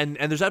 You know, and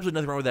there's absolutely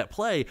nothing wrong with that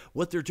play.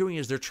 What they're doing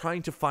is they're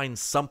trying to find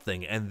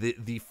something, and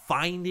the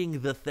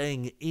finding the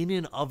thing in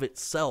and of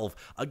itself,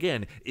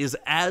 again, is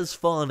as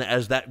fun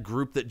as that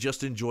group that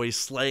just enjoys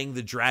slaying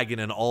the dragon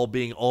and all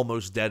being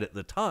almost dead at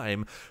the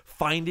time.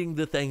 Finding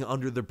the thing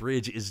under the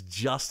bridge is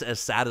just as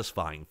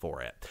satisfying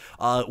for it.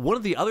 One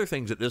of the other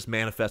things that this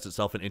manifests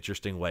itself in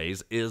interesting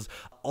ways is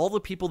all the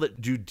people that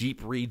do deep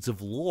reads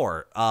of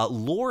lore.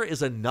 Lore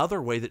is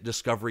another way that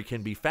discovery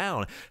can be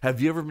found.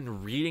 Have you ever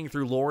been reading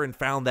through lore and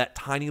found that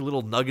tiny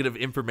little nugget of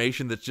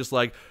information that's just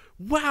like,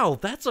 wow,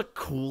 that's a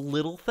cool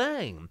little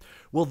thing?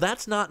 Well,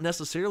 that's not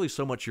necessarily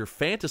so much your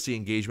fantasy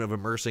engagement of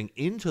immersing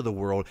into the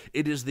world.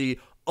 It is the,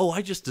 oh,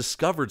 I just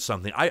discovered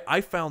something. I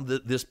found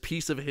this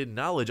piece of hidden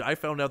knowledge. I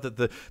found out that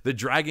the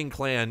Dragon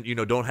Clan, you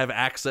know, don't have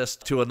access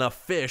to enough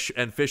fish,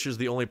 and fish is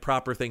the only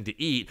proper thing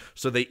to eat,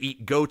 so they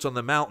eat goats on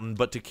the mountain,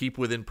 but to keep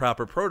within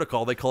proper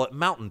protocol, they call it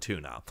mountain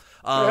tuna.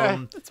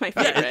 That's my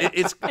favorite.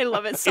 Yeah, I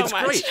love it so much.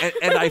 It's great,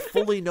 and I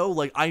fully know,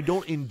 like, I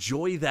don't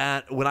enjoy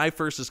that. When I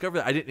first discovered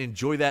that, I didn't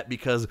enjoy that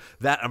because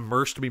that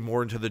immersed me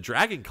more into the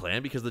Dragon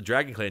Clan, because the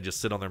Dragon Clan just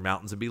sit on their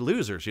mountains and be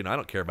losers. You know, I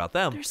don't care about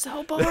them. They're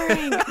so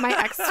boring. My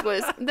ex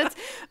was,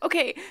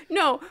 okay,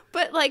 no,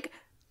 but like,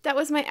 that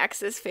was my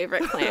ex's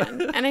favorite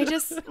clan. And I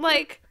just,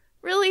 like,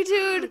 really,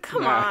 dude?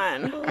 Come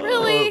on.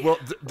 Really? Well,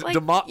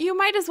 you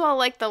might as well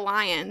like the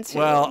lion, too.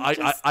 Well,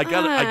 I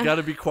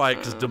gotta be quiet,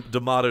 because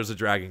D'Amato's a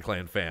Dragon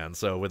Clan fan,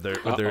 so with their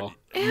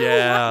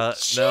yeah,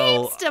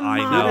 no, D'Amato? I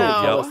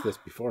know. Tell us this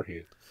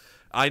beforehand.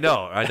 I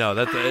know.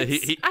 That I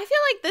feel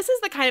like this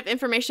is the kind of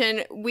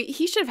information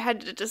he should have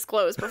had to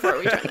disclose before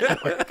we joined the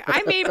network.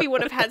 I maybe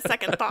would have had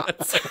second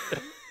thoughts.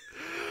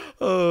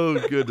 Oh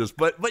goodness,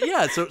 but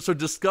yeah, so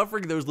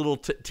discovering those little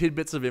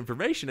tidbits of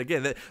information,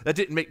 again, that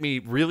didn't make me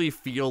really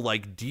feel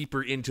like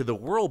deeper into the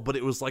world, but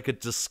it was like a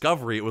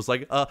discovery. It was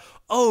like,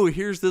 oh,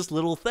 here's this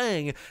little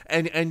thing,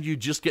 and you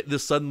just get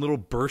this sudden little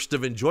burst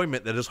of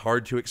enjoyment that is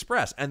hard to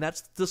express, and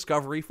that's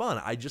discovery fun.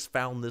 I just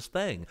found this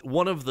thing.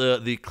 One of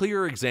the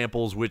clearer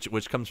examples,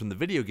 which comes from the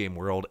video game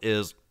world,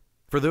 is,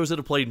 for those that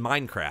have played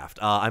Minecraft,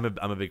 I'm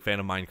a big fan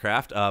of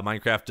Minecraft.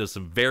 Minecraft does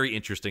some very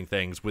interesting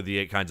things with the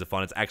 8 kinds of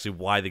fun. It's actually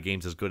why the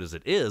game's as good as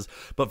it is.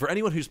 But for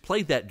anyone who's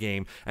played that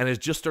game and has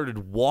just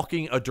started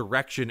walking a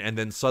direction and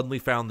then suddenly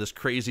found this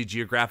crazy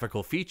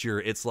geographical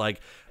feature, it's like,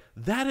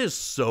 that is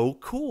so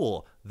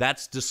cool.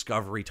 That's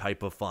discovery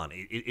type of fun.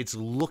 It's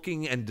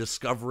looking and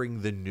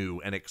discovering the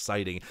new and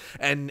exciting.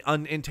 And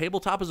in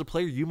tabletop, as a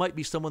player, you might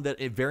be someone that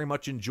very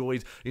much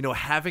enjoys, you know,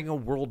 having a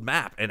world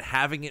map and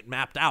having it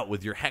mapped out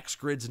with your hex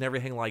grids and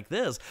everything like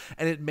this.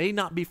 And it may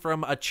not be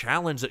from a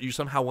challenge that you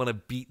somehow want to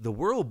beat the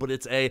world, but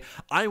it's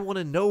I want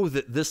to know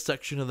that this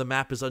section of the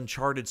map is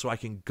uncharted so I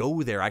can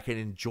go there. I can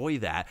enjoy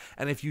that.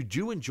 And if you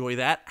do enjoy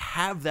that,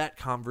 have that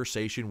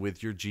conversation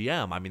with your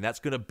GM. I mean, that's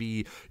going to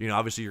be, you know,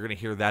 obviously you're going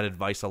to hear that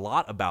advice a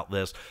lot about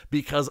this,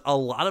 because a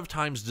lot of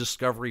times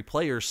discovery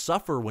players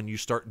suffer when you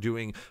start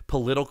doing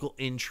political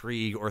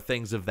intrigue or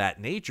things of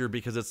that nature,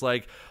 because it's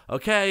like,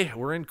 okay,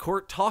 we're in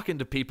court talking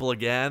to people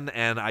again,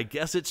 and I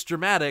guess it's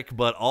dramatic,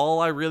 but all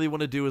I really want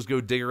to do is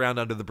go dig around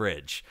under the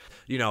bridge.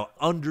 You know,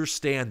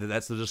 understand that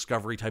that's the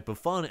discovery type of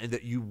fun, and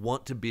that you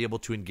want to be able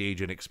to engage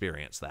and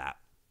experience that.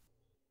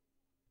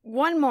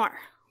 One more.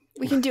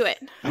 We can do it.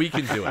 We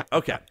can do it.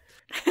 Okay.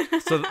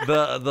 So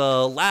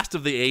the last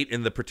of the 8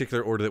 in the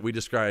particular order that we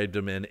described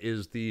them in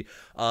is the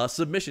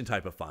submission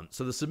type of fun.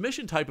 So the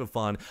submission type of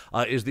fun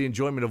is the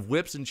enjoyment of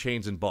whips and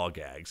chains and ball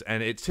gags,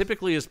 and it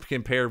typically is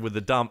compared with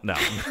the dump. No,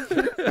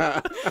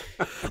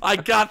 I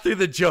got through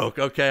the joke.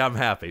 Okay, I'm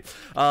happy.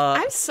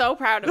 I'm so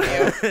proud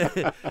of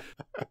you.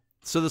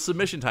 So the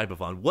submission type of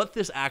fun, what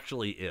this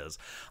actually is,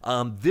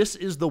 this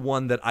is the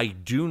one that I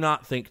do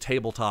not think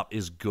tabletop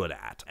is good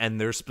at, and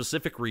there's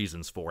specific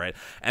reasons for it,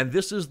 and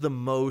this is the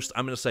most,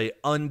 I'm going to say,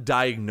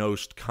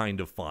 undiagnosed kind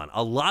of fun.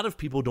 A lot of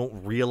people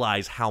don't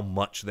realize how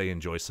much they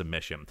enjoy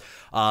submission.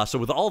 So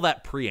with all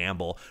that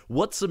preamble,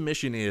 what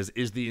submission is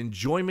the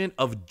enjoyment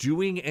of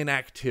doing an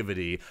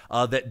activity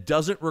that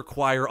doesn't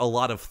require a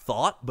lot of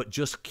thought, but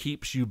just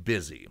keeps you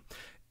busy.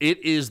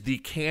 It is the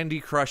Candy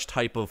Crush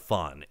type of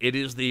fun. It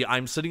is the,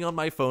 I'm sitting on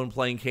my phone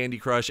playing Candy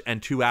Crush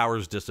and 2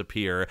 hours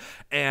disappear,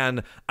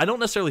 and I don't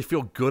necessarily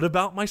feel good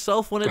about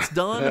myself when it's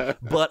done,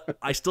 but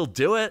I still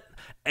do it.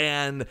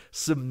 And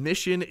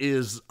submission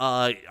is,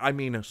 I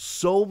mean,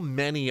 so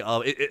many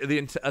of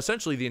it,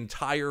 essentially the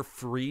entire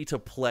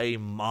free-to-play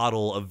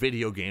model of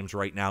video games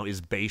right now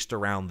is based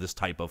around this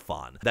type of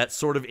fun. That's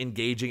sort of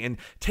engaging, and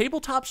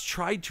tabletop's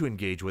tried to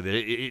engage with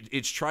it.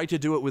 It's tried to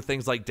do it with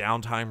things like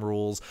downtime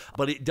rules,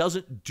 but it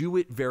doesn't do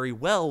it very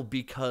well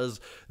because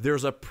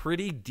there's a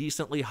pretty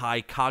decently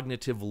high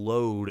cognitive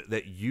load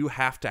that you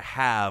have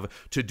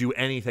to do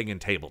anything in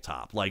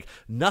tabletop. Like,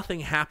 nothing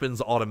happens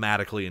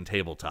automatically in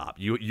tabletop.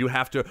 You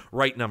have to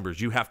write numbers,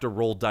 you have to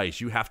roll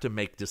dice, you have to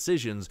make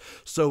decisions,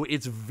 so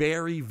it's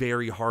very,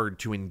 very hard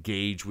to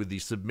engage with the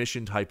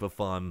submission type of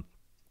fun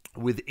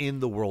within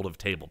the world of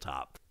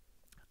tabletop.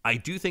 I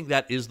do think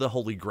that is the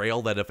holy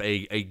grail, that if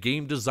a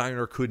game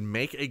designer could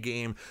make a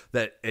game,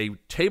 that a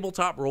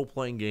tabletop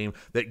role-playing game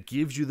that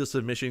gives you the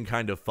submission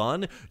kind of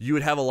fun, you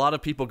would have a lot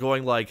of people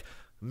going like,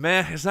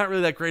 man, it's not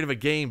really that great of a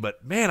game,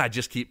 but man, I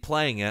just keep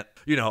playing it,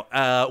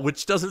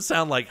 which doesn't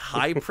sound like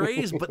high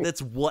praise, but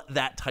that's what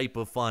that type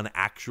of fun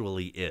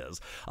actually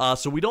is.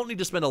 So we don't need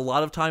to spend a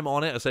lot of time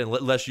on it,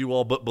 unless you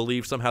all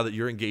believe somehow that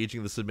you're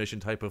engaging the submission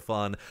type of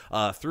fun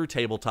through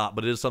tabletop,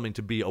 but it is something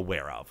to be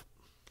aware of.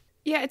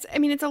 Yeah,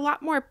 it's a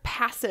lot more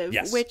passive,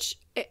 yes. which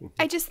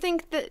I just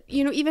think that,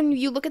 even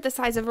you look at the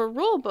size of a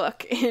rule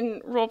book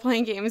in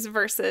role-playing games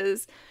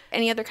versus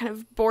any other kind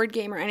of board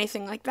game or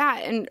anything like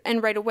that.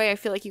 And right away, I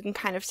feel like you can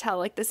kind of tell,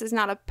 like, this is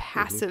not a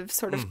passive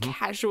sort of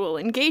casual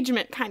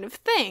engagement kind of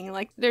thing.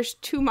 Like, there's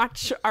too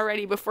much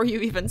already before you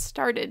even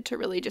started to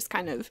really just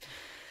kind of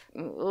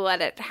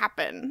let it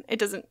happen. It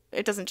doesn't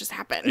just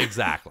happen.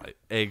 Exactly.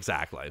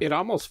 It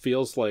almost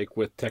feels like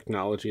with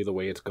technology the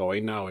way it's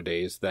going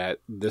nowadays that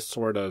this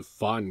sort of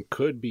fun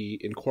could be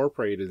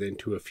incorporated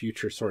into a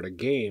future sort of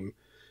game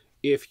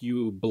if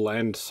you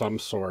blend some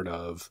sort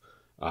of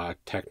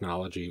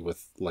technology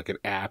with like an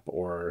app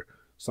or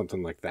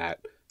something like that.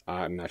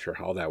 I'm not sure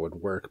how that would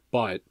work,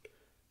 but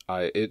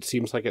it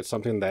seems like it's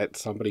something that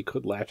somebody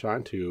could latch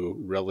onto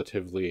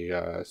relatively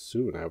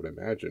soon, I would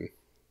imagine.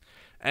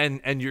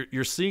 And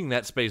you're seeing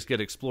that space get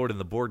explored in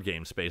the board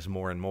game space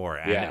more and more,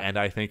 and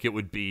I think it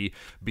would be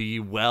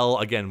well.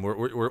 Again,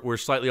 we're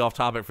slightly off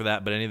topic for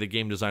that, but any of the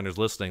game designers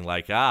listening,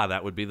 like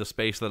that would be the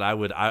space that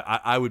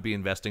I would be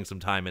investing some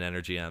time and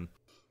energy in.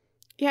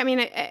 Yeah,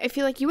 I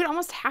feel like you would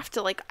almost have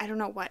to, like, I don't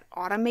know what,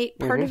 automate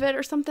part of it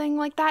or something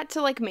like that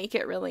to like make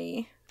it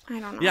really. I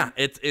don't know. Yeah,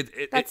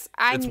 it's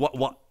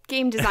what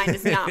game design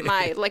is not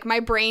my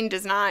brain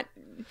does not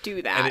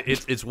do that.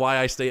 And it's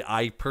why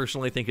I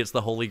personally think it's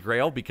the holy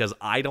grail, because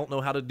I don't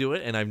know how to do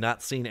it and I've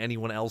not seen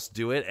anyone else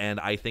do it, and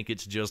I think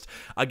it's just,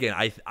 again,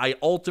 I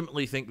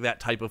ultimately think that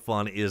type of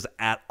fun is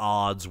at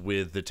odds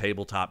with the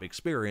tabletop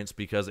experience,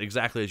 because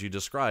exactly as you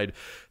described,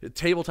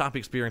 tabletop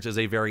experience is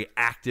a very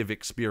active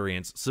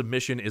experience.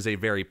 Submission is a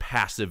very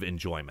passive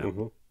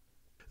enjoyment.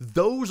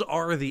 Those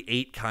are the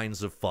 8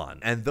 kinds of fun,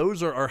 and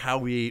those are how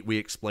we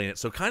explain it.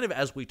 So kind of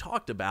as we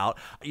talked about,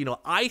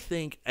 I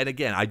think, and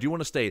again, I do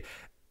want to state,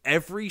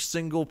 every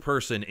single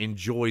person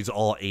enjoys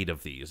all 8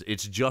 of these.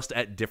 It's just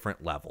at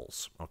different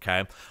levels,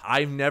 okay?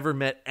 I've never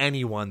met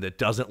anyone that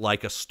doesn't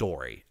like a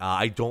story.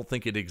 I don't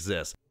think it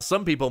exists.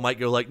 Some people might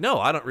go like, no,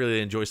 I don't really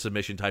enjoy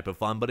submission type of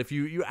fun, but if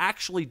you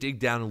actually dig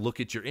down and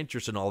look at your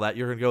interests and all that,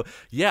 you're going to go,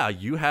 yeah,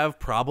 you have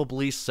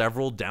probably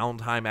several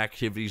downtime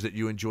activities that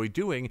you enjoy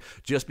doing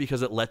just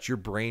because it lets your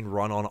brain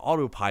run on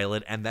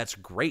autopilot, and that's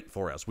great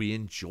for us. We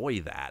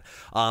enjoy that.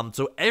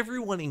 So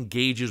everyone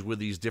engages with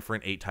these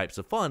different 8 types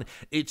of fun.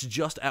 It's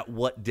just at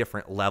what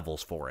different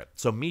levels for it.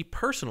 So me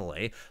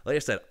personally, like I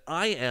said,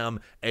 I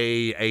am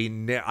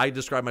I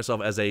describe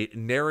myself as a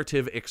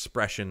narrative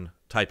expression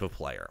type of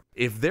player.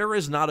 If there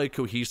is not a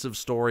cohesive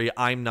story,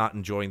 I'm not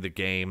enjoying the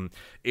game.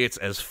 It's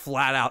as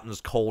flat out and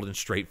as cold and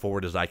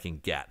straightforward as I can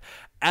get.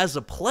 As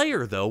a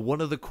player, though, one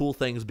of the cool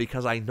things,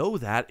 because I know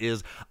that,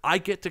 is I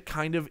get to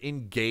kind of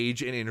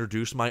engage and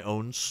introduce my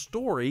own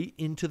story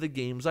into the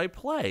games I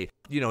play.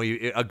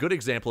 A good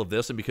example of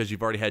this, and because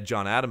you've already had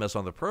John Adamus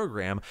on the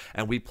program,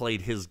 and we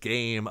played his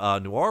game,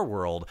 Noir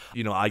World,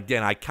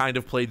 again, I kind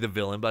of played the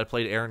villain, but I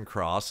played Aaron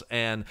Cross,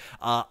 and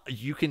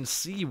you can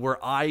see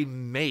where I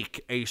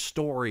make a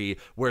story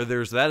where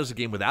that is a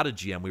game without a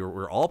GM.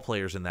 We're all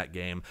players in that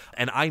game,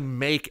 and I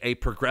make a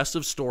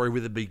progressive story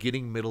with a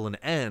beginning, middle, and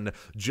end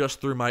just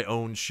through my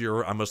own sheer,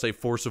 I'm going to say,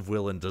 force of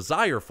will and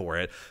desire for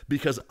it,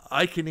 because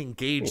I can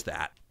engage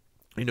that.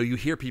 You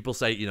hear people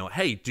say,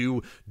 hey,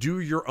 do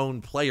your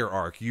own player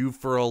arc. You,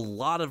 for a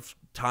lot of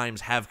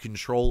times, have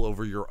control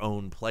over your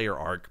own player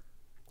arc.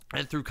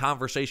 And through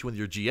conversation with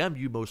your GM,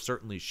 you most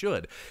certainly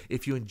should.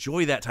 If you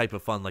enjoy that type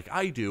of fun like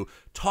I do,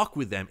 talk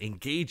with them,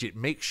 engage it,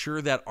 make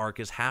sure that arc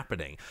is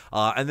happening.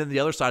 And then the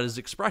other side is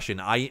expression.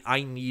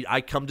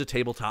 I come to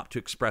tabletop to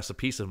express a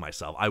piece of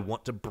myself. I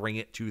want to bring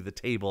it to the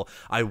table.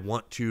 I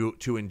want to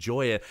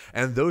enjoy it.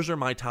 And those are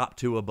my top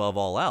 2 above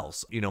all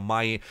else.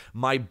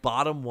 My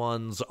bottom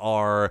ones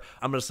are,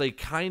 I'm going to say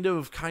kind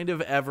of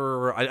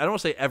ever, I don't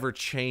want to say ever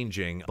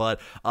changing, but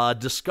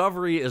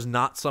discovery is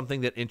not something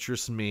that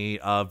interests me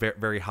very,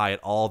 very high at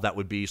all. That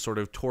would be sort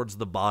of towards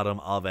the bottom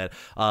of it.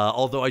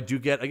 Although I do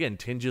get, again,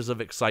 tinges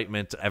of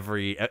excitement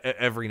every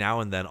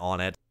now and then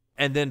on it.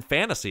 And then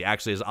fantasy,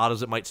 actually, as odd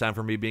as it might sound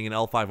for me being an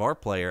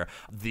L5R player,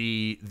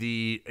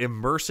 the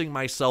immersing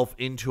myself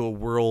into a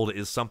world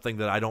is something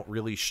that I don't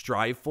really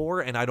strive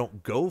for and I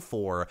don't go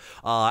for.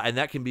 And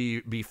that can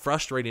be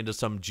frustrating to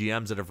some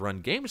GMs that have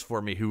run games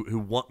for me who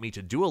want me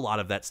to do a lot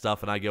of that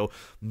stuff. And I go,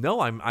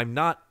 no, I'm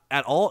not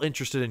at all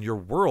interested in your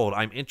world.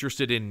 I'm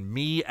interested in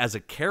me as a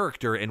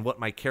character and what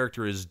my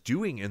character is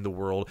doing in the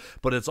world,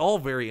 but it's all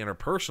very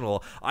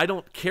interpersonal. I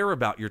don't care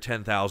about your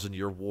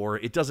 10,000-year war.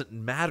 It doesn't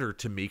matter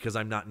to me because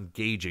I'm not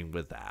engaging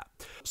with that.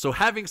 So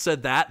having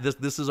said that,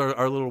 this is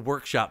our little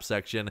workshop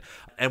section,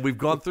 and we've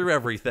gone through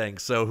everything.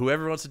 So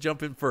whoever wants to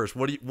jump in first,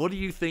 what do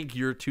you think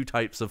your two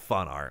types of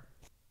fun are?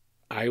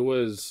 I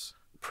was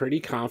pretty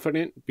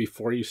confident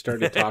before you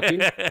started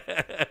talking.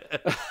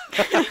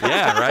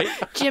 Yeah, right?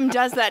 Jim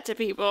does that to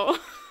people.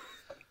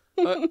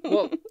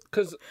 Well,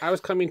 because I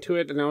was coming to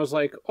it and I was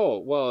like, oh,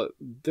 well,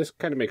 this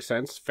kind of makes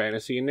sense.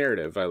 Fantasy and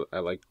narrative. I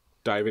like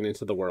diving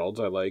into the worlds.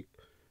 I like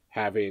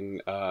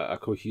having a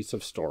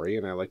cohesive story,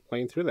 and I like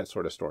playing through that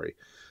sort of story.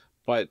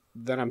 But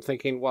then I'm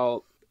thinking,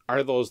 well,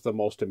 are those the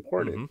most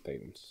important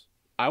things?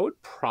 I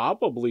would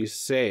probably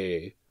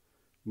say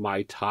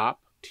my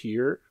top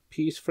tier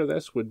piece for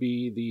this would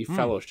be the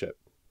Fellowship,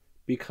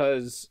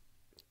 because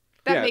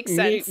that makes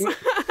sense.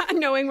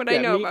 Knowing what I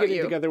know about getting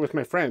you. Together with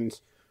my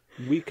friends,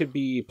 we could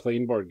be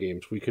playing board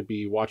games, we could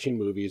be watching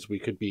movies, we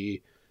could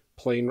be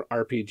playing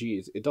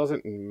RPGs. It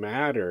doesn't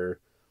matter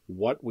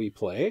what we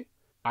play.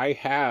 I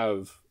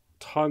have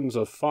tons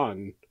of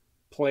fun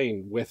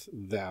playing with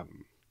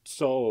them.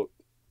 So,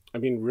 I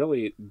mean,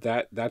 really,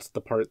 that's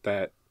the part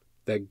that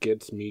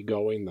gets me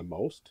going the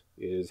most,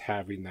 is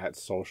having that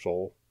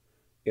social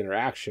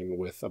interaction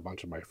with a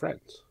bunch of my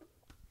friends.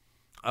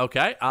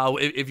 Okay.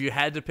 If you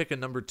had to pick a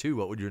number two,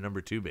 what would your number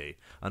two be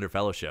under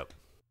Fellowship?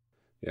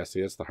 Yeah,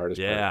 see, that's the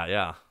hardest part.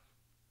 Yeah.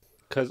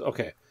 Because,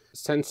 okay,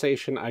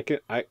 Sensation, I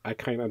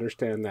kind of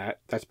understand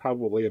that. That's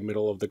probably a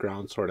middle of the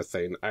ground sort of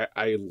thing.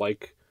 I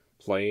like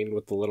playing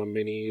with the little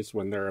minis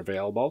when they're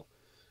available,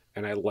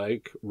 and I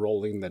like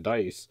rolling the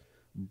dice,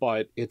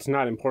 but it's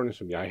not important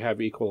to me. I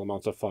have equal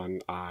amounts of fun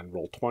on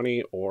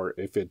Roll20, or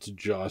if it's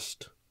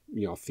just,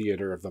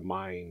 theater of the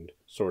mind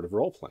sort of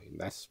role playing.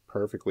 That's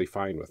perfectly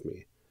fine with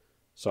me.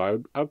 So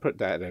I would put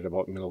that at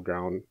about middle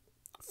ground.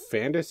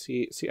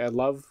 Fantasy, see, I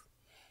love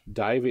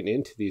diving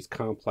into these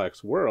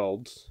complex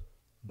worlds,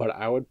 but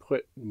I would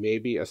put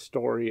maybe a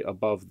story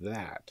above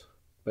that.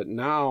 But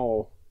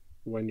now,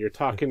 when you're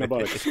talking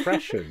about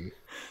expression,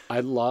 I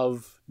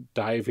love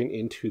diving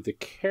into the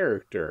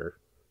character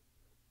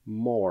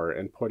more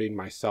and putting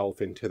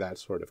myself into that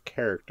sort of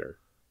character.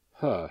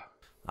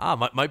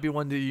 Might be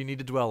one that you need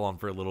to dwell on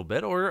for a little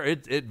bit, or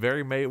it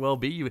very may well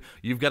be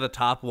you've got a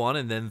top one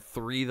and then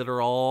three that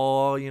are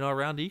all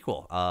around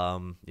equal.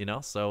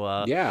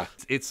 So yeah,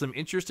 it's some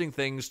interesting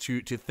things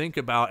to think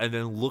about, and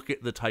then look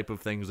at the type of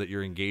things that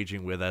you're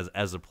engaging with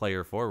as a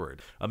player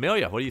forward.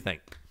 Amelia, what do you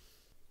think?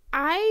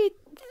 I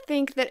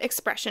think that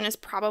expression is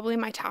probably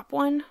my top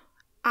one.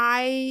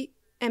 I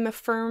am a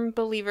firm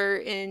believer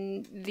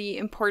in the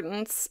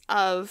importance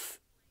of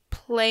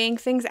playing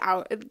things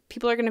out.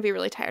 People are going to be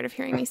really tired of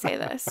hearing me say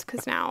this,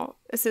 because now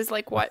this is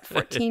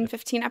 14,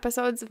 15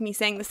 episodes of me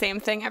saying the same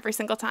thing every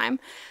single time,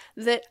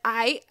 that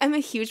I am a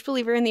huge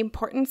believer in the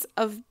importance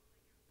of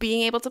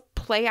being able to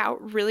play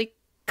out really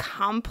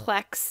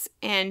complex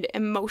and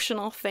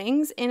emotional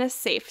things in a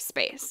safe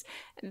space.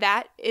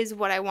 That is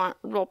what I want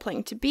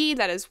role-playing to be.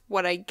 That is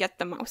what I get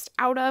the most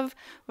out of.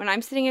 When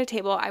I'm sitting at a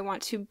table, I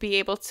want to be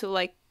able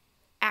to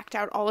act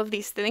out all of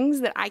these things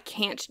that I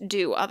can't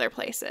do other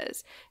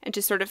places, and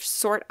to sort of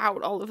sort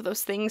out all of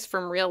those things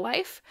from real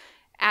life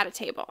at a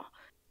table.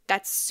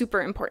 That's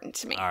super important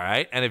to me. All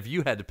right. And if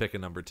you had to pick a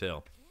number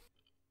two?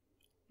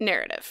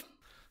 Narrative.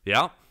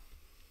 Yeah?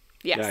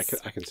 Yes. Yeah,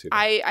 I can see that.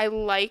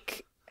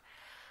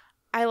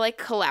 I like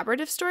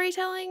collaborative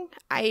storytelling.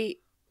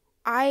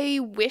 I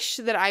wish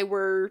that I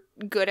were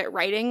good at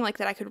writing,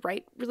 that I could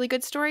write really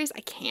good stories. I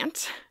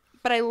can't.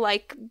 But I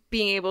like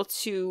being able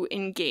to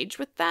engage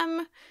with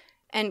them.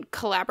 And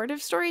collaborative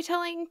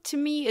storytelling, to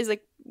me, is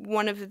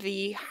one of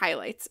the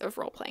highlights of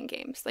role-playing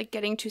games.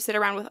 Getting to sit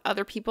around with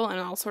other people and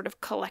all sort of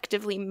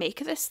collectively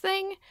make this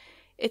thing.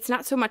 It's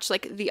not so much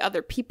the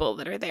other people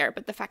that are there,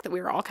 but the fact that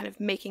we were all kind of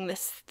making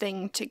this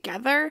thing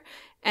together.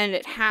 And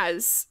it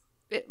has,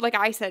 like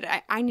I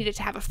said, I needed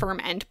to have a firm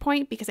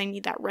endpoint because I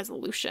need that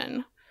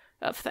resolution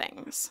of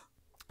things.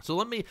 So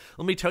let me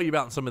tell you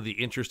about some of the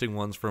interesting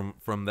ones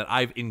from that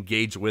I've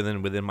engaged with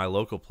and within my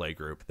local play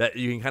group, that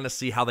you can kind of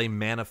see how they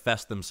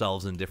manifest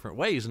themselves in different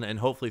ways. And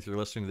hopefully if you're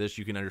listening to this,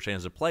 you can understand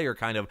as a player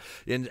kind of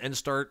and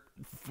start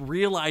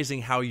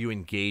realizing how you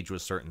engage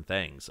with certain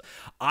things.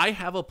 I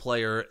have a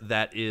player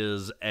that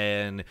is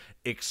an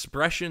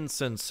expression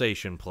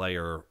sensation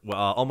player,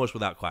 almost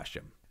without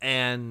question.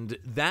 And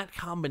that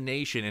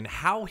combination and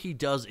how he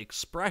does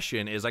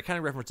expression is, I kind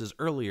of referenced this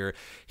earlier,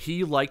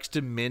 he likes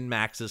to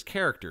min-max his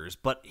characters,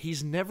 but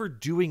he's never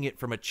doing it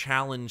from a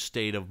challenge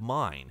state of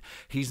mind.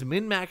 He's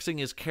min-maxing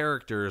his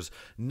characters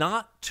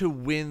not to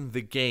win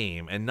the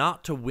game and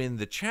not to win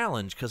the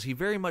challenge, because he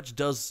very much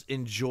does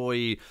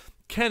enjoy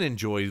can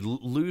enjoy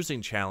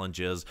losing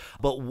challenges.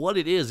 But what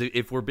it is,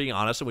 if we're being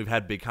honest, and we've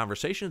had big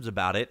conversations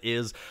about it,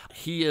 is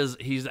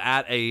he's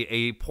at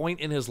a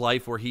point in his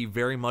life where he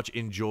very much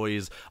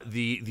enjoys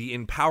the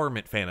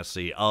empowerment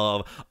fantasy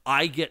of,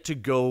 I get to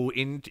go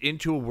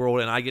into a world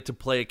and I get to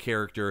play a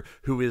character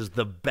who is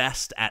the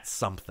best at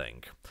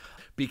something.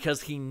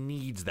 Because he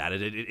needs that.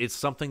 It's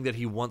something that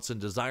he wants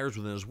and desires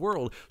within his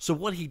world. So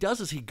what he does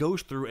is he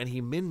goes through and he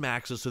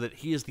min-maxes so that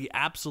he is the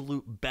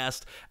absolute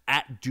best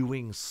at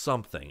doing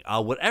something,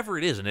 whatever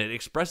it is, and it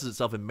expresses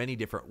itself in many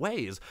different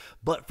ways.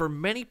 But for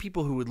many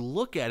people who would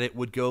look at it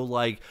would go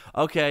like,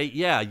 okay,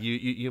 yeah,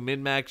 you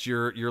min-max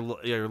your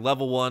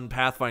level 1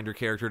 Pathfinder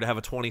character to have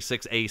a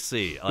 26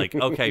 AC. Like,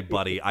 okay,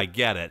 buddy, I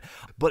get it.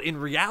 But in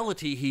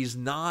reality, he's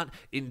not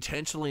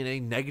intentionally in a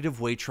negative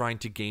way trying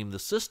to game the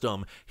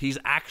system. He's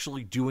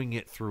actually doing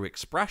it through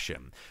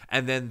expression.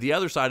 And then the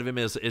other side of him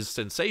is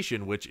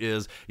sensation, which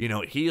is,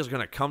 he is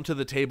going to come to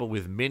the table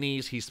with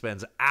minis. He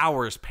spends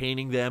hours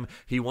painting them.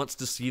 He wants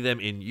to see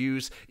them in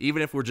use.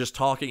 Even if we're just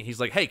talking, he's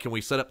like, hey, can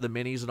we set up the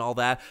minis and all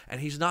that?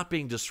 And he's not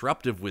being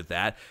disruptive with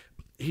that.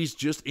 He's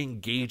just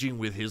engaging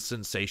with his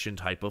sensation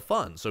type of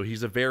fun. So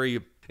he's a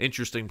very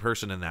interesting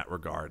person in that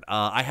regard.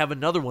 I have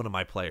another one of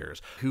my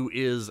players who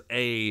is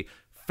a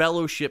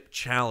Fellowship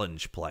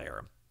Challenge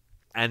player.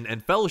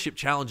 And Fellowship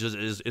Challenges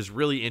is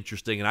really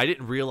interesting, and I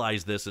didn't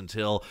realize this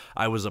until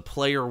I was a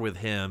player with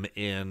him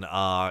in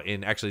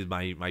actually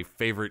my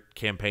favorite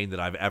campaign that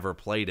I've ever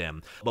played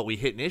in. But we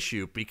hit an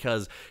issue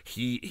because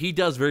he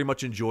does very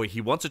much enjoy,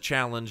 he wants a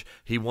challenge,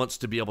 he wants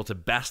to be able to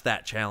best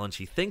that challenge,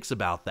 he thinks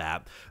about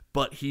that,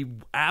 but he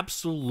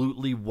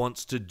absolutely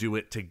wants to do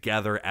it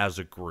together as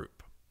a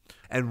group.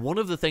 And one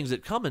of the things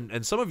that come,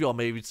 and some of y'all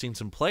may have seen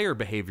some player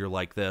behavior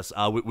like this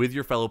with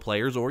your fellow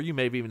players, or you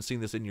may have even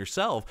seen this in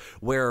yourself,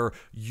 where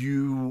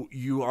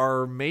you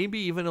are maybe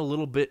even a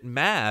little bit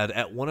mad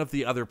at one of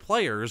the other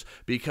players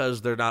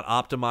because they're not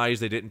optimized,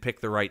 they didn't pick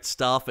the right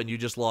stuff, and you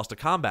just lost a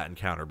combat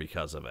encounter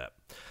because of it.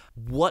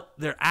 What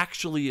there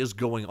actually is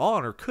going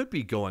on, or could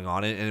be going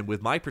on, and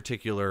with my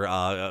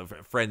particular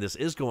friend this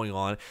is going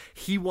on,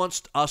 he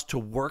wants us to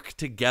work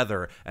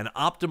together and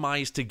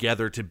optimize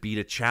together to beat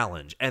a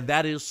challenge, and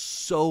that is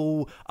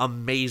so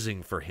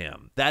amazing for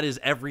him. That is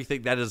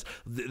everything. That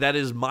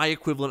is my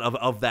equivalent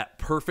of that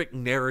perfect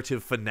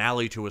narrative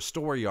finale to a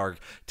story arc.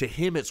 To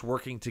him, it's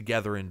working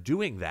together and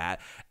doing that,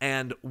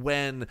 and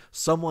when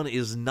someone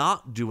is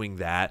not doing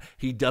that,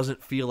 he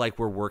doesn't feel like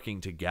we're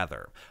working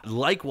together.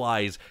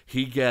 Likewise,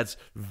 he gets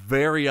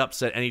very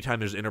upset anytime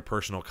there's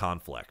interpersonal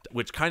conflict,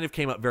 which kind of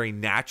came up very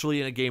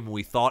naturally in a game when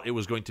we thought it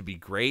was going to be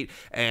great,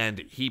 and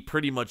he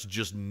pretty much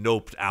just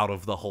noped out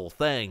of the whole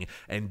thing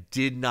and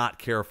did not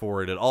care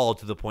for it at all,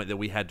 to the point that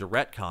we had to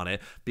retcon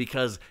it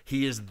because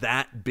he is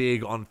that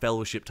big on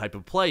Fellowship type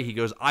of play. He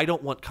goes, I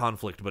don't want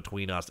conflict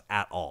between us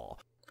at all.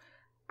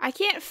 I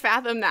can't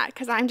fathom that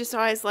because I'm just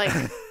always like,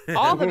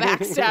 all the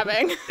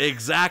backstabbing.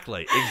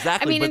 Exactly.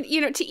 I mean,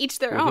 to each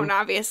their own,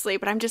 obviously,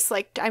 but I'm just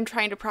like, I'm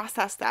trying to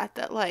process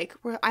that like,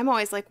 I'm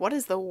always like, what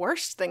is the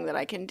worst thing that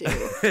I can do?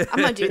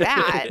 I'm going to do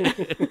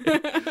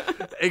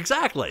that.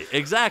 Exactly.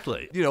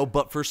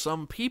 But for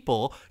some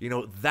people,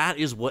 that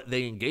is what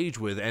they engage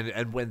with.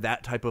 And when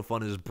that type of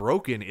fun is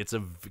broken,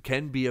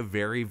 can be a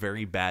very,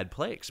 very bad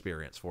play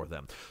experience for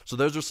them. So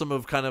those are some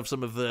of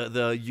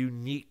the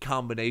unique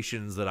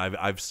combinations that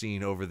I've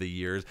seen over the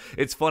years.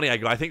 It's funny,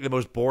 I think the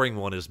most boring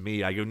one is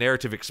me. I go,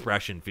 narrative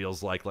expression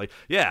feels like,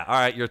 yeah, all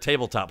right, you're a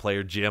tabletop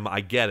player, Jim,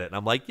 I get it. And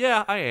I'm like,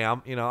 yeah, I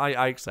am.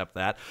 I accept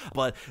that.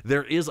 But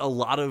there is a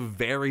lot of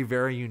very,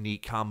 very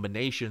unique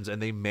combinations,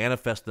 and they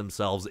manifest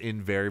themselves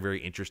in very, very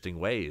interesting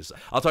ways.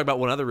 I'll talk about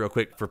one other real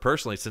quick for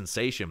personally,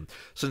 Sensation.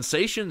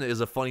 Sensation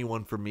is a funny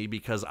one for me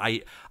because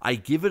I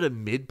give it a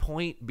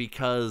midpoint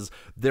because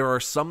there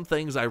are some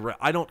things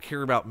I don't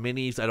care about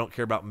minis, I don't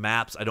care about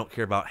maps, I don't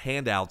care about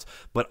handouts,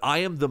 but I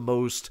am the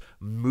most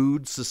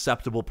mood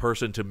susceptible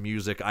person to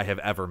music I have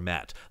ever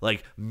met.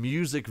 Like,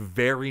 music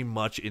very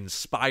much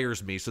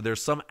inspires me, so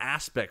there's some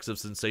aspects of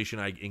Sensation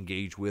I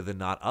engage with and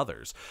not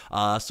others.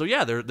 So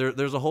yeah,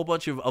 there's a whole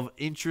bunch of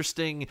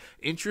interesting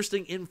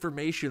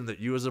information that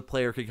you as a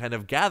player can kind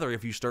of gather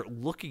if you start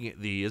looking at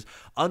these,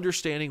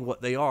 understanding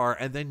what they are,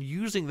 and then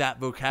using that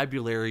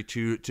vocabulary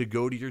to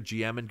go to your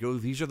GM and go,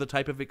 these are the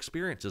type of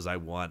experiences I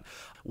want.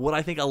 What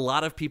I think a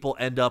lot of people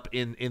end up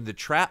in the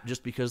trap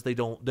just because they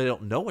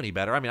don't know any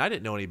better. I mean, I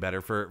didn't know any better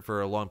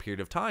for a long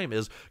period of time,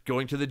 is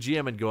going to the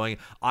GM and going,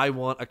 I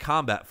want a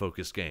combat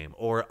focused game,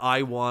 or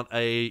I want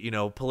a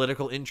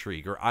political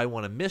intrigue, or I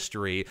want a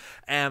mystery,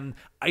 and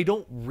I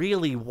don't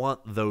really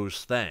want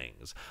those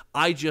things.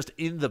 I just,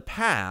 in the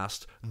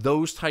past,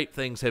 those type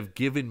things have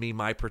given me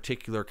my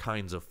particular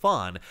kinds of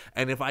fun,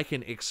 and if I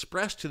can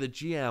express to the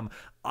GM,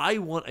 I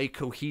want a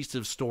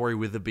cohesive story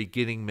with a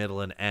beginning,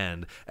 middle, and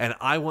end, and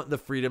I want the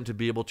freedom to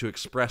be able to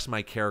express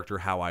my character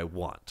how I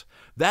want.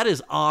 That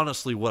is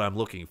honestly what I'm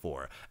looking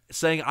for.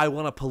 Saying I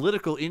want a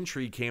political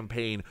intrigue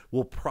campaign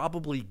will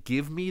probably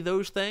give me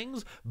those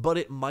things, but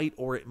it might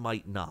or it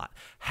might not.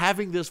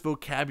 Having this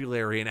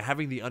vocabulary and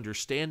having the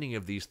understanding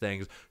of these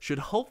things should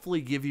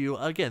hopefully give you,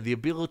 again, the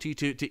ability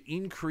to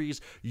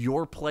increase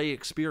your play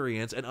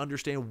experience and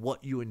understand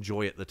what you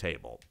enjoy at the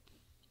table.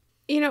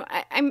 You know,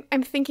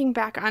 I'm thinking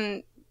back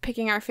on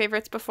picking our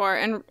favorites before,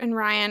 and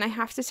Ryan, I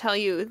have to tell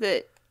you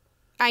that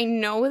I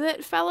know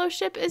that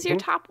Fellowship is your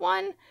top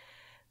one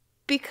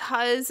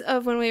because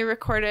of when we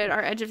recorded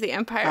our Edge of the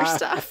Empire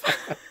stuff.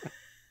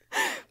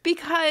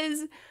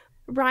 Because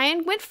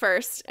Ryan went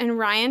first, and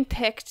Ryan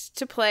picked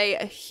to play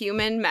a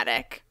human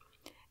medic.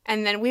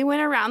 And then we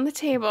went around the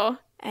table,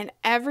 and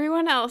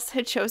everyone else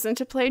had chosen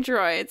to play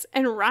droids,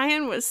 and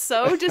Ryan was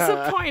so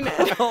disappointed.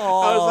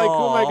 I was like,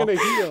 who am I going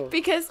to heal?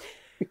 Because...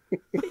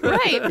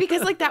 Right,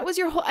 because like that was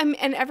your whole and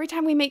every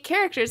time we make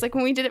characters, like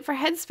when we did it for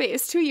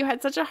Headspace too, you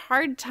had such a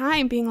hard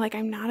time being like,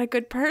 I'm not a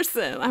good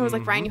person. I was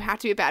like, Ryan, you have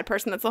to be a bad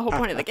person. That's the whole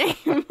point of the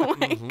game.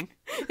 Like,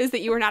 is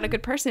that you were not a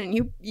good person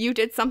and you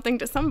did something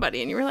to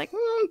somebody and you were like,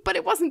 but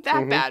it wasn't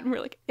that bad. And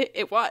we're like,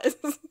 it was.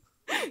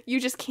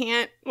 You just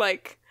can't,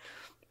 like,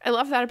 I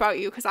love that about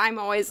you because I'm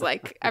always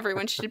like,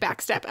 everyone should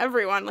backstab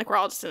everyone. Like, we're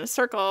all just in a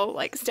circle,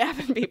 like,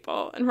 stabbing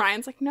people. And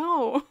Ryan's like,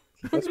 no,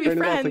 let's be friends.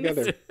 It all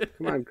together.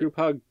 Come on, group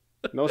hug.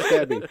 No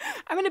stabbing.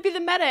 I'm going to be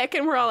the medic.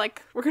 And we're all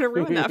like, we're going to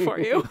ruin that for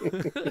you.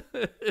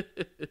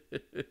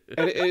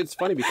 And it's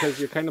funny because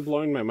you're kind of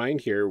blowing my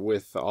mind here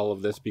with all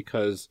of this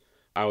because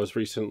I was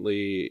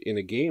recently in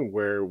a game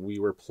where we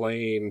were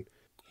playing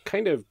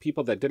kind of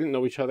people that didn't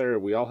know each other.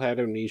 We all had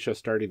amnesia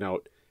starting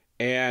out.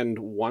 And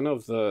one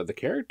of the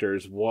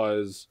characters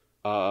was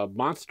a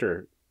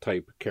monster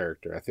type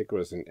character. I think it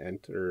was an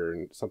Ent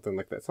or something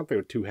like that. Something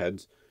with two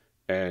heads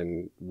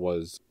and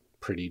was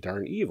pretty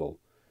darn evil.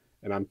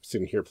 And I'm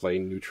sitting here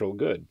playing neutral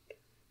good.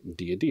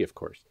 D&D, of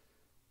course.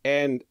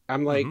 And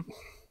I'm like,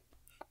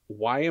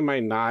 why am I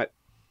not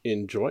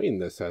enjoying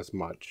this as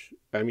much?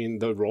 I mean,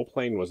 the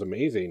role-playing was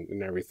amazing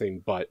and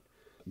everything, but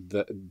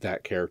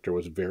that character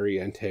was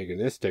very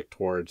antagonistic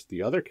towards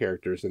the other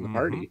characters in the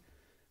party.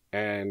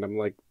 And I'm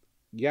like,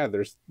 yeah,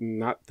 there's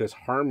not this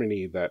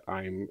harmony that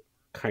I'm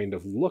kind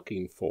of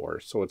looking for,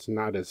 so it's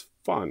not as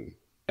fun.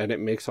 And it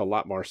makes a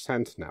lot more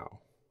sense now.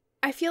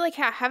 I feel like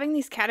having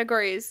these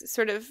categories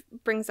sort of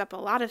brings up a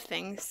lot of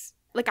things.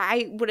 Like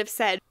I would have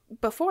said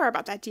before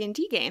about that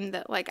D&D game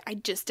that like I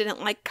just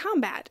didn't like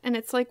combat. And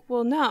it's like,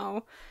 well,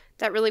 no,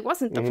 that really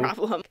wasn't the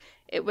problem.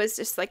 It was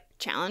just like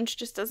challenge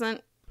just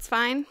doesn't, it's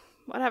fine,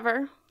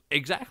 whatever.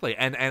 Exactly.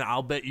 And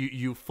I'll bet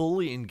you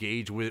fully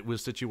engage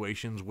with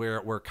situations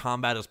where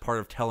combat is part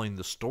of telling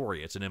the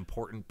story. It's an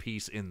important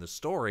piece in the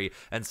story.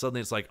 And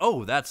suddenly it's like,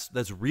 oh, that's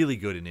really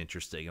good and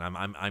interesting. And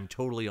I'm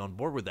totally on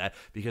board with that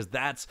because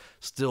that's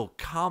still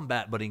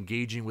combat, but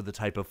engaging with the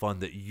type of fun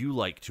that you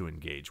like to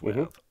engage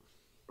with.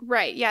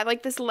 Right. Yeah.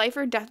 Like this life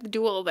or death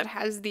duel that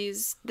has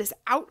this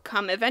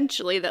outcome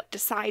eventually that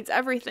decides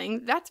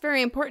everything. That's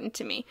very important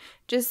to me.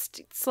 Just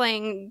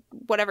slaying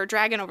whatever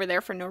dragon over there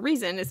for no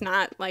reason is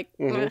not like,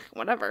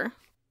 whatever.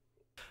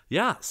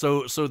 Yeah,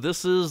 so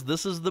this is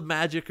the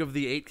magic of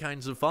the 8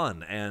 kinds of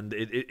fun, and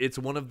it's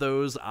one of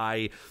those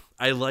I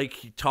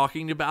like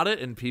talking about it,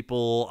 and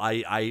people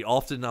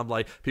I'm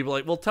like, people are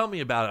like, well, tell me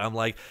about it. I'm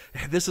like,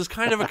 this is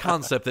kind of a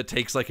concept that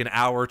takes like an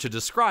hour to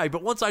describe,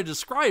 but once I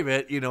describe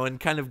it, and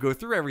kind of go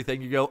through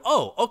everything, you go,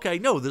 oh, okay,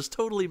 no, this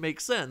totally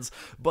makes sense,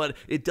 but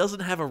it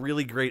doesn't have a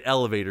really great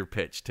elevator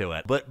pitch to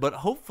it. But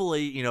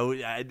hopefully,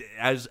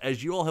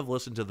 as you all have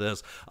listened to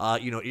this,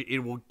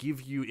 it will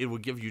give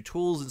you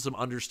tools and some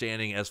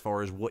understanding as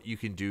far as what you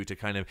can do to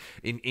kind of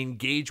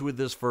engage with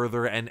this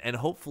further and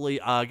hopefully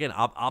again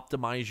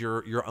optimize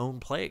your own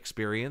play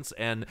experience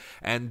and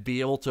be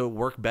able to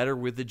work better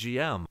with the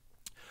GM.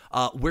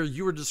 Where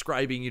you were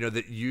describing,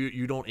 that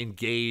you don't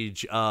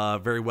engage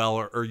very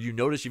well, or you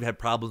notice you've had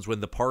problems when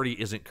the party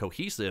isn't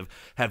cohesive.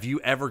 Have you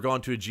ever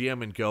gone to a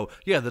GM and go,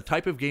 yeah, the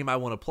type of game I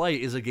want to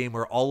play is a game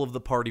where all of the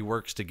party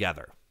works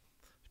together?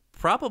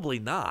 Probably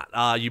not.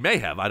 You may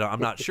have. I'm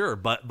not sure.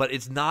 But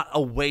it's not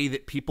a way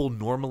that people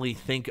normally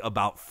think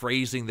about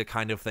phrasing the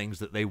kind of things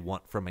that they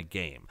want from a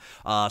game.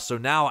 So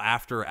now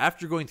after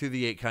going through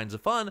the 8 kinds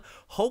of fun,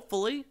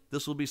 hopefully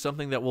this will be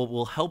something that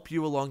will help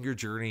you along your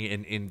journey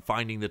in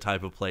finding the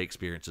type of play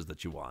experiences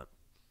that you want.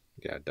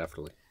 Yeah,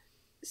 definitely.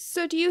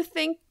 So do you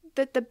think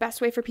that the best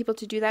way for people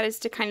to do that is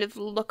to kind of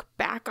look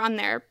back on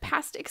their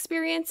past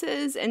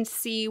experiences and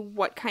see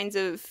what kinds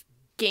of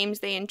games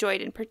they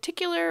enjoyed in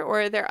particular,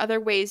 or are there other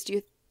ways do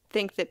you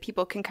think that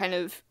people can kind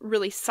of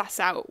really suss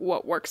out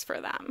what works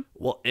for them?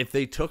 Well, if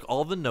they took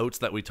all the notes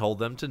that we told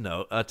them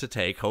to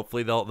take,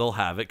 hopefully they'll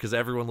have it, because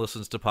everyone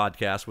listens to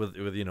podcasts with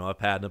a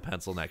pad and a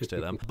pencil next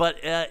to them. But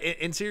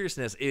in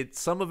seriousness,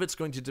 some of it's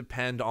going to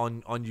depend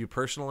on you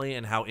personally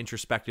and how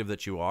introspective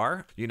that you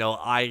are.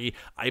 I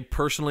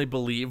personally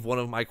believe one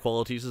of my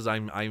qualities is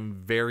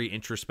I'm very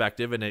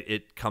introspective, and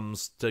it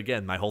comes to,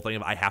 again, my whole thing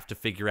of I have to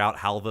figure out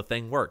how the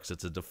thing works.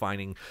 It's a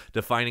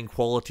defining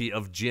quality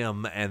of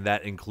Jim, and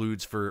that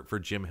includes for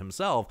Jim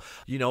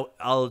himself.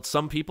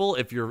 Some people,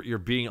 if you're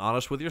being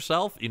honest with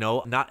yourself,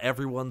 not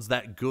everyone's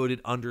that good at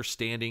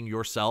understanding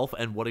yourself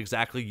and what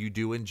exactly you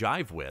do and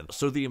jive with.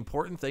 So the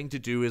important thing to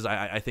do is,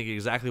 I think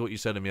exactly what you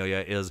said,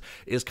 Amelia,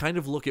 is kind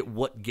of look at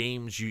what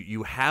games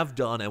you have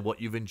done and what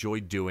you've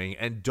enjoyed doing,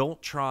 and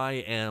don't try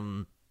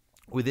and,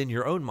 within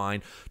your own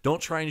mind,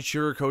 don't try and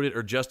sugarcoat it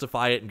or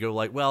justify it and go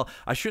like, well,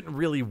 I shouldn't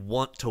really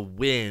want to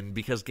win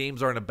because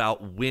games aren't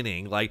about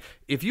winning. Like,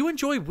 if you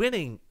enjoy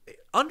winning,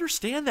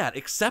 understand that,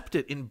 accept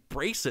it,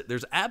 embrace it.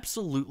 There's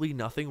absolutely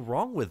nothing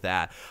wrong with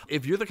that.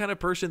 If you're the kind of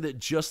person that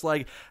just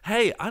like,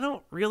 hey, I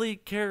don't really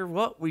care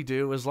what we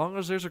do as long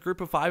as there's a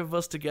group of 5 of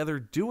us together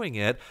doing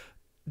it,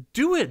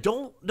 do it.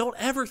 Don't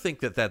ever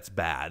think that that's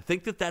bad.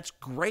 Think that that's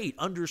great.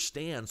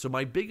 Understand. So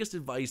my biggest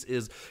advice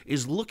is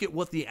look at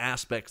what the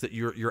aspects that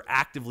you're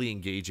actively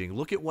engaging.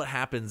 Look at what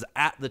happens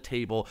at the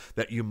table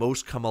that you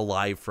most come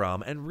alive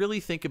from, and really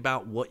think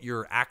about what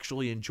you're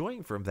actually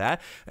enjoying from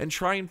that, and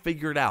try and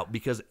figure it out,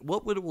 because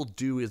what it will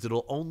do is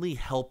it'll only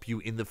help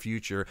you in the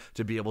future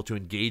to be able to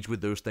engage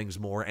with those things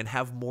more and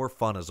have more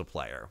fun as a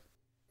player.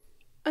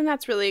 And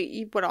that's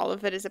really what all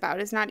of it is about,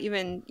 is not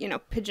even,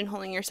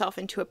 pigeonholing yourself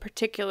into a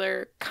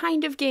particular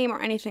kind of game or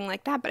anything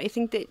like that. But I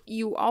think that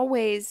you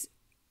always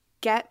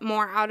get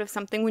more out of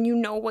something when you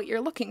know what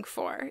you're looking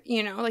for.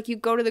 Like, you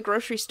go to the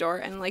grocery store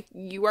and like,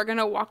 you are going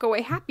to walk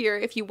away happier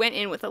if you went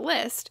in with a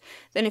list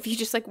than if you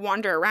just like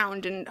wander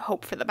around and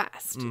hope for the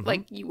best. Mm-hmm.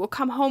 Like, you will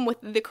come home with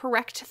the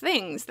correct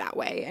things that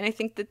way. And I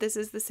think that this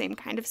is the same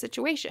kind of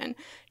situation.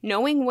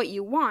 Knowing what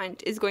you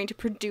want is going to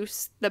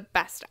produce the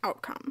best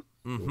outcome.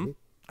 Mm-hmm.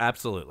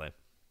 Absolutely.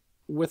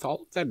 With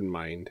all of that in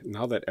mind,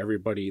 now that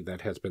everybody that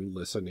has been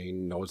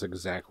listening knows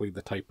exactly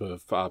the type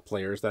of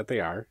players that they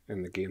are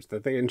and the games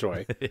that they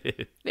enjoy.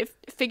 They've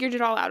figured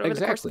it all out over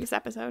the course of this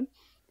episode.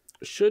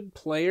 Should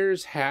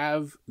players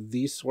have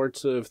these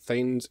sorts of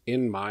things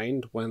in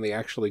mind when they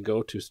actually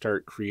go to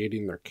start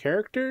creating their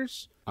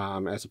characters,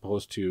 as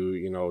opposed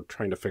to,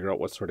 trying to figure out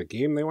what sort of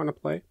game they want to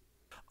play?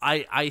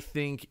 I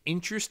think,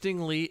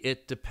 interestingly,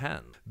 it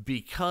depends,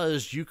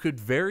 because you could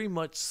very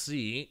much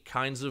see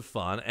kinds of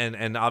fun,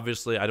 and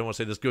obviously I don't want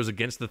to say this goes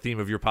against the theme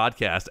of your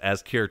podcast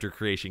as Character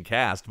Creation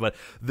Cast, but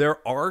there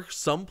are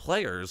some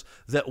players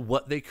that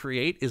what they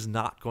create is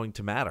not going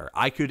to matter.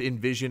 I could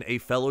envision a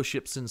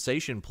Fellowship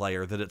Sensation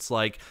player that it's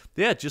like,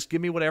 yeah, just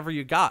give me whatever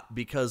you got,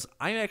 because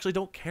I actually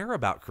don't care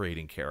about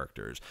creating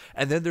characters.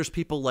 And then there's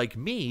people like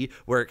me,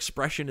 where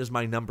expression is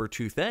my number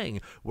 2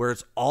 thing, where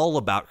it's all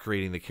about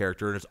creating the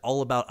character, and it's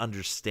all about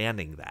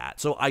understanding that.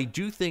 So I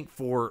do think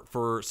for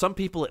some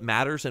people it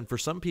matters, and for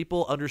some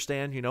people,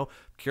 understand,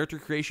 character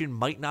creation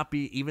might not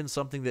be even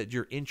something that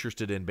you're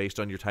interested in based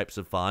on your types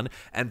of fun.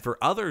 And for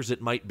others,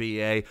 it might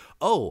be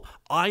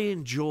I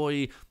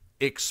enjoy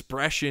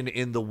expression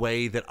in the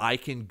way that I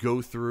can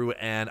go through,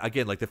 and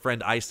again, like the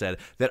friend I said,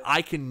 that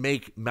I can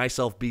make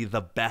myself be the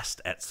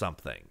best at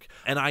something,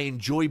 and I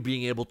enjoy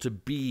being able to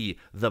be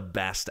the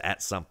best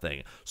at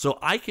something. So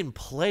I can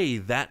play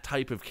that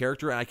type of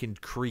character, and I can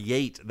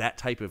create that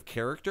type of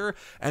character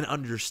and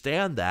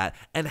understand that,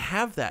 and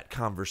have that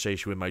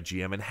conversation with my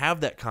GM and have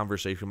that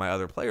conversation with my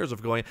other players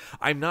of going,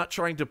 I'm not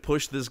trying to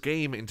push this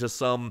game into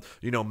some,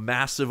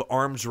 massive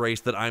arms race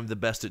that I'm the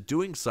best at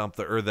doing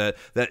something, or that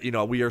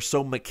we are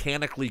so mechanically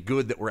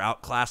good that we're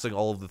outclassing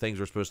all of the things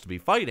we're supposed to be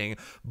fighting,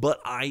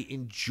 but I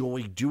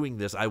enjoy doing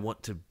this. I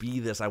want to be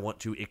this. I want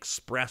to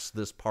express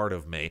this part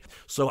of me.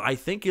 So I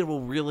think it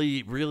will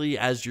really,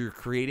 as you're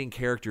creating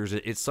characters,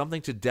 it's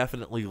something to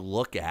definitely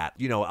look at.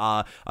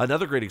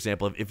 Another great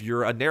example, if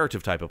you're a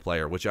narrative type of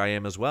player, which I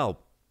am as well,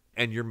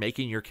 and you're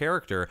making your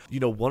character,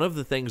 one of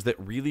the things that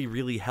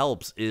really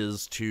helps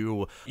is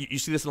to, you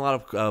see this in a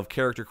lot of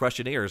character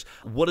questionnaires.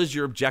 What is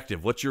your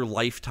objective? What's your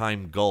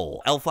lifetime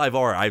goal?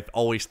 L5R, I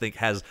always think,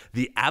 has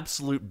the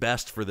absolute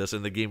best for this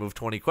in the game of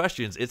 20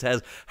 questions. It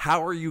has,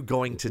 how are you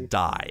going to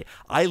die?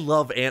 I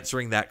love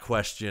answering that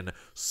question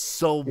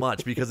so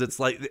much, because it's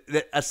like,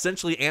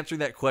 essentially answering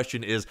that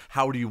question is,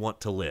 how do you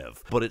want to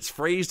live? But it's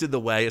phrased in the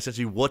way,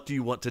 essentially, what do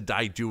you want to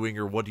die doing,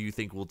 or what do you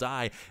think will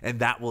die? And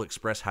that will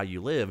express how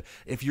you live.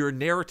 If you're a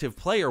narrative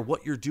player,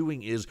 what you're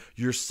doing is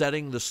you're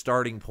setting the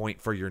starting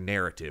point for your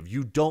narrative.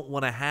 You don't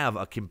want to have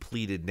a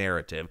completed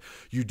narrative.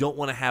 You don't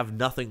want to have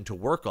nothing to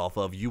work off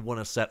of. You want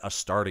to set a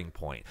starting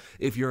point.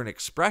 If you're an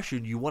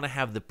expression, you want to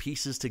have the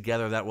pieces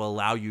together that will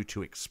allow you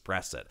to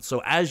express it.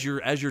 So as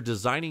you're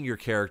designing your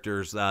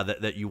characters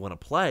that you want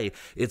to play,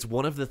 it's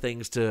one of the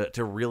things to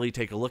really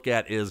take a look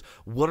at is,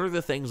 what are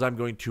the things I'm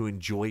going to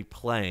enjoy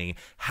playing?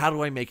 How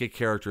do I make a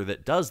character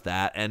that does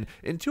that? And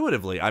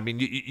intuitively, I mean,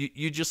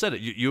 you just said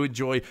it. You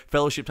enjoy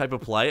fellowship type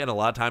of play, and a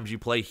lot of times you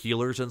play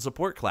healers and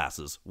support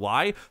classes.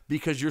 Why?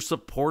 Because you're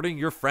supporting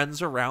your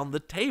friends around the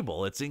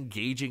table. It's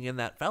engaging in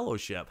that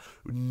fellowship.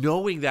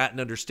 Knowing that and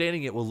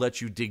understanding it will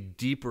let you dig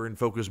deeper and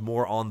focus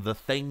more on the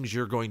things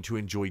you're going to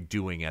enjoy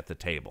doing at the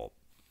table.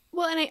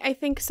 Well, and I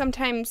think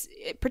sometimes,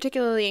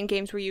 particularly in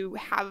games where you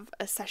have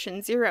a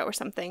session 0 or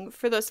something,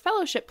 for those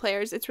fellowship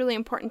players, it's really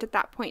important at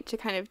that point to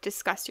kind of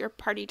discuss your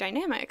party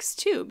dynamics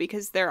too,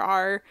 because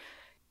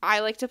I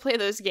like to play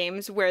those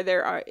games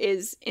where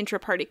is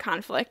intra-party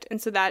conflict,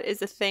 and so that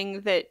is a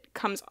thing that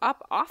comes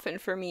up often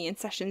for me in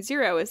session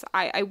 0, is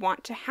I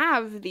want to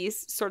have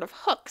these sort of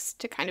hooks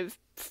to kind of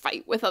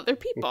fight with other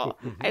people.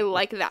 I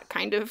like that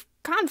kind of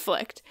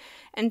conflict.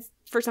 And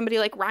for somebody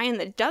like Ryan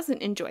that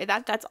doesn't enjoy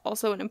that, that's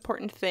also an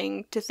important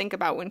thing to think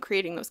about when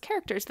creating those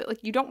characters, that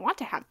like you don't want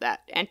to have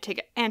that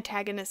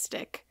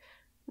antagonistic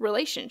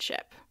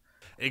relationship.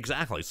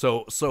 Exactly.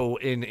 So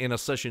in a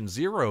session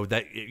 0,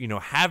 that, you know,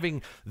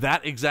 having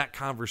that exact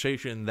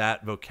conversation,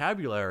 that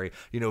vocabulary,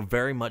 you know,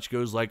 very much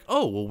goes like,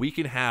 oh, well, we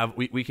can have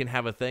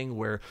a thing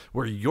where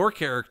your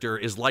character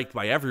is liked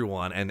by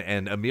everyone,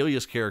 and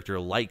Amelia's character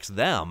likes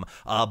them,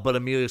 but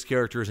Amelia's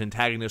character is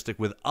antagonistic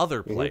with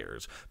other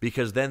players,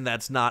 because then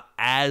that's not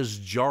as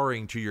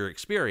jarring to your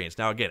experience.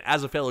 Now, again,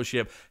 as a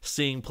fellowship,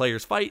 seeing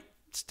players fight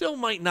still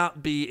might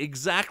not be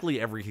exactly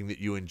everything that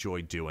you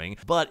enjoy doing,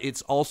 but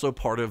it's also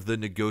part of the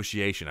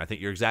negotiation. I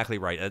think you're exactly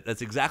right.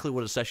 That's exactly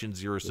what a session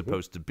 0 is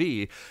supposed to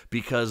be,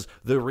 because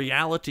the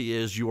reality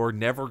is you are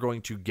never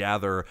going to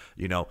gather,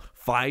 you know,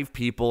 5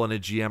 people and a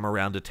GM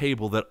around a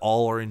table that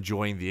all are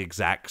enjoying the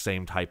exact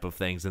same type of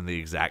things in the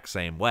exact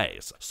same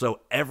ways.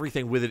 So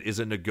everything with it is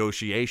a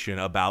negotiation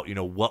about, you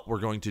know, what we're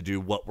going to do,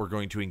 what we're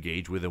going to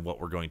engage with, and what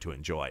we're going to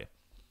enjoy.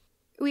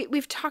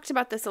 We've talked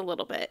about this a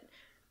little bit,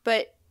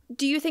 but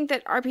do you think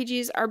that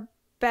RPGs are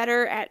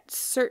better at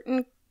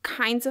certain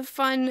kinds of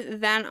fun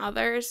than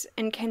others?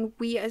 And can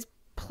we as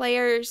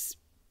players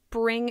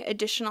bring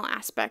additional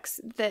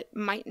aspects that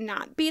might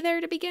not be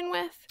there to begin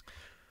with?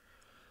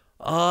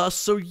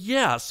 So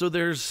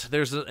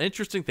there's an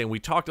interesting thing. We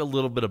talked a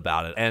little bit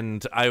about it,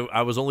 and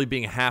I was only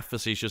being half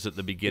facetious at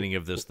the beginning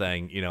of this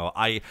thing. You know,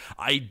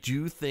 I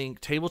do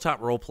think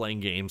tabletop role-playing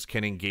games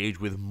can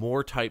engage with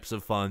more types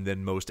of fun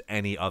than most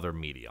any other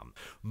medium.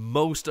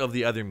 Most of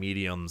the other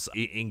mediums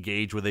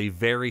engage with a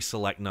very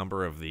select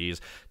number of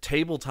these.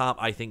 Tabletop,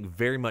 I think,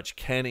 very much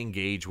can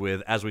engage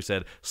with, as we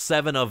said,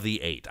 7 of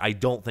the 8. I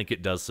don't think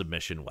it does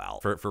submission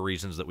well, for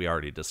reasons that we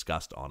already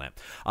discussed on it.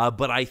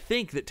 But I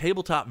think that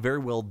tabletop very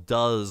well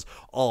does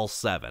all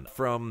 7.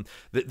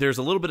 There's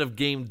a little bit of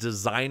game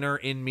designer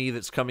in me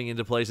that's coming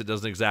into place. It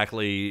doesn't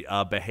exactly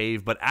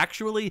behave, but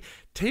actually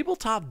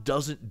tabletop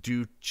doesn't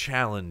do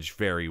challenge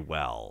very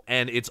well,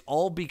 and it's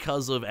all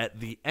because of,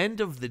 at the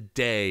end of the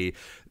day,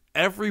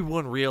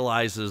 everyone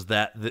realizes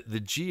that the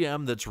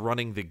GM that's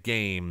running the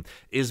game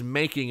is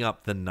making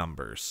up the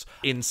numbers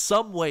in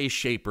some way,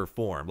 shape, or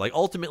form. Like,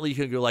 ultimately, you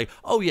can go like,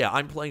 oh yeah,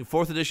 I'm playing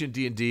 4th edition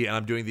D&D, and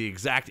I'm doing the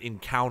exact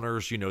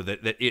encounters, you know,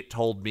 that it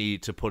told me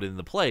to put in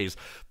the plays,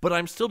 but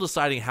I'm still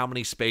deciding how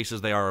many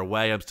spaces they are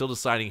away. I'm still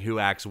deciding who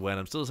acts when.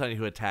 I'm still deciding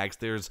who attacks.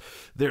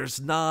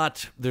 There's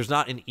not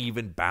an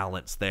even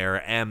balance there,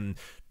 and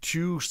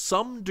to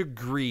some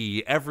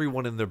degree,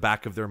 everyone in the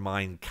back of their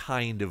mind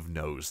kind of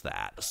knows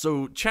that.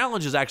 So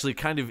challenge is actually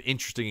kind of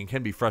interesting and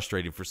can be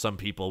frustrating for some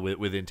people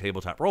within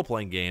tabletop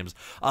role-playing games,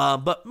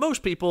 but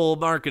most people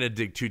aren't going to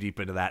dig too deep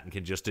into that and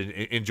can just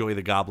enjoy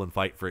the goblin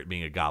fight for it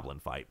being a goblin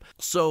fight.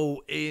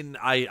 So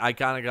I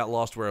kind of got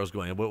lost where I was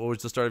going. What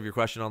was the start of your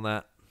question on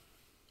that?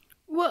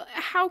 Well,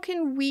 how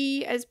can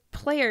we as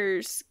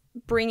players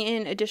bring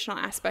in additional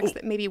aspects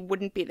that maybe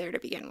wouldn't be there to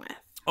begin with?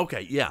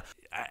 Okay, yeah.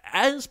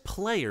 As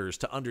players,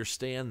 to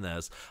understand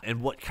this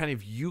and what kind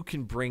of you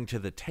can bring to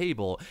the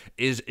table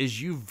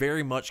is you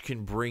very much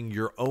can bring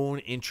your own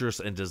interests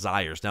and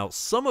desires. Now,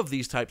 some of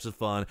these types of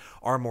fun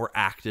are more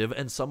active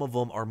and some of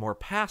them are more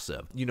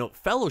passive. You know,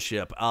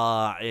 fellowship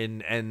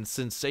and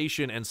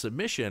sensation and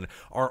submission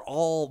are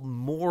all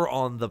more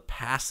on the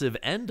passive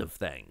end of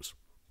things.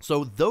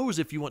 So those,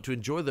 if you want to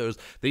enjoy those,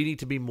 they need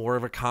to be more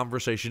of a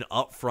conversation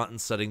up front and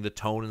setting the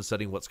tone and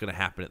setting what's going to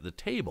happen at the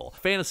table.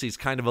 Fantasy is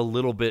kind of a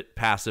little bit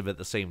passive at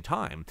the same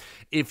time.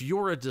 If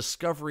you're a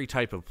discovery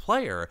type of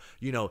player,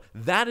 you know,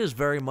 that is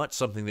very much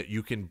something that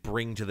you can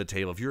bring to the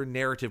table. If you're a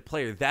narrative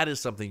player, that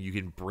is something you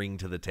can bring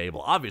to the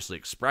table. Obviously,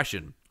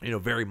 expression, you know,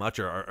 very much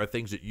are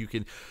things that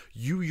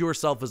you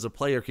yourself as a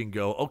player can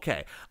go,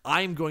 okay,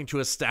 I'm going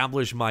to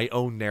establish my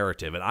own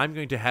narrative and I'm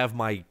going to have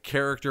my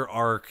character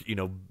arc, you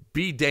know,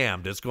 be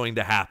damned, it's going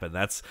to happen.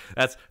 That's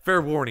fair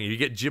warning. You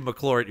get Jim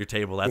McClure at your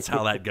table, that's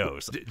how that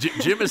goes.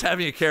 Jim is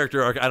having a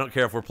character arc. I don't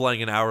care if we're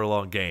playing an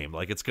hour-long game.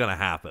 Like, it's going to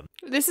happen.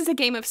 this is a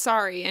game of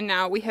sorry, and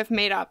now we have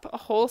made up a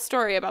whole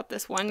story about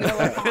this one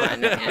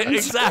Goa-con. And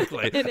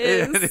exactly. It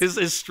is and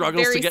his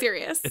struggles very to get,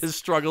 serious. His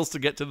struggles to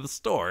get to the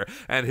store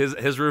and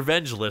his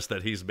revenge list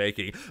that he's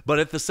making. But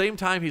at the same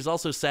time, he's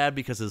also sad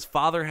because his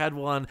father had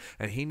one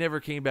and he never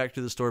came back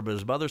to the store, but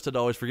his mother said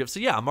always forgive. So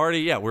yeah,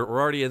 we're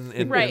already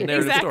in right, the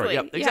narrative exactly. story.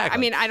 Yep, exactly. Yeah, I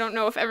mean, I don't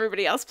know if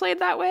everybody else played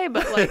that way,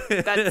 but like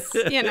that's,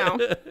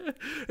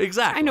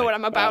 exactly. I know what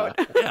I'm about.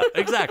 Yeah,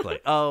 exactly.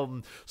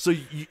 So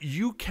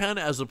you can,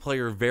 as a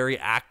player, very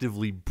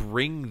actively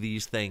bring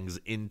these things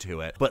into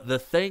it. But the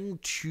thing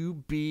to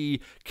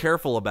be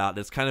careful about,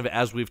 it's kind of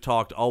as we've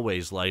talked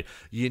always, like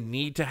you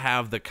need to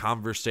have the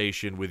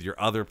conversation with your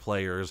other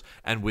players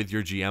and with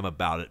your GM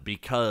about it,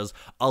 because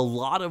a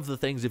lot of the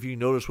things, if you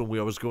notice when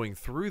I was going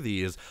through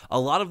these, a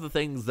lot of the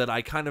things that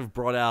I kind of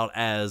brought out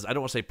as, I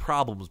don't want to say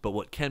problems, but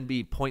what can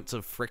be points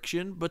of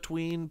friction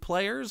between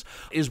players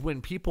is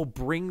when people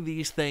bring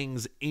these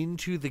things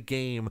into the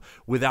game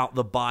without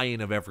the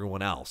buy-in of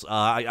everyone else.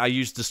 I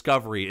use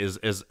Discovery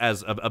as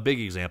a big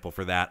example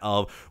for that.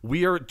 Of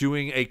we are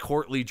doing a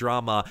courtly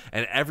drama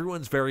and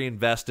everyone's very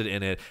invested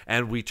in it,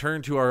 and we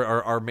turn to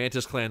our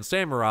Mantis Clan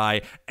samurai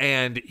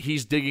and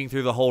he's digging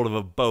through the hold of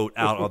a boat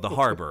out on the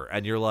harbor,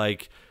 and you're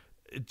like,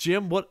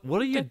 Jim, what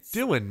are you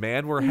doing,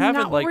 man? We're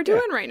having not what we're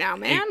doing right now,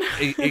 man.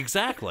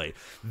 Exactly.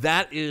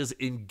 That is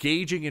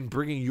engaging and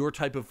bringing your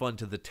type of fun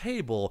to the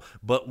table,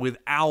 but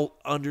without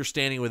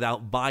understanding,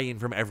 without buy-in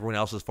from everyone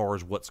else as far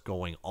as what's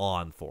going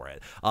on for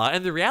it.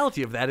 And the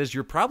reality of that is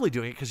you're probably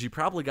doing it because you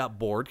probably got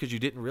bored because you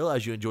didn't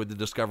realize you enjoyed the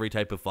Discovery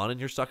type of fun and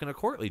you're stuck in a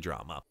courtly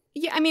drama.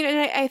 Yeah, I mean, and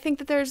I think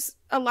that there's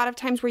a lot of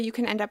times where you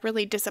can end up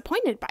really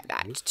disappointed by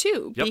that,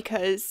 too. Yep.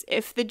 Because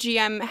if the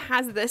GM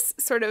has this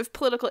sort of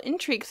political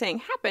intrigue thing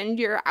happen,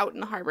 you're out in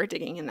the harbor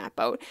digging in that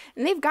boat,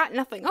 and they've got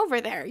nothing over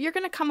there. You're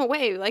going to come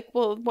away like,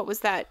 well, what was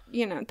that?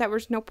 There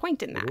was no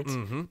point in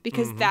that.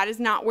 Because that is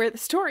not where the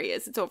story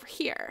is. It's over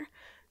here.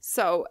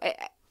 So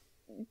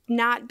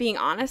not being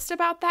honest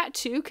about that,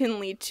 too,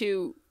 can lead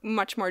to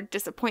much more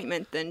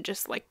disappointment than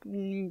just, like,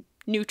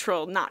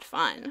 neutral, not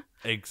fun.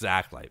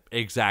 Exactly.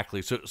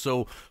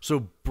 So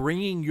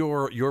bringing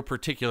your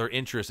particular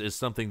interest is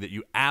something that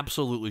you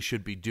absolutely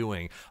should be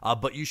doing,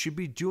 but you should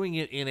be doing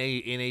it in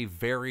a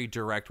very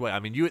direct way. I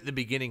mean, you at the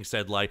beginning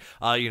said like,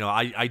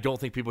 I don't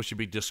think people should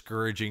be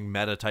discouraging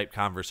meta type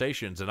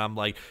conversations, and I'm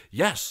like,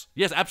 yes,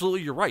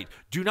 absolutely, you're right.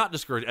 Do not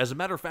discourage. As a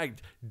matter of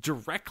fact,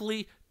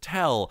 directly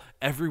tell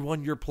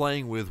everyone you're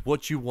playing with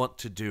what you want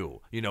to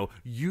do.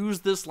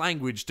 Use this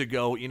language to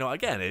go,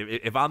 again,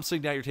 if I'm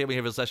sitting down at your table and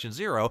you have a session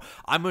 0,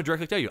 I'm going to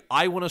directly tell you,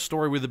 I want a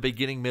story with a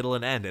beginning, middle,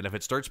 and end. And if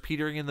it starts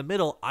petering in the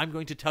middle, I'm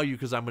going to tell you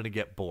because I'm going to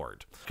get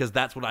bored. Because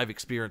that's what I've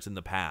experienced in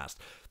the past.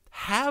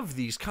 Have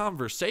these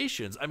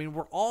conversations. I mean,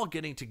 we're all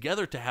getting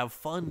together to have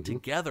fun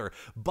together.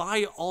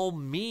 By all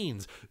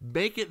means,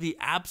 make it the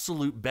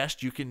absolute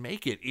best you can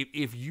make it.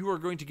 If you are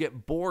going to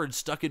get bored,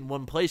 stuck in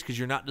one place because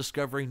you're not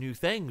discovering new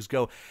things,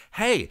 go,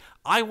 hey,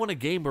 I want a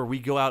game where we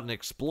go out and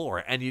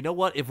explore. And you know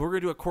what? If we're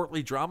going to do a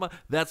courtly drama,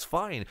 that's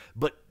fine.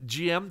 But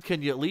GM,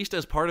 can you at least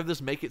as part of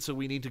this make it so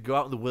we need to go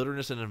out in the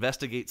wilderness and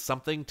investigate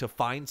something to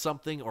find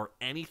something or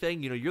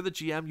anything? You're the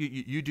GM,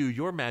 you do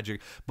your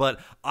magic, but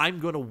I'm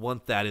going to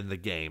want that in the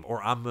game. Or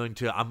I'm going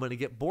to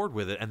get bored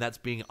with it, and that's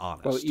being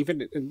honest. Well,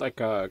 even in like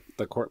the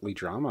courtly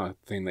drama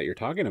thing that you're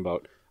talking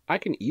about, I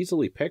can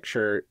easily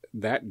picture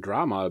that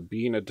drama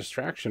being a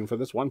distraction for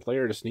this one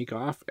player to sneak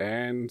off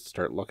and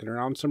start looking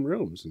around some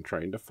rooms and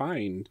trying to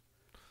find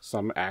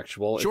some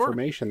actual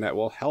information that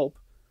will help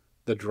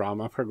the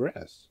drama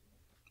progress.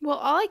 Well,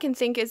 all I can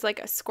think is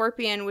like a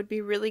scorpion would be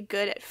really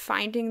good at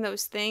finding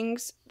those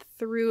things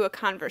through a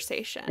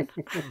conversation.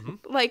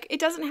 Like,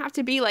 it doesn't have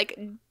to be like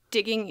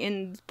digging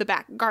in the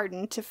back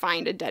garden to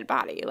find a dead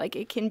body. Like,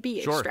 it can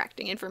be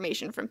extracting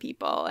information from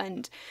people.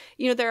 And,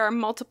 there are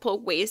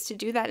multiple ways to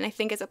do that. And I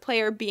think as a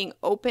player, being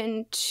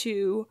open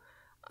to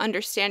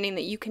understanding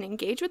that you can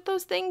engage with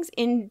those things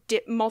in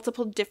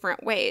multiple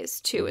different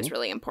ways, too, is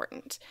really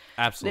important.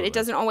 Absolutely. That it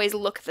doesn't always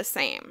look the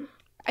same.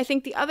 I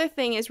think the other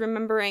thing is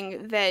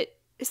remembering that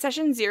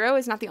session 0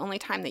 is not the only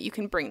time that you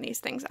can bring these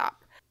things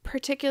up.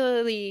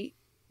 Particularly,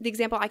 the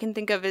example I can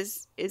think of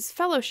is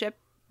Fellowship.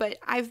 But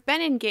I've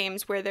been in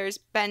games where there's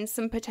been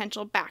some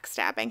potential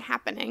backstabbing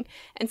happening,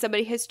 and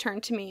somebody has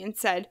turned to me and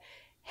said,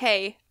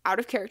 hey, out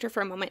of character for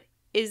a moment,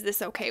 is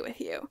this okay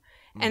with you?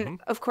 And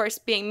of course,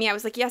 being me, I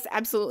was like, yes,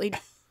 absolutely,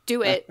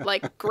 do it.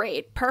 Like,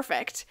 great,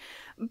 perfect.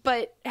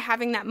 But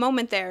having that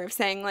moment there of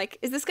saying, like,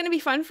 is this going to be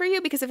fun for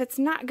you? Because if it's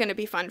not going to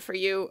be fun for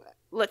you,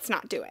 let's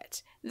not do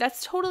it.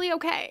 That's totally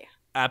okay.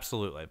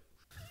 Absolutely.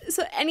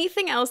 So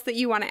anything else that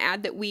you want to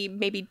add that we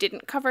maybe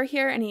didn't cover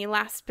here? Any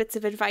last bits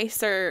of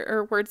advice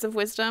or words of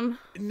wisdom?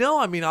 No,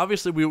 I mean,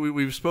 obviously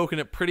we've spoken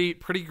at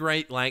pretty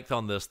great length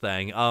on this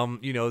thing.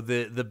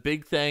 The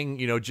big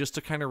thing, just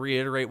to kind of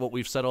reiterate what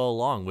we've said all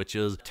along, which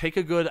is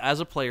as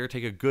a player,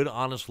 take a good,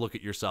 honest look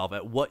at yourself,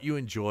 at what you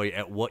enjoy,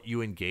 at what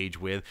you engage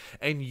with,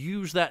 and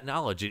use that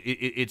knowledge.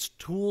 It's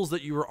tools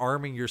that you are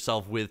arming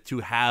yourself with to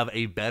have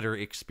a better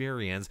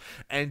experience,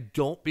 and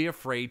don't be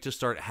afraid to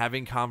start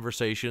having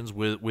conversations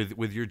with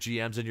your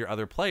GMs and your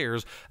other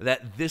players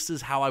that this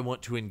is how I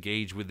want to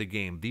engage with the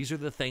game. These are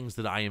the things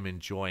that I am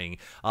enjoying,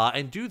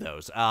 and do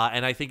those.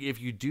 And I think if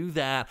you do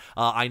that,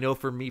 I know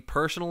for me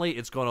personally,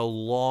 it's gone a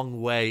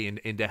long way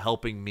into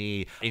helping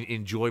me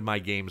enjoy my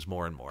games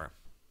more and more.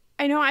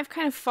 I know I've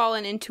kind of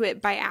fallen into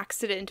it by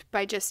accident,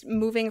 by just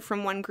moving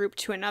from one group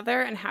to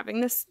another and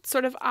having this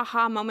sort of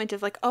aha moment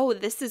of like, oh,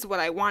 this is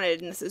what I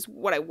wanted and this is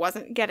what I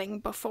wasn't getting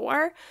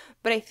before.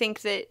 But I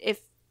think that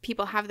if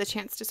people have the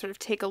chance to sort of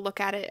take a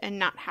look at it and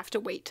not have to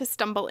wait to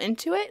stumble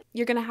into it,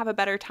 you're going to have a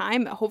better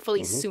time,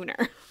 hopefully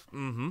sooner.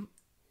 Mm-hmm.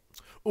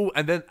 Oh,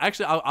 and then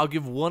actually, I'll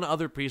give one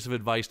other piece of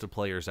advice to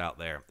players out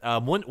there.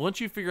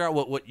 Once you figure out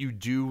what you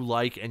do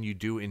like and you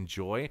do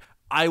enjoy,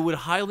 I would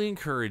highly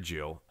encourage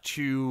you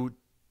to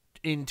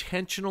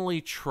intentionally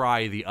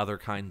try the other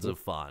kinds of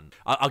fun.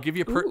 I'll give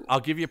you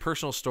a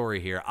personal story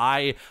here.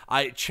 I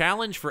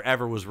challenge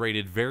forever was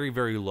rated very,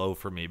 very low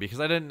for me because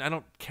I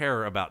don't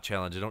care about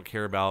challenge. I don't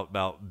care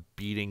about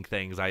beating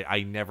things.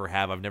 I never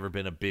have. I've never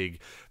been a big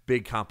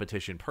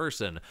competition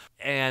person.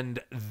 And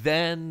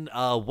then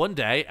one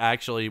day,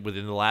 actually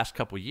within the last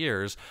couple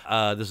years,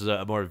 this is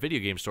a more video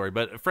game story,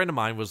 but a friend of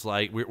mine was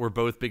like, we're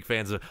both big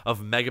fans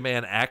of Mega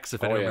Man X,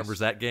 if anyone remembers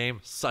that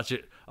game. Such a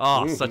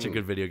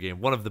good video game.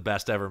 One of the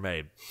best ever made.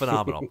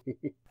 Phenomenal.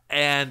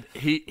 And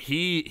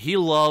he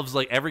loves,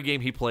 like, every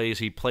game he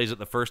plays it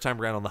the first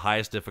time around on the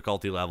highest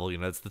difficulty level.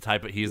 It's the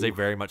type of, he's a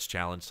very much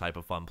challenge type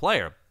of fun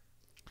player.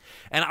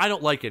 And I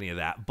don't like any of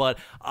that, but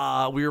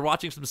we were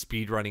watching some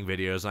speedrunning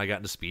videos, and I got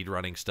into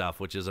speedrunning stuff,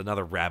 which is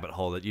another rabbit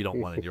hole that you don't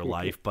want in your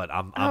life. But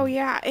I'm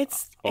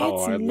it's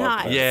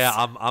nuts. Yeah,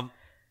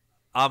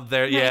 I'm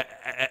there. Yeah,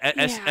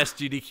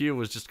 SGDQ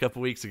was just a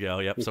couple weeks ago.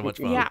 Yep, so much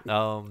fun. Yeah,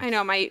 I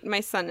know. My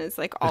son is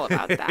like all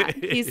about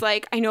that. He's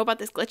like, I know about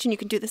this glitch, and you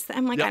can do this.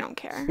 I'm like, yep. I don't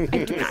care.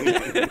 I do not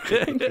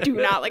care. I do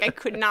not. Like, I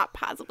could not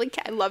possibly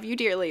care. I love you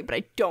dearly, but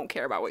I don't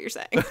care about what you're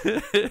saying.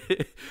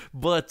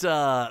 But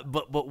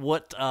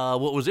what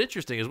was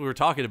interesting is we were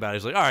talking about it.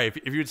 He's like, all right,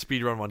 if you would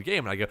speedrun one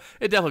game, and I go,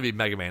 it'd definitely be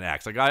Mega Man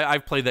X. Like,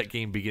 I've played that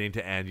game beginning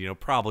to end,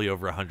 probably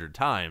over 100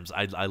 times.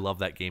 I love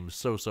that game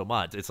so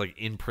much. It's like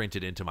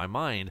imprinted into my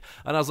mind.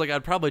 And I was like,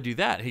 I'd probably do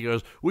that. He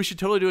goes, we should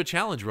totally do a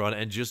challenge run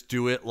and just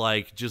do it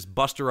like just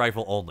Buster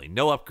Rifle only.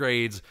 No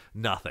upgrades,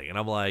 nothing. And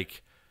I'm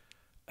like,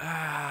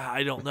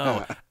 I don't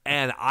know.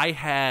 And I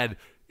had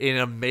an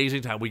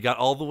amazing time. We got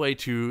all the way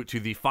to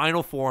the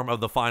final form of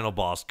the final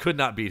boss. Could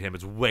not beat him.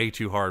 It's way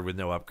too hard with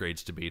no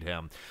upgrades to beat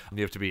him.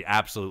 You have to be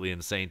absolutely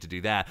insane to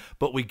do that.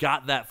 But we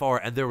got that far,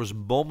 and there was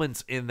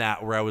moments in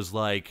that where I was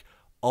like,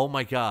 oh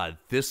my God,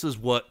 this is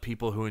what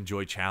people who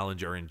enjoy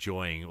challenge are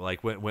enjoying.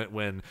 Like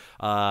when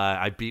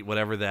I beat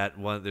whatever that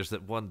one, there's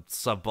that one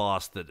sub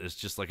boss that is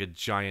just like a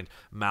giant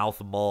mouth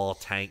maul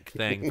tank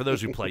thing. For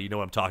those who play, you know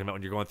what I'm talking about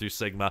when you're going through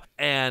Sigma.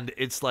 And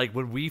it's like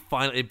when we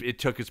finally, it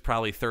took us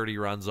probably 30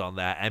 runs on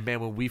that. And man,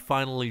 when we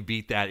finally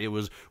beat that, it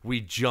was, we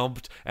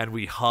jumped and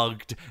we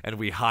hugged and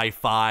we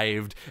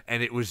high-fived.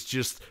 And it was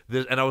just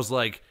this, and I was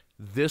like,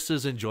 this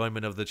is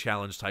enjoyment of the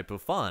challenge type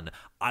of fun.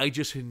 I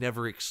just had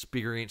never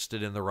experienced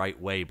it in the right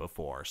way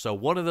before. So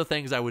one of the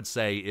things I would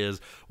say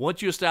is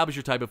once you establish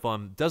your type of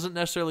fun, doesn't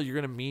necessarily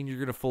you're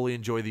going to fully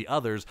enjoy the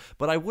others,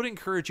 but I would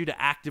encourage you to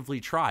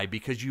actively try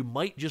because you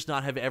might just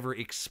not have ever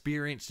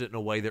experienced it in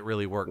a way that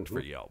really worked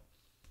for you.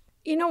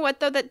 You know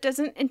what, though? That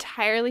doesn't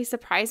entirely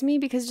surprise me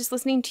because just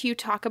listening to you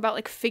talk about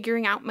like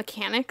figuring out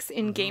mechanics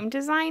in game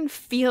design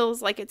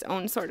feels like its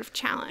own sort of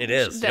challenge. It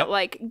is. That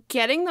like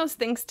getting those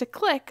things to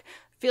click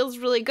feels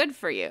really good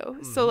for you.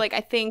 So like I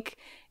think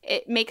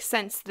it makes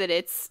sense that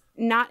it's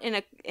not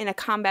in a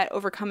combat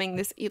overcoming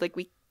this, like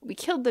we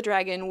killed the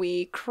dragon,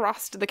 we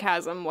crossed the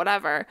chasm,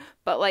 whatever,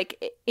 but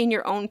like in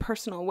your own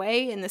personal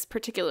way in this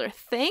particular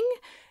thing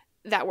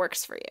that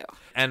works for you.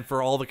 And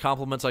for all the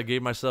compliments I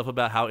gave myself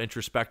about how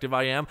introspective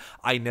I am,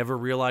 I never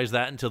realized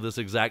that until this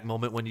exact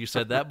moment when you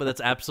said that, but that's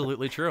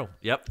absolutely true.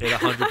 Yep, it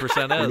 100%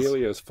 is.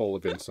 Amelia is full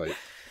of insight.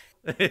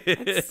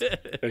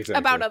 Exactly.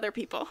 About other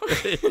people.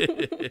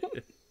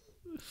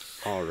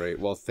 All right.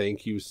 Well,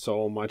 thank you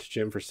so much,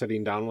 Jim, for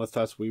sitting down with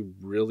us. We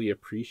really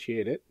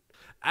appreciate it.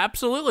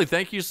 Absolutely.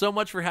 Thank you so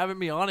much for having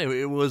me on.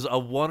 It was a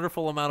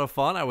wonderful amount of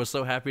fun. I was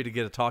so happy to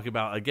get to talk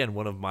about, again,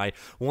 one of my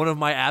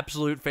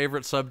absolute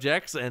favorite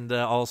subjects, and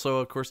also,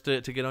 of course,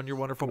 to get on your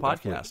wonderful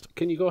podcast.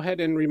 Can you go ahead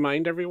and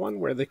remind everyone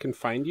where they can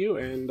find you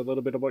and a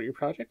little bit about your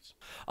projects?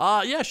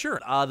 Yeah,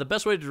 sure. The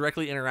best way to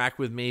directly interact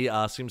with me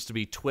seems to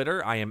be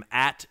Twitter. I am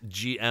at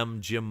GM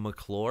Jim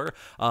McClure,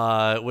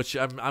 which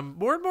I'm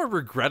more and more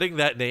regretting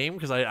that name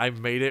because I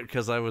made it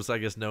because I was, I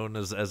guess, known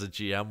as a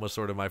GM was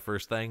sort of my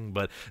first thing,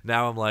 but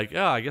now I'm like,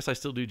 oh, I guess I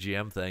still do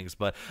GM things,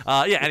 but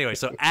yeah, anyway,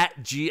 so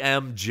at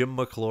GM Jim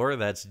McClure,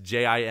 that's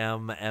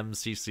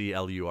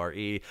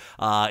JIMMCCLURE,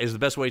 is the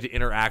best way to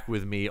interact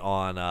with me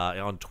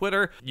on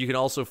Twitter. You can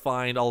also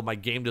find all of my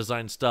game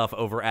design stuff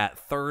over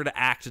at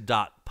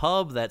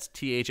thirdact.pub, that's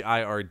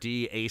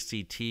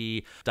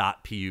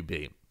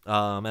THIRDACT.pub.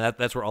 And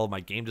that's where all of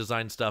my game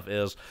design stuff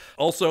is.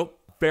 Also,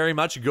 very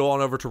much go on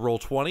over to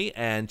Roll20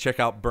 and check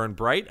out Burn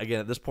Bright.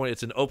 Again, at this point,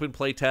 it's an open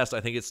play test. I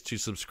think it's to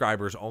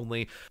subscribers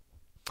only.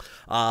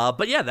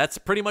 But yeah, that's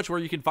pretty much where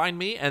you can find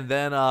me. And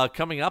then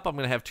coming up, I'm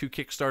going to have 2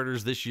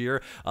 Kickstarters this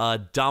year.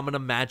 Domina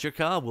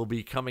Magica will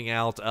be coming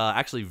out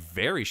actually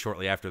very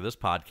shortly after this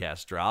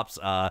podcast drops.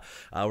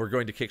 We're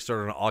going to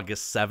Kickstarter on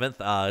August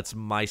 7th. It's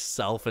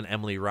myself and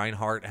Emily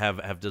Reinhart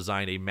have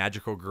designed a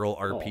magical girl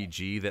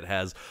RPG that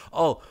has,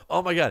 oh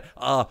my god,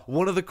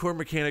 one of the core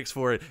mechanics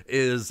for it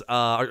is,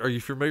 are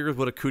you familiar with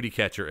what a cootie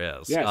catcher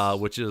is? Yes.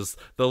 Which is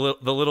the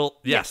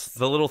little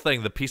the little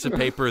thing, the piece of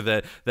paper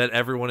that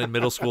everyone in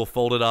middle school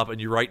folded up,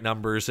 and you write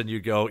numbers and you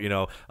go,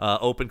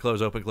 open,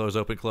 close,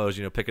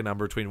 pick a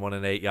number between 1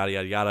 and 8, yada,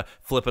 yada, yada,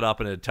 flip it up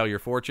and it'll tell your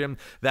fortune.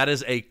 That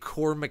is a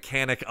core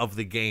mechanic of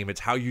the game.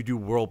 It's how you do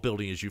world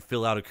building is you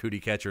fill out a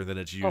cootie catcher, then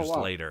it's used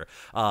later.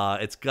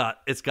 It's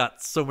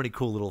got so many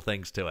cool little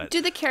things to it.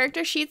 Do the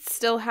character sheets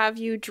still have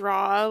you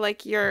draw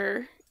like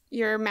your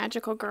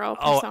magical girl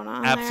persona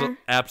on there?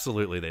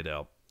 Absolutely they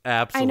do.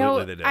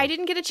 Absolutely, they do. I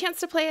didn't get a chance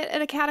to play it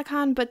at a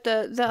Catacon, but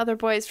the other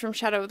boys from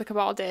Shadow of the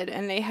Cabal did,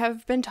 and they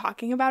have been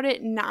talking about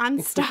it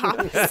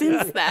nonstop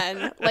since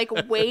then, like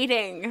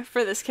waiting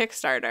for this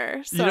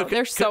Kickstarter. So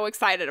they're so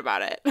excited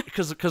about it.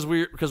 Because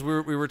we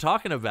were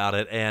talking about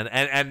it,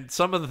 and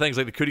some of the things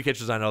like the cootie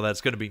catchers, I know that's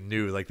going to be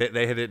new. Like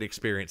they hadn't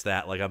experienced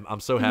that. Like I'm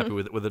so happy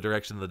with the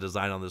direction the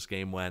design on this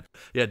game went.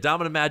 Yeah,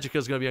 Domina Magica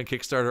is going to be on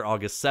Kickstarter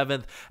August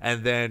 7th,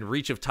 and then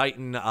Reach of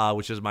Titan,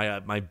 which is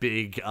my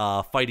big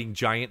fighting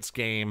giants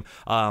game.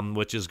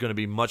 Which is going to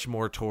be much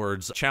more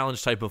towards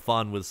challenge type of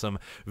fun with some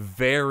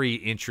very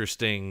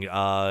interesting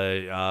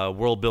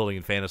world building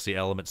and fantasy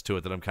elements to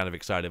it that I'm kind of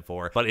excited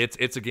for. But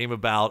it's a game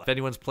about, if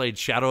anyone's played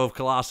Shadow of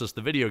Colossus,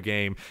 the video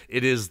game,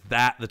 it is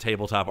the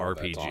tabletop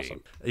RPG. That's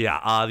awesome.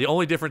 Yeah, the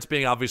only difference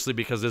being obviously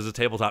because there's a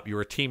tabletop,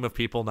 you're a team of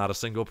people, not a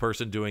single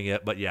person doing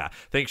it. But yeah,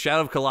 think Shadow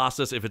of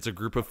Colossus if it's a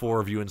group of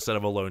 4 of you instead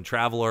of a lone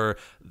traveler,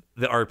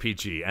 the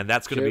RPG, and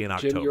that's going to be in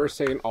October. Jim, you're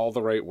saying all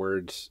the right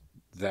words.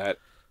 That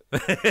you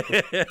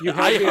have the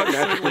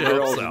magical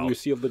girls and you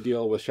sealed the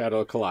deal with Shadow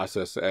of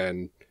Colossus,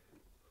 and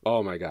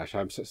oh my gosh,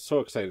 I'm so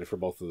excited for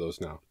both of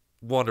those now.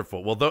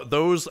 Wonderful. Well,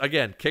 those,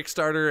 again,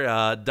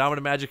 Kickstarter,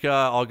 Domina Magica,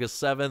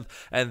 August 7th,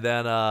 and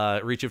then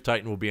Reach of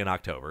Titan will be in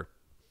October.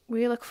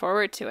 We look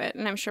forward to it,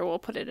 and I'm sure we'll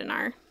put it in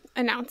our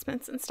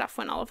announcements and stuff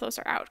when all of those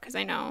are out, because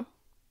I know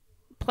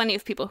plenty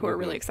of people who are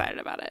really excited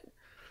about it.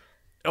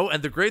 Oh,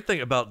 and the great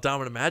thing about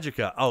Domina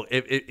Magica,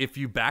 if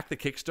you back the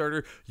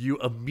Kickstarter, you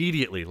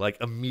immediately,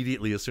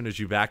 as soon as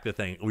you back the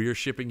thing, we are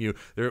shipping you,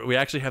 we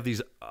actually have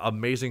these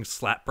amazing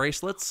slap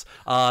bracelets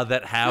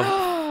that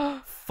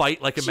have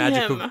fight like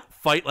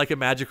a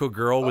magical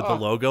girl with the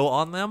logo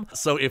on them.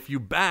 So if you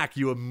back,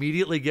 you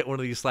immediately get one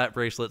of these slap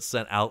bracelets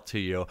sent out to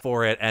you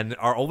for it. And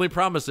our only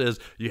promise is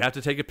you have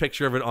to take a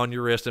picture of it on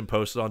your wrist and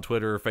post it on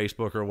Twitter or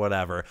Facebook or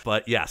whatever.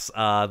 But yes,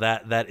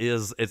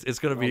 it's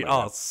going to be,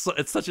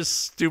 it's such a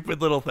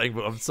stupid little thing,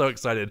 but I'm so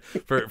excited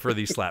for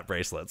these slap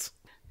bracelets.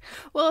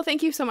 Well,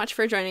 thank you so much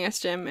for joining us,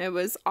 Jim. It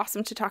was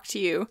awesome to talk to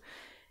you.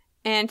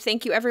 And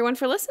thank you everyone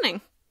for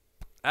listening.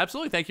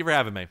 Absolutely. Thank you for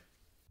having me.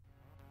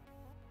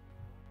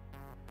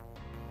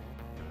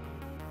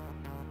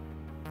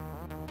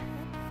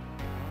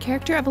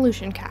 Character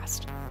Evolution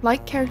Cast,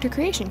 like Character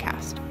Creation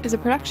Cast, is a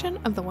production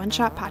of the One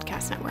Shot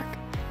Podcast Network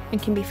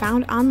and can be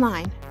found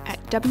online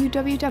at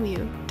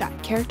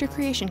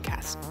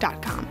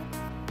www.charactercreationcast.com.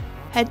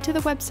 Head to the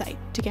website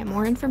to get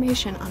more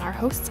information on our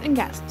hosts and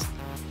guests,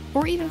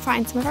 or even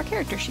find some of our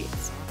character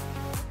sheets.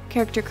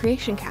 Character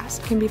Creation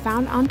Cast can be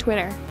found on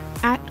Twitter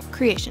at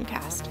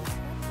CreationCast.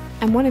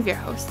 I'm one of your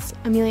hosts,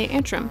 Amelia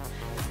Antrim,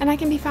 and I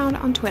can be found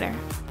on Twitter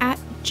at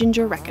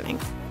Ginger Reckoning.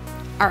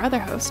 Our other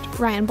host,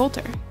 Ryan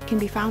Bolter, can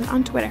be found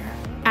on Twitter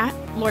at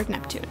Lord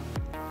Neptune.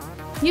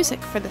 Music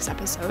for this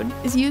episode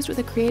is used with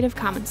a Creative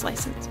Commons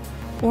license,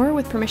 or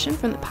with permission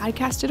from the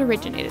podcast it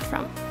originated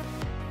from.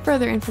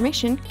 Further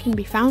information can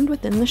be found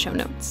within the show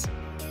notes.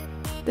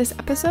 This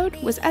episode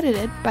was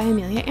edited by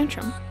Amelia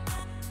Antrim.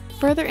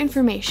 Further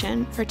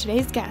information for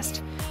today's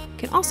guest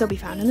can also be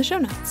found in the show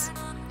notes.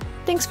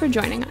 Thanks for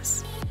joining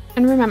us.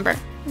 And remember,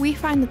 we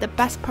find that the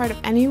best part of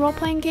any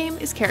role-playing game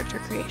is character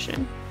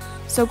creation.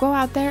 So go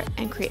out there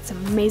and create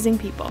some amazing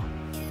people.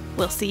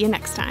 We'll see you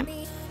next time.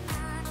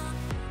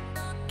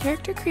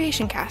 Character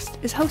Creation Cast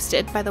is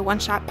hosted by the One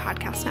Shot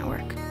Podcast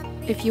Network.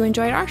 If you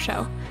enjoyed our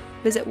show,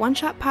 visit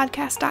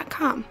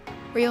oneshotpodcast.com,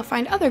 where you'll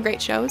find other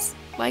great shows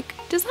like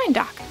Design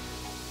Doc.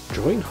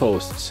 Join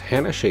hosts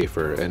Hannah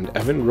Schaefer and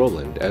Evan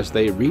Rowland as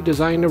they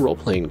redesign a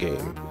role-playing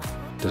game.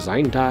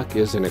 Design Doc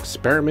is an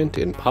experiment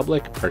in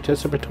public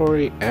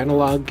participatory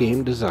analog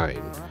game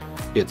design.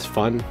 It's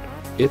fun,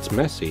 it's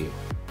messy,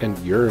 and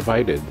you're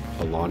invited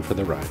along for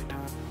the ride.